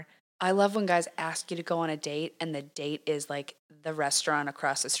more? I love when guys ask you to go on a date and the date is the restaurant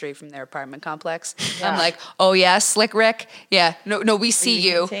across the street from their apartment complex. Yeah. I'm like, oh yeah, Slick Rick. Yeah, no, we see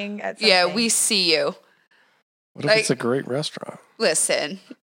you. Yeah, we see you. What if it's a great restaurant? Listen,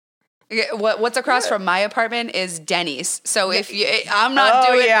 what's across from my apartment is Denny's. So I'm not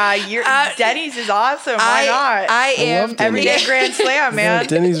doing. Oh yeah, Denny's is awesome. Why not? I am everyday Grand Slam, man. Yeah,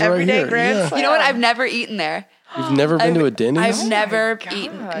 Denny's everyday right Grand here. Slam. You know what? I've never eaten there. You've never been to a Denny's? I've never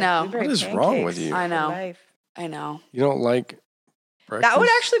eaten. No. What is wrong with you? I know. You don't like breakfast? That would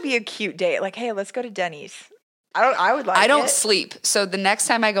actually be a cute date. Hey, let's go to Denny's. I would like it. I don't sleep. So the next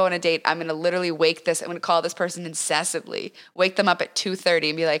time I go on a date, I'm going to literally I'm going to call this person incessantly, wake them up at 2:30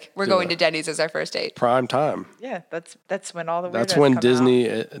 and be like, we're going to Denny's as our first date. Prime time. Yeah, that's when all the That's when Disney.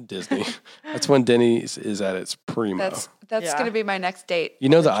 That's when Denny's is at its primo. That's going to be my next date. You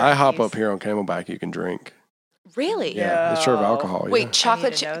know the IHOP up here on Camelback you can drink. Really? Yeah, they serve alcohol. Wait,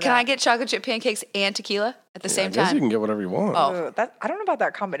 chocolate chip? Can I get chocolate chip pancakes and tequila at the same time? I guess you can get whatever you want. Oh, I don't know about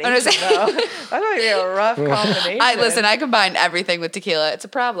that combination. Though. That might be a rough combination. I combine everything with tequila. It's a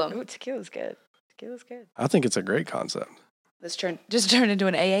problem. Ooh, tequila's good. Tequila's good. I think it's a great concept. This just turned into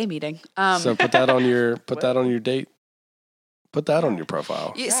an AA meeting. So put that on your date. Put that on your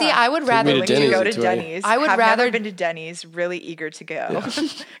profile. You see, I would rather me to Denny's go to at 2 Denny's. I would have rather- never been to Denny's. Really eager to go.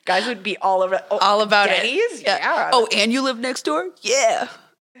 Guys would be all over. all about Denny's? it. Yeah. Oh, and you live next door? Yeah.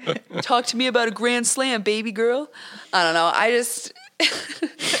 Talk to me about a grand slam, baby girl. I don't know. I just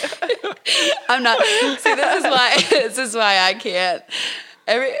I'm not. See, this is why I can't.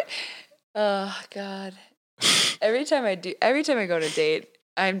 Oh God. Every time I go to date,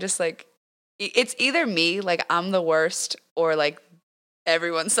 I'm just like, it's either me, like I'm the worst, or like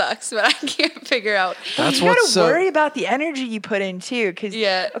everyone sucks, but I can't figure out. That's you what's gotta worry about the energy you put in too, because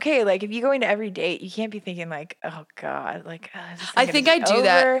okay, like if you go into every date, you can't be thinking like, oh God, like I think I do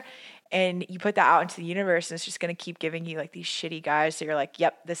that. And you put that out into the universe, and it's just going to keep giving you like these shitty guys. So you're like,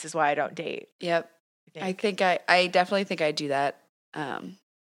 yep, this is why I don't date. Yep. I definitely think I do that.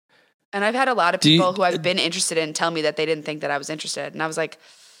 And I've had a lot of people who I've been interested in tell me that they didn't think that I was interested. And I was like,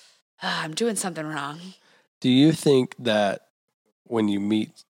 I'm doing something wrong. Do you think that when you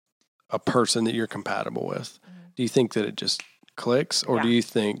meet a person that you're compatible with, do you think that it just clicks, or do you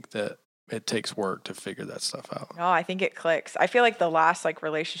think that it takes work to figure that stuff out? No, I think it clicks. I feel like the last like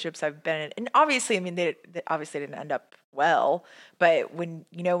relationships I've been in, and obviously, I mean, they obviously didn't end up well, but when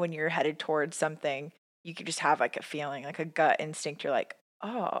you're headed towards something, you could just have like a feeling, like a gut instinct. You're like,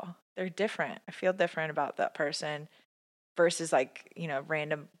 oh, they're different. I feel different about that person versus like,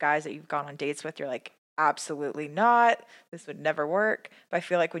 random guys that you've gone on dates with. You're like, absolutely not. This would never work. But I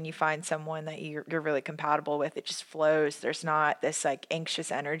feel like when you find someone that you're really compatible with, it just flows. There's not this like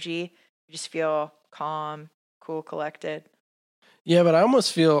anxious energy. You just feel calm, cool, collected. Yeah, but I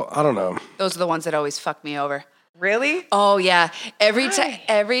almost feel, I don't know. Those are the ones that always fuck me over. Really? Oh yeah.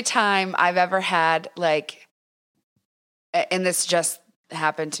 Every time I've ever had like, and this just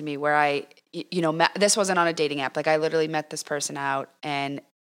happened to me where I, this wasn't on a dating app. Like I literally met this person out, and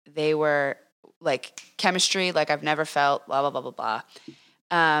they were like chemistry, like I've never felt, blah, blah, blah, blah,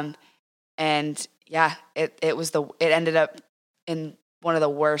 blah. And yeah, it ended up in one of the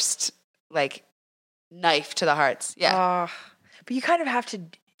worst, like knife to the hearts. Yeah. But you kind of have to.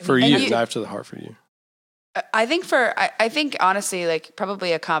 For you, knife to the heart for you. I think honestly, like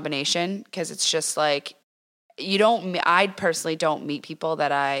probably a combination, because it's just like, I personally don't meet people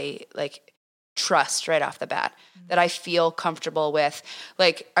that I like trust right off the bat, that I feel comfortable with.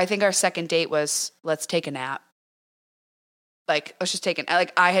 Like, I think our second date was, let's take a nap. Like, let's just take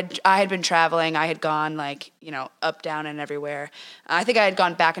I had been traveling. I had gone like, up, down, and everywhere. I think I had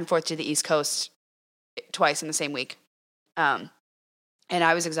gone back and forth to the East Coast twice in the same week. And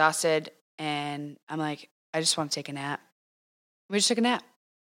I was exhausted, and I'm like, I just want to take a nap. We just took a nap.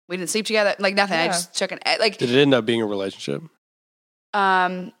 We didn't sleep together, like nothing. Yeah. I just took like. Did it end up being a relationship?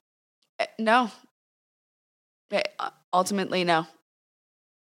 No. Ultimately, no.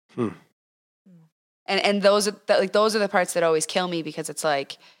 And those are the parts that always kill me, because it's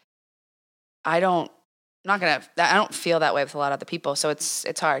like, I don't feel that way with a lot of other people, so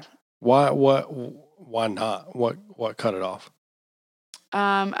it's hard. Why not? What cut it off?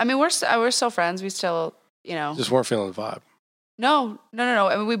 I mean, we're still friends. We still, just weren't feeling the vibe. No.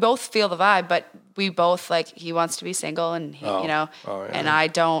 I mean, we both feel the vibe, but we both like, he wants to be single, and he, and I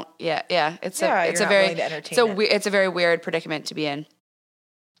don't. Yeah. It's a very weird predicament to be in.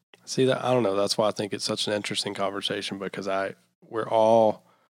 See that? I don't know. That's why I think it's such an interesting conversation, because we're all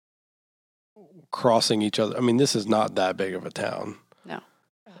crossing each other. I mean, this is not that big of a town. No.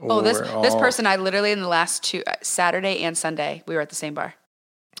 Oh, this person, I literally, in the last 2 Saturday and Sunday, we were at the same bar.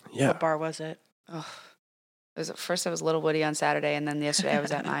 Yeah. What bar was it? Oh, first I was Little Woody on Saturday, and then yesterday I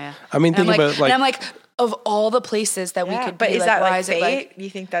was at Maya. I mean, think about and I'm like, of all the places that we could be, but is like, that why like is fate? it like, you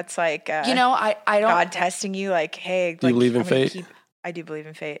think that's like, I don't. God testing you, like, hey, do you believe in fate? I do believe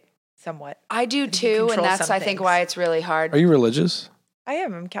in fate, somewhat. I do too, and that's I think why it's really hard. Are you religious? I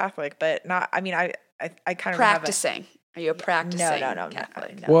am. I'm Catholic, but not. I mean, I kind of practicing. Are you a practicing? No.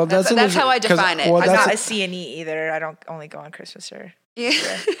 Catholic? Well, that's how I define it. Well, I'm not a C&E either. I don't only go on Christmas or. Yeah.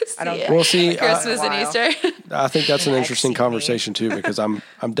 I don't. Well, see, Christmas and Easter. I think that's an interesting conversation too, because I'm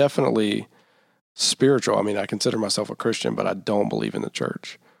definitely spiritual. I mean, I consider myself a Christian, but I don't believe in the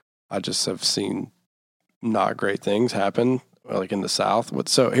church. I just have seen not great things happen, like in the South.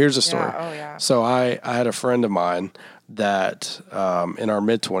 So here's a story. Yeah. So I had a friend of mine that in our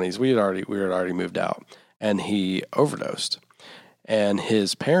mid-20s, we had already moved out, and he overdosed, and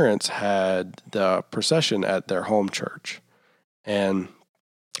his parents had the procession at their home church. And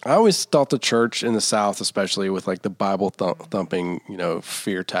I always thought the church in the South, especially with like the Bible thumping,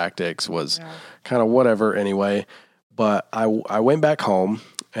 fear tactics, was kind of whatever anyway. But I went back home,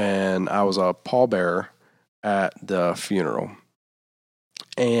 and I was a pallbearer at the funeral.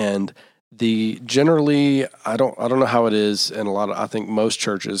 And generally, I don't know how it is, and I think most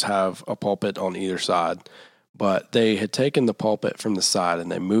churches have a pulpit on either side, but they had taken the pulpit from the side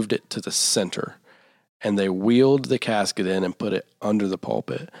and they moved it to the center, and they wheeled the casket in and put it under the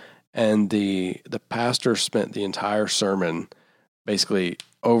pulpit. And the pastor spent the entire sermon basically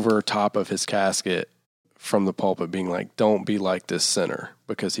over top of his casket from the pulpit being like, don't be like this sinner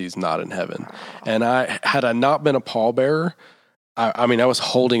because he's not in heaven. And had I not been a pallbearer, I mean, I was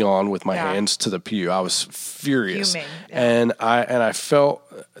holding on with my hands to the pew. I was furious. And I felt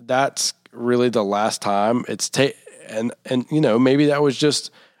that's really the last time and maybe that was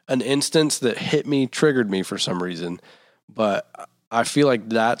just an instance that triggered me for some reason, but I feel like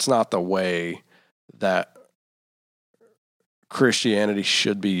that's not the way that Christianity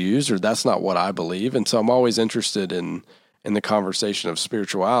should be used, or that's not what I believe. And so I'm always interested in the conversation of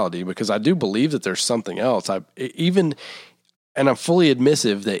spirituality, because I do believe that there's something else. And I'm fully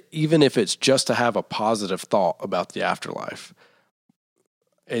admissive that even if it's just to have a positive thought about the afterlife,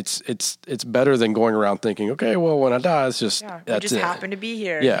 it's better than going around thinking, okay, well, when I die, it's just that's just it. Happen to be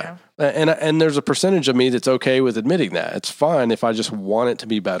here. Yeah, and there's a percentage of me that's okay with admitting that. It's fine if I just want it to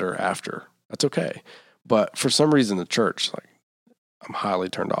be better after. That's okay. But for some reason, the church, like, I'm highly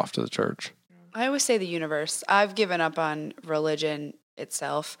turned off to the church. I always say the universe. I've given up on religion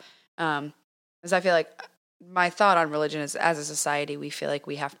itself, because I feel like my thought on religion is, as a society, we feel like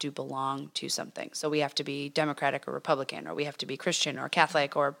we have to belong to something. So we have to be Democratic or Republican, or we have to be Christian or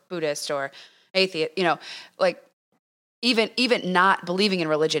Catholic or Buddhist or atheist. Like even not believing in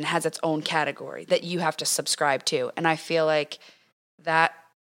religion has its own category that you have to subscribe to. And I feel like that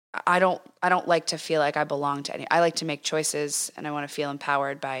I don't like to feel like I belong to any. I like to make choices, and I want to feel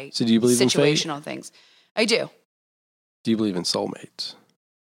empowered by So do you believe situational in fate? things. I do. Do you believe in soulmates?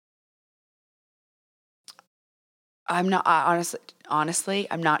 I'm not honestly,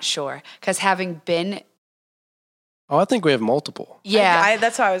 I'm not sure, because having been, I think we have multiple. yeah,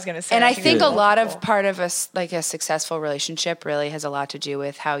 That's what I was going to say. and I think we a have lot of multiple. part of a successful relationship really has a lot to do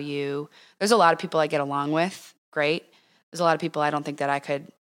with how there's a lot of people I get along with. Great. There's a lot of people I don't think that I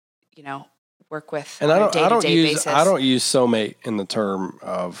could, work with And on a day-to-day basis. I don't use soulmate in the term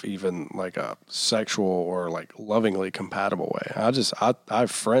of even like a sexual or like lovingly compatible way. I have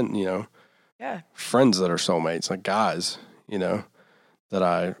friends that are soulmates, like guys,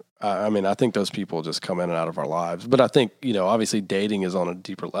 that I mean, I think those people just come in and out of our lives. But I think, obviously dating is on a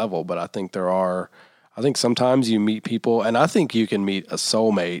deeper level, but I think sometimes you meet people, and I think you can meet a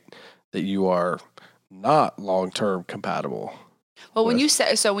soulmate that you are not long-term compatible. Well, when you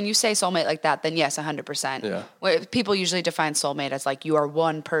say soulmate like that, then yes, 100%. Yeah. People usually define soulmate as like you are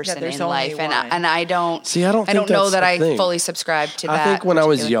one person there's in only life, one. and I don't. See, I don't know that I thing. fully subscribe to that. I think when I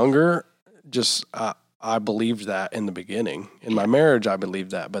was particular- younger, just I believed that in the beginning. In my marriage, I believed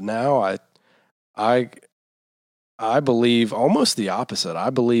that, but now I believe almost the opposite.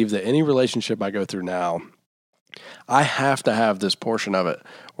 I believe that any relationship I go through now, I have to have this portion of it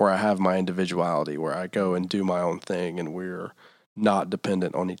where I have my individuality, where I go and do my own thing, and we're not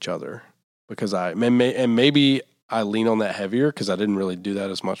dependent on each other. Because maybe I lean on that heavier because I didn't really do that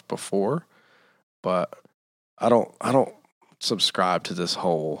as much before, but I don't subscribe to this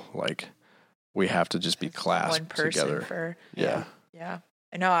whole like we have to just be clasped one person together. Yeah.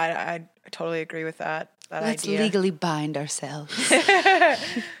 No, I totally agree with that Let's idea. legally bind ourselves.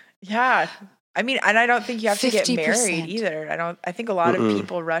 Yeah. I mean, and I don't think you have to get 50%. married either. I think a lot of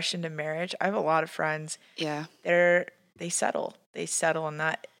people rush into marriage. I have a lot of friends. Yeah. They settle. They settle, and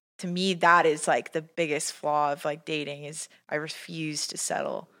that, to me, that is like the biggest flaw of like dating is I refuse to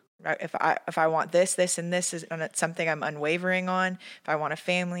settle. Right? If I want this, and this is, and it's something I'm unwavering on. If I want a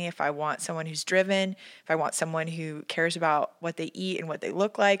family, if I want someone who's driven, if I want someone who cares about what they eat and what they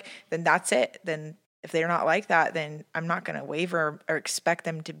look like, then that's it. Then if they're not like that, then I'm not going to waver or expect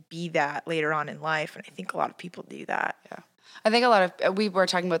them to be that later on in life. And I think a lot of people do that. Yeah. I think we were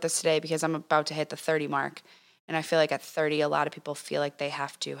talking about this today because I'm about to hit the 30 mark. And I feel like at 30, a lot of people feel like they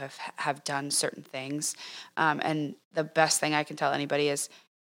have to have done certain things. And the best thing I can tell anybody is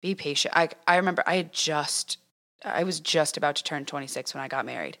be patient. I remember I was just about to turn 26 when I got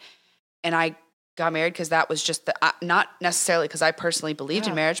married. And I got married because that was just not necessarily because I personally believed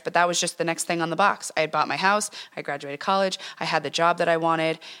in marriage, but that was just the next thing on the box. I had bought my house. I graduated college. I had the job that I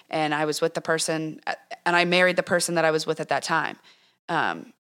wanted. And I was with the person, and I married the person that I was with at that time.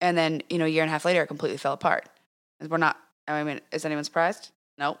 And then, a year and a half later, it completely fell apart. Is anyone surprised?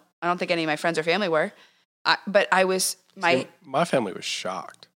 No, I don't think any of my friends or family were. But I was, My family was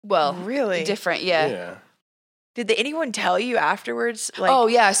shocked. well, Really? different. Yeah. Yeah. Did anyone tell you afterwards? Like, oh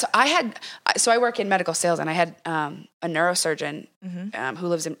yeah. So I work in medical sales, and I had a neurosurgeon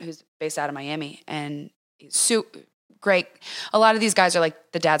who's based out of Miami, and he's great. A lot of these guys are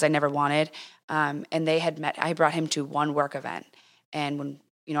like the dads I never wanted. And they had met, I brought him to one work event. And when,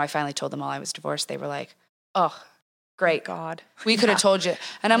 I finally told them all I was divorced, they were like, oh, great. God. We could have told you.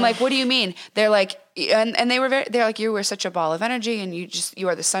 And I'm like, what do you mean? They're like, and they're like, you were such a ball of energy, and you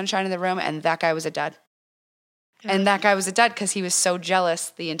are the sunshine in the room. And that guy was a dud. Yeah. And that guy was a dud because he was so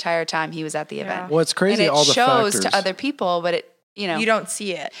jealous the entire time he was at the event. Well, it's crazy. And all the shows factors to other people, but you don't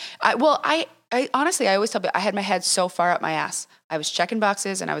see it. I honestly, I always tell people, I had my head so far up my ass. I was checking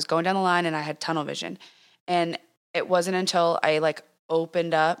boxes and I was going down the line and I had tunnel vision. And it wasn't until I like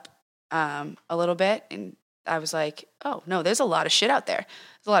opened up a little bit and I was like, oh no, there's a lot of shit out there.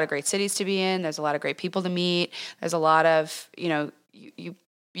 There's a lot of great cities to be in. There's a lot of great people to meet. There's a lot of,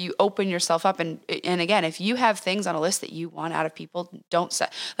 you open yourself up. And again, if you have things on a list that you want out of people, don't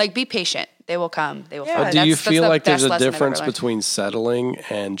set, like, be patient. They will come. They will find. But do you feel like there's a difference between settling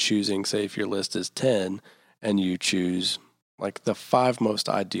and choosing, say, if your list is 10 and you choose like the 5 most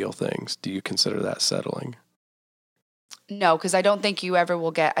ideal things, do you consider that settling? No, because I don't think you ever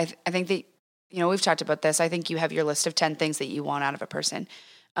will get, I think that, we've talked about this. I think you have your list of 10 things that you want out of a person.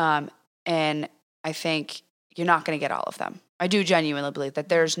 And I think you're not going to get all of them. I do genuinely believe that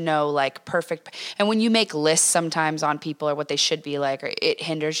there's no like perfect, and when you make lists sometimes on people or what they should be like, or it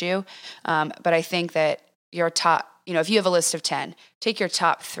hinders you. But I think that your top, if you have a list of 10, take your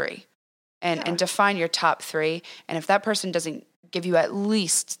top 3 and define your top 3. And if that person doesn't give you at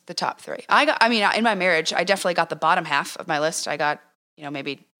least the top 3, in my marriage, I definitely got the bottom half of my list. I got,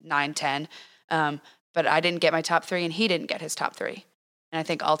 maybe 9, 10. But I didn't get my top 3 and he didn't get his top 3. And I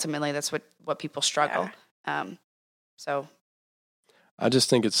think ultimately that's what people struggle. Yeah. So I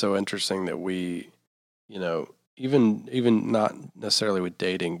just think it's so interesting that we, even not necessarily with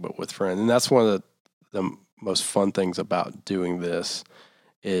dating, but with friends. And that's one of the most fun things about doing this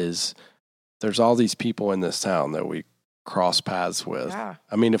is there's all these people in this town that we cross paths with. Yeah.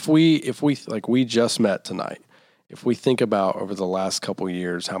 I mean, if we like, we just met tonight. If we think about over the last couple of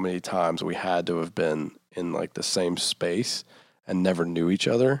years, how many times we had to have been in like the same space and never knew each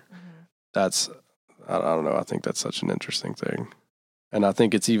other, that's, I don't know. I think that's such an interesting thing. And I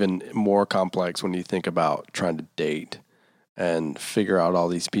think it's even more complex when you think about trying to date and figure out all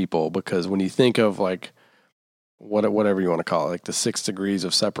these people, because when you think of like whatever you want to call it, like the 6 degrees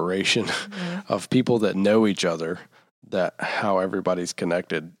of separation of people that know each other, that how everybody's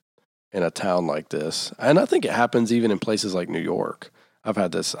connected in a town like this. And I think it happens even in places like New York. I've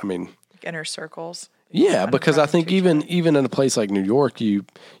had this, inner circles. Yeah, because I think even in a place like New York,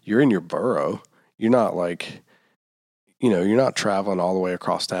 you're in your borough. You're not like, you're not traveling all the way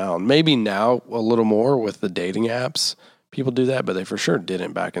across town. Maybe now a little more with the dating apps, people do that, but they for sure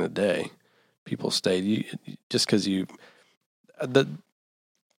didn't back in the day. People stayed just because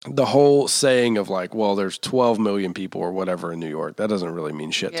the whole saying of like, well, there's 12 million people or whatever in New York, that doesn't really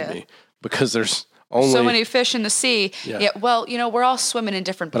mean shit to me, because there's only so many fish in the sea. Yeah. Well, we're all swimming in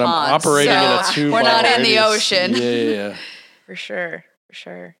different ponds. I'm operating in a 2 we're not in the ocean. Yeah. For sure.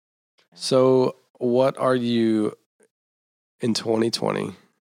 So what are you in 2020?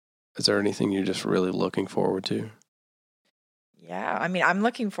 Is there anything you're just really looking forward to? Yeah. I'm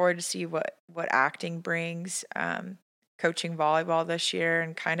looking forward to see what acting brings, coaching volleyball this year,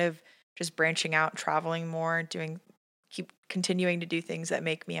 and kind of just branching out, traveling more, keep continuing to do things that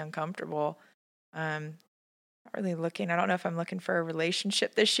make me uncomfortable. Not really looking. I don't know if I'm looking for a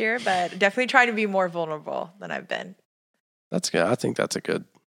relationship this year, but definitely trying to be more vulnerable than I've been. That's good. I think that's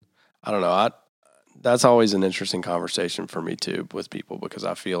I don't know. That's always an interesting conversation for me too with people, because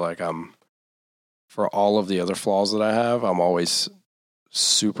I feel like for all of the other flaws that I have, I'm always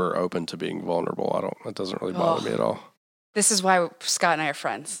super open to being vulnerable. It doesn't really bother me at all. This is why Scott and I are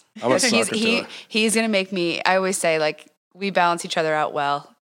friends. I'm a sucker he's going to make me, I always say, like, we balance each other out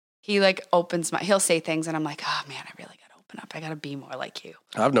well. He like he'll say things and I'm like, oh man, I really got to open up. I got to be more like you.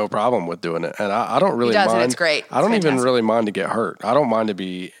 I have no problem with doing it. And I don't really mind. And it's great. I don't even really mind to get hurt. I don't mind to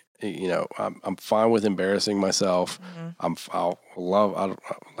be, I'm fine with embarrassing myself. I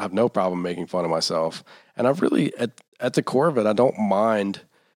have no problem making fun of myself. And I really, at the core of it, I don't mind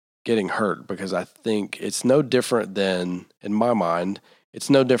getting hurt, because I think it's no different than, in my mind, it's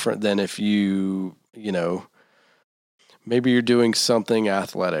no different than if maybe you're doing something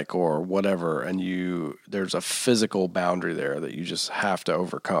athletic or whatever, and there's a physical boundary there that you just have to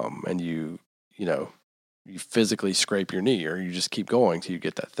overcome, and you physically scrape your knee, or you just keep going till you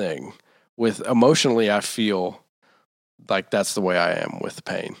get that thing. With emotionally, I feel like that's the way I am with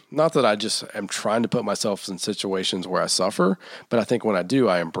pain. Not that I just am trying to put myself in situations where I suffer, but I think when I do,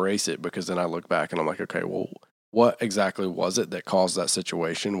 I embrace it, because then I look back and I'm like, okay, well, what exactly was it that caused that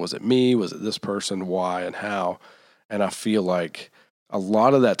situation? Was it me? Was it this person? Why and how? And I feel like a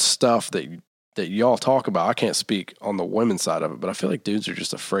lot of that stuff that y'all talk about, I can't speak on the women's side of it, but I feel like dudes are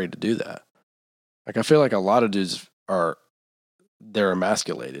just afraid to do that. Like, I feel like a lot of dudes they're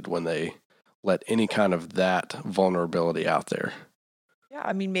emasculated when they let any kind of that vulnerability out there. Yeah,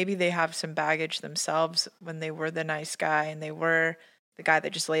 I mean, maybe they have some baggage themselves when they were the nice guy and they were the guy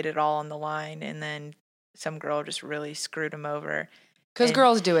that just laid it all on the line, and then some girl just really screwed him over. Because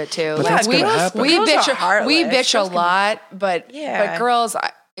girls do it too. But that's gonna happen. We Girls bitch. are heartless. We bitch a Girls can- lot, but Yeah. girls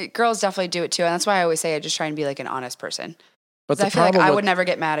definitely do it too, and that's why I always say I just try and be like an honest person. But 'Cause I feel like I would never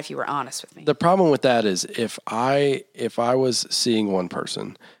get mad if you were honest with me. The problem with that is if I was seeing one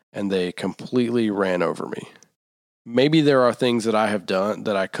person and they completely ran over me, maybe there are things that I have done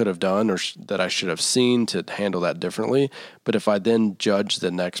that I could have done or that I should have seen to handle that differently. But if I then judge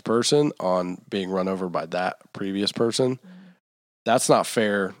the next person on being run over by that previous person, that's not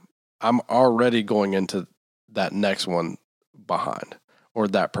fair. I'm already going into that next one behind, or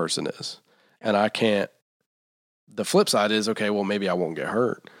that person is. And I can't. The flip side is, okay, well, maybe I won't get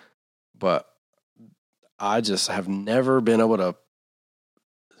hurt, but I just have never been able to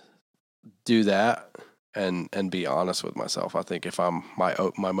do that and be honest with myself. I think if I'm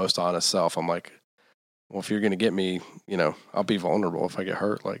my most honest self, I'm like, well, if you're going to get me, I'll be vulnerable if I get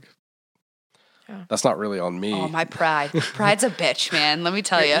hurt. Like, that's not really on me. Oh, my pride. Pride's a bitch, man. Let me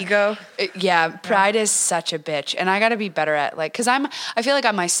tell you. Ego. Pride is such a bitch. And I got to be better at, like, because I feel like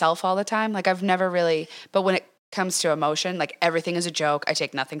I'm myself all the time. Like, I've never really, but when it comes to emotion, like, everything is a joke. I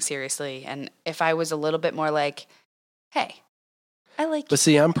take nothing seriously. And if I was a little bit more like, hey, I like But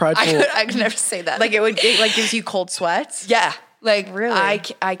see, I'm prideful. I could never say that. Like it like gives you cold sweats. yeah. Like, Really?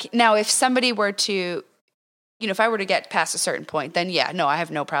 now, if somebody were to, if I were to get past a certain point, then yeah, no, I have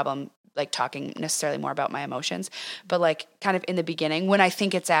no problem like talking necessarily more about my emotions. But like kind of in the beginning, when I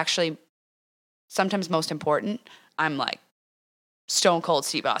think it's actually sometimes most important, I'm like stone cold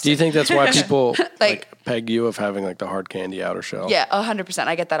Steve Austin. Do you think that's why people Like- like peg you of having like the hard candy outer shell? Yeah, 100%.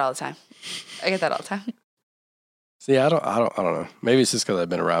 I get that all the time. See, I don't know. Maybe it's just because I've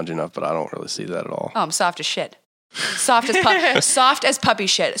been around you enough, but I don't really see that at all. Oh, I'm soft as shit. Soft as puppy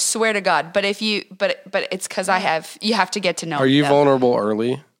shit. Swear to God. But but it's because you have to get to know. Are you them. vulnerable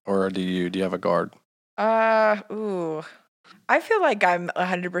early, or do you have a guard? Ooh. I feel like I'm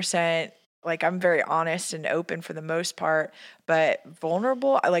 100%, like I'm very honest and open for the most part, but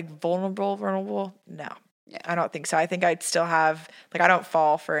vulnerable, I like vulnerable. No, Yeah. I don't think so. I think I'd still have, like, I don't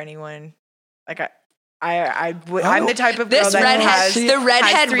fall for anyone. Like I'm the type of girl This that has the redhead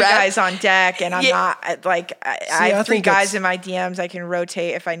had three rep. guys on deck, and I'm Yeah. not like I I have three think guys that's- in my DMs. I can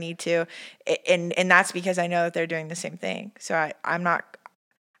rotate if I need to, and that's because I know that they're doing the same thing. So I'm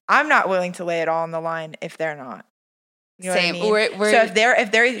not willing to lay it all on the line if they're not. You know Same. what I mean? We're- So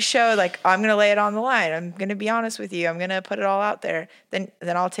if they show like I'm gonna lay it on the line, I'm gonna be honest with you, I'm gonna put it all out there, then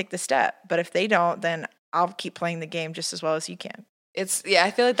I'll take the step. But if they don't, then I'll keep playing the game just as well as you can. I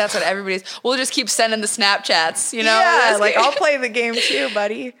feel like that's what everybody's. We'll just keep sending the Snapchats, Yeah, That's like good. I'll play the game too,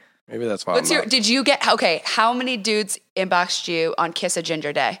 buddy. Maybe that's why. Did you get, okay, how many dudes inboxed you on Kiss a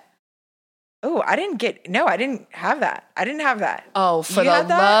Ginger Day? Oh, I didn't have that. I didn't have that. Oh, for You the had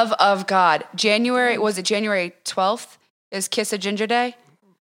that? love of God. Was it January 12th is Kiss a Ginger Day?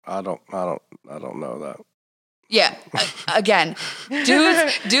 I don't know that. Yeah. Again,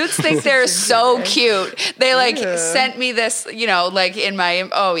 dudes think they're so cute. They like Yeah. sent me this, like in my,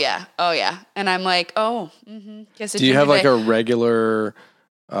 oh yeah. And I'm like, Kiss a Do you Ginger have like Day. a regular,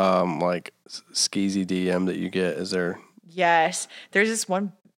 like skeezy DM that you get? Is there? Yes, there's this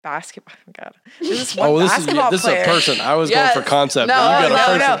one basketball. Oh God, there's this one This basketball is player. a person. I was Yes. going for concept. No, but you got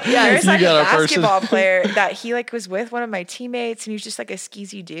a no. person. Yeah, There's you like got a a person. basketball player that he like was with one of my teammates, and he was just like a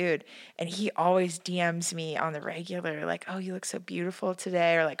skeezy dude, and he always DMs me on the regular, like, "Oh, you look so beautiful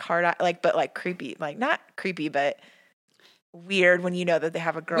today," or like hard eye, but like creepy, like not creepy, but weird when you know that they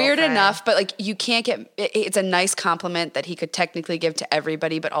have a girlfriend. Weird enough, but like you can't get. It's a nice compliment that he could technically give to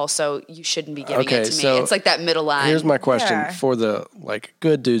everybody, but also you shouldn't be giving Okay, it to me. so It's like that middle line. Here's my question Yeah. for the like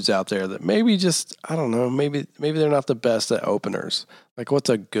good dudes out there that maybe just I don't know, maybe they're not the best at openers. Like, what's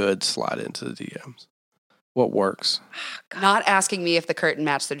a good slide into the DMs? What works? Not asking me if the curtain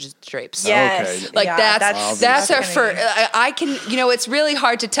matched the drapes. Yes, Okay. Like yeah, that's a gonna for be- I can it's really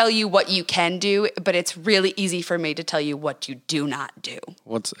hard to tell you what you can do, but it's really easy for me to tell you what you do not do.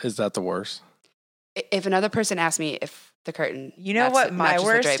 Is that the worst? if another person asked me if the curtain, You know not what not my just the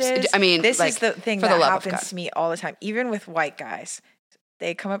worst drapes. is? I mean, this like, is the thing for that the love of happens God. to me all the time, even with white guys.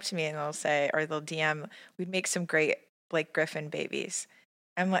 They come up to me and they'll say, or they'll DM, we'd make some great Blake Griffin babies.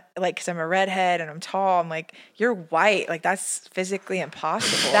 I'm like, because I'm a redhead and I'm tall. I'm like, you're white. Like, that's physically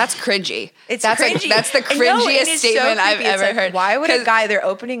impossible. That's cringy. It's that's cringy. that's the I know, and cringiest it's so statement I've creepy. It's ever like, heard. Why would a 'Cause- guy, their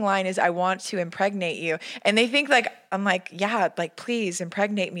opening line is, I want to impregnate you. And they think like, I'm like, yeah, like, please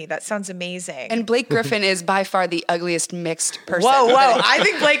impregnate me. That sounds amazing. And Blake Griffin is by far the ugliest mixed person. whoa. that I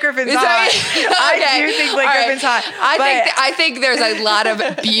think Blake Griffin's Is hot. that- I do think Blake All right. Griffin's hot. I think there's a lot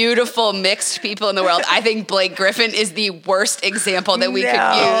of beautiful mixed people in the world. I think Blake Griffin is the worst example that we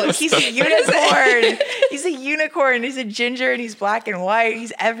could use. He's a unicorn. He's a unicorn. He's a ginger and he's black and white.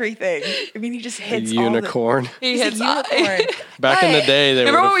 He's everything. I mean, he just A hits unicorn. He's hits a all- unicorn. Back in the day, they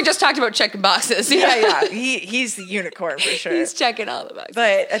Remember were when we just talked about checking boxes? yeah. He's the unicorn for sure. He's checking all the boxes.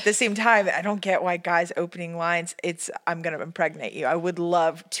 But at the same time, I don't get why guys' opening lines, it's, I'm going to impregnate you. I would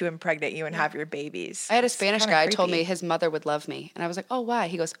love to impregnate you and have your babies. I had a It's Spanish kinda guy told creepy. me his mother would love me. And I was like, oh, why?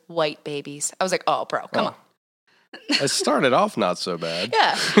 He goes, white babies. I was like, oh, bro, come on. It started off not so bad.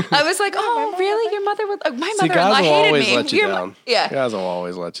 Yeah. I was like, oh, really? Your mother would, my See, mother-in-law guys will hated always me. let you Your mo- down. Yeah. Guys will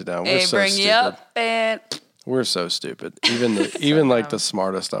always let you down. We're They so bring stupid. you up and We're so stupid. Even like the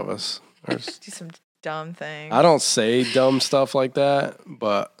smartest of us. Do some dumb things. I don't say dumb stuff like that,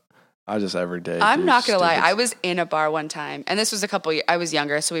 but I just every day. I'm do not going to lie. stupid I was in a bar one time, and this was a couple years, I was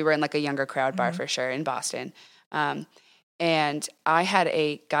younger, so we were in like a younger crowd bar for sure in Boston. And I had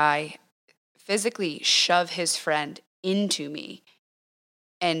a guy physically shove his friend into me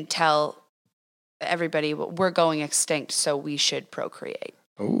and tell everybody, well, we're going extinct, so we should procreate.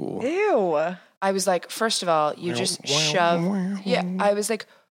 Ooh. Ew. I was like, first of all, you just shove. Yeah, I was like,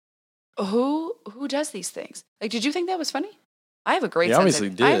 who does these things? Like, did you think that was funny? I have a great You sense obviously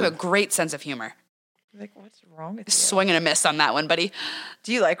of, I have a did. great sense of humor. Like, what's wrong with you? Swing and a miss on that one, buddy.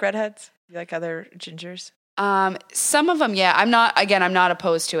 Do you like redheads? Do you like other gingers? Some of them, yeah. I'm not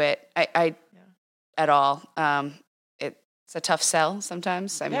opposed to it. I at all. It's a tough sell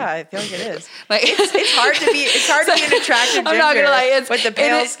sometimes. I mean, Yeah, I feel like it is. like It's hard to be an attractive ginger. I'm not gonna lie, it's with the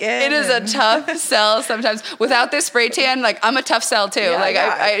pale it is- skin. It is a and- tough sell sometimes. Without this spray tan, like I'm a tough sell too. Yeah, like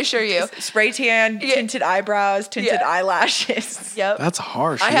yeah. I assure you. Spray tan, Yeah. tinted eyebrows, tinted Yeah. eyelashes. Yep. That's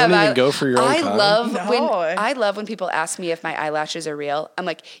harsh. I You have don't even eye- go for your own I kind. love when people ask me if my eyelashes are real. I'm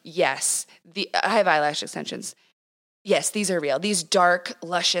like, yes. I have eyelash extensions. Yes, these are real. These dark,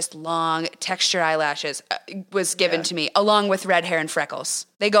 luscious, long, textured eyelashes was given to me along with red hair and freckles.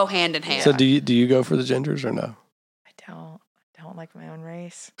 They go hand in hand. So do you go for the gingers or no? I don't like my own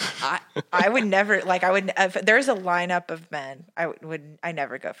race. I, I would never like. I would. If there's a lineup of men, I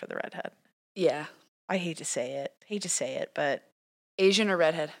never go for the redhead. yeah, I hate to say it, but Asian or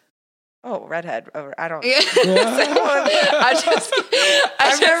redhead. redhead. I don't. Yeah. I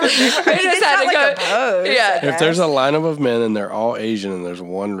just had to go. a pose. Yeah. I If there's a guess. lineup of men and they're all Asian and there's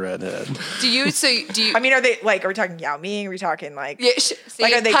one redhead, Do you? I mean, are they like? Are we talking Yao Ming? Are we talking like? Yeah, see,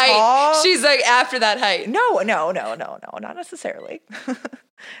 Like, are they height. tall? She's like after that height. No, not necessarily. I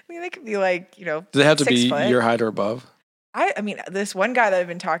mean, they could be like, do they have to 6 be foot. your height or above? I mean, this one guy that I've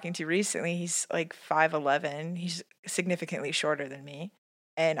been talking to recently, he's like 5'11". He's significantly shorter than me,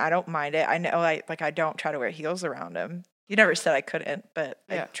 and I don't mind it. I know, I don't try to wear heels around him. You never said I couldn't, but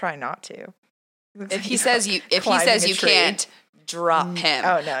Yeah. I try not to. If he says you climbing a tree. can't, drop him.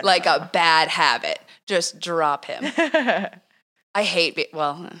 Oh, no, like no. a bad habit. Just drop him. I hate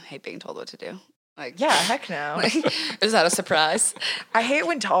being told what to do. Like, Yeah, heck no. like, is that a surprise? I hate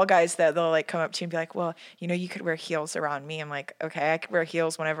when tall guys that they'll like come up to you and be like, "Well, you could wear heels around me." I'm like, "Okay, I could wear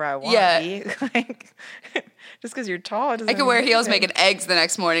heels whenever I want." Yeah. B. Like, just because you're tall, doesn't I could wear mean heels anything. making eggs the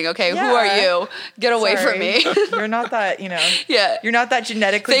next morning. Okay, who Yeah. are you? Get away from Sorry. me. You're not that, Yeah. You're not that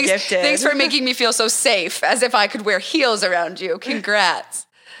genetically gifted. Thanks for making me feel so safe, as if I could wear heels around you. Congrats.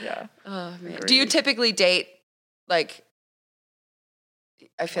 Yeah. Oh man. Do you typically date like?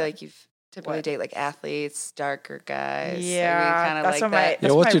 I feel like you've typically What? date like athletes, darker guys. Yeah, kind of that's like what that. Yeah,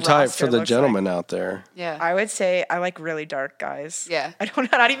 That's what's my your type roster for the looks gentleman out there? Yeah. I would say I like really dark guys. Yeah. I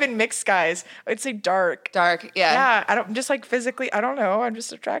don't not even mixed guys. I'd say dark. Dark. Yeah. Yeah, I don't just like physically. I don't know. I'm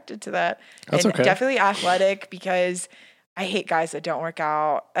just attracted to that. That's and okay. Definitely athletic because I hate guys that don't work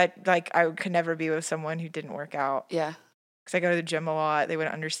out. I could never be with someone who didn't work out Yeah. because I go to the gym a lot. They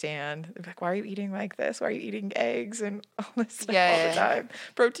wouldn't understand. They'd be like, "Why are you eating like this? Why are you eating eggs and all this stuff Yeah, all yeah, the yeah. time?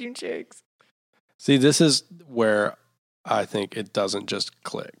 Protein shakes." See, this is where I think it doesn't just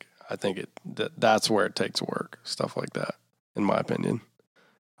click. I think that's where it takes work, stuff like that, in my opinion.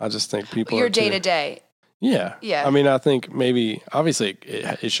 I just think people Your are too- day to day. Yeah. Yeah. I mean, I think maybe, obviously,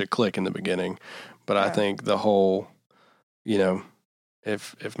 it should click in the beginning, But I Yeah. think the whole,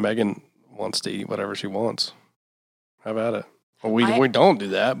 if Megan wants to eat whatever she wants, have at it. Well, we don't do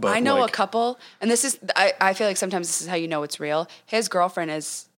that, but I know a couple, and this is, I feel like sometimes this is how you know it's real. His girlfriend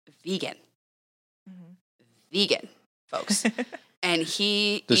is vegan. Mhm. Vegan, folks. And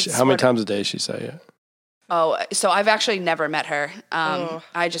he how many times a day does she say it? Oh, so I've actually never met her. Oh.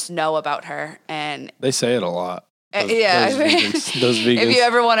 I just know about her, and They say it a lot. Those If vegans. you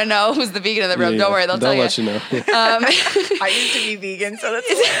ever want to know who's the vegan in the room, don't worry, they'll tell you. let you know. I used to be vegan, so that's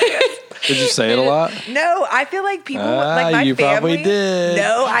hilarious. Did you say it a lot? No, I feel like people like my you family. probably did.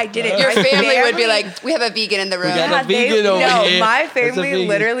 No, I didn't. Your My family would be like, "We have a vegan in the room." got a vegan over no, here. my There's a family vegan.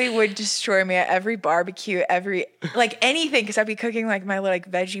 literally would destroy me at every barbecue, anything, because I'd be cooking like my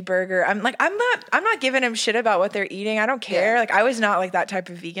veggie burger. I'm not giving them shit about what they're eating. I don't care. Yeah. Like I was not like that type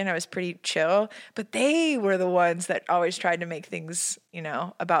of vegan. I was pretty chill, but they were the ones that always tried to make things,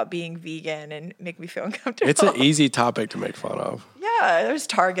 about being vegan and make me feel uncomfortable. It's an easy topic to make fun of. Yeah, it was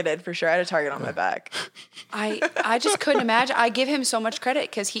targeted for sure. I had a target on my back. I just couldn't imagine. I give him so much credit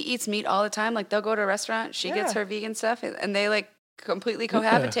because he eats meat all the time. Like they'll go to a restaurant, she gets Yeah. her vegan stuff, and they like completely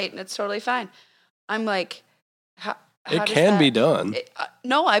cohabitate, and it's totally fine. I'm like, how It does can that- be done.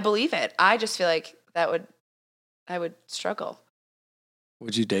 No, I believe it. I just feel like I would struggle.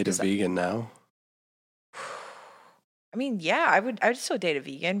 Would you date a vegan now? I mean, yeah, I would still date a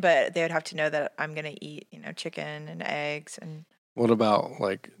vegan, but they would have to know that I'm gonna eat, chicken and eggs and What about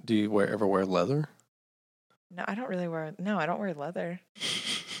do you ever wear leather? no, I don't wear leather.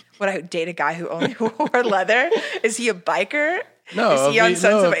 Would I date a guy who only wore leather? Is he a biker? No, Is he on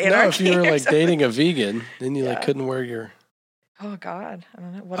Sons of if Anarchy you were or something? dating a vegan, then you Yeah. couldn't wear your. Oh God, I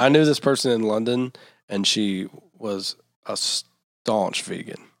don't know. I knew this person in London, and she was a staunch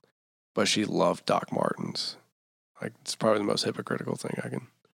vegan, but she loved Doc Martens. It's probably the most hypocritical thing I can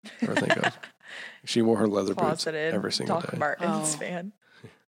ever think of. She wore her leather boots Closeted every single Doc day. Martens Oh. fan.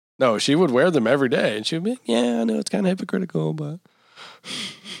 No, she would wear them every day, and she would be, yeah, I know it's kind of hypocritical, but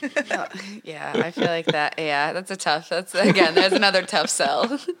Yeah, I feel like that. Yeah, that's again, there's another tough sell.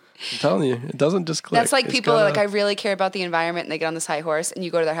 I'm telling you, it doesn't just click. That's like It's people are like, gotta- I really care about the environment, and they get on this high horse, and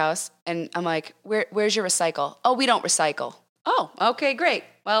you go to their house, and I'm like, where's your recycle? Oh, we don't recycle. Oh, okay, great.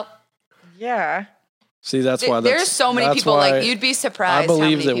 Well, Yeah. See, that's why there's so many people why like you'd be surprised. I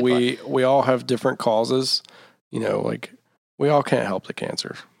believe how many that people, we all have different causes. We all can't help the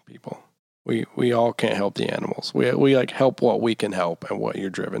cancer people. We all can't help the animals. We help what we can help and what you're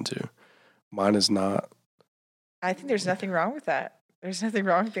driven to. Mine is not. I think there's nothing wrong with that. There's nothing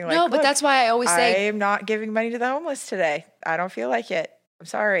wrong with being like, no, but "Look, that's why I always say I'm not giving money to the homeless today. I don't feel like it. I'm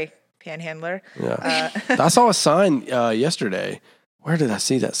sorry, panhandler." Yeah. I saw a sign yesterday. Where did I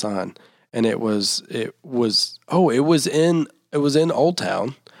see that sign? And it was in Old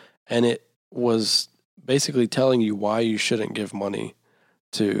Town, and it was basically telling you why you shouldn't give money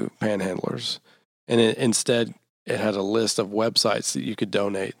to panhandlers. And instead it had a list of websites that you could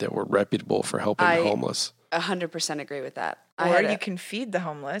donate that were reputable for helping the homeless. 100% agree with that. Or you can feed the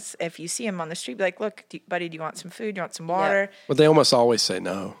homeless. If you see them on the street, be like, "Look, buddy, do you want some food? Do you want some water?" But they almost always say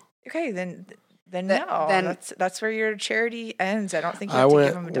no. Okay, then Then- no. then- That's where your charity ends. I don't think you I have to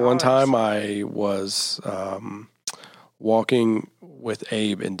give went them $1. one time. I was walking with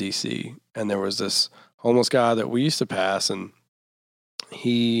Abe in DC, and there was this homeless guy that we used to pass, and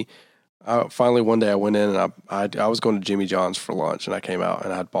finally one day I went in, and I was going to Jimmy John's for lunch, and I came out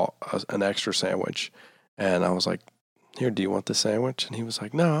and I'd bought an extra sandwich, and I was like, "Here, do you want this sandwich?" And he was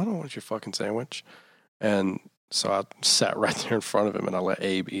like, "No, I don't want your fucking sandwich." And so I sat right there in front of him, and I let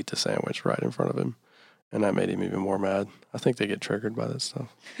Abe eat the sandwich right in front of him. And that made him even more mad. I think they get triggered by this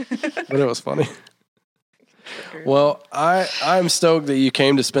stuff. But it was funny. Well, I'm stoked that you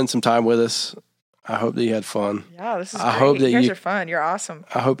came to spend some time with us. I hope that you had fun. Yeah, this is I great. hope that you guys you- are fun. You're awesome.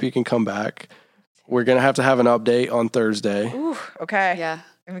 I hope you can come back. We're going to have an update on Thursday. Ooh, okay. Yeah,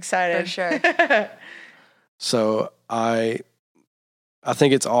 I'm excited. for sure. So I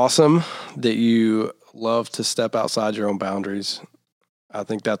think it's awesome that you love to step outside your own boundaries. I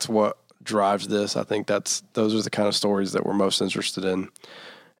think that's what drives this. I think those are the kind of stories that we're most interested in.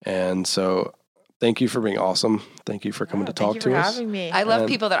 And so thank you for being awesome. Thank you for coming to talk Thank you to for us. having me. I love And-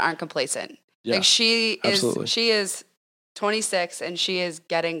 people that aren't complacent. Yeah, Like she absolutely. is 26 and she is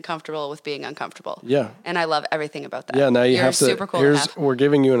getting comfortable with being uncomfortable. Yeah. And I love everything about that. Yeah, now you You're have to. super cool to have. We're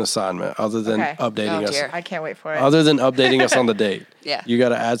giving you an assignment other than Okay. updating Oh, us. dear. I can't wait for it. Other than updating us on the date, Yeah. you got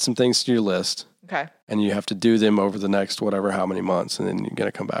to add some things to your list, Okay. and you have to do them over the next how many months, and then you're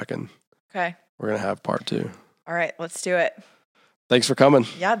gonna come back and Okay. we're gonna have part 2. All right. Let's do it. Thanks for coming.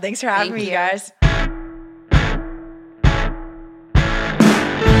 Yeah. Thanks for having Thank me, you. guys.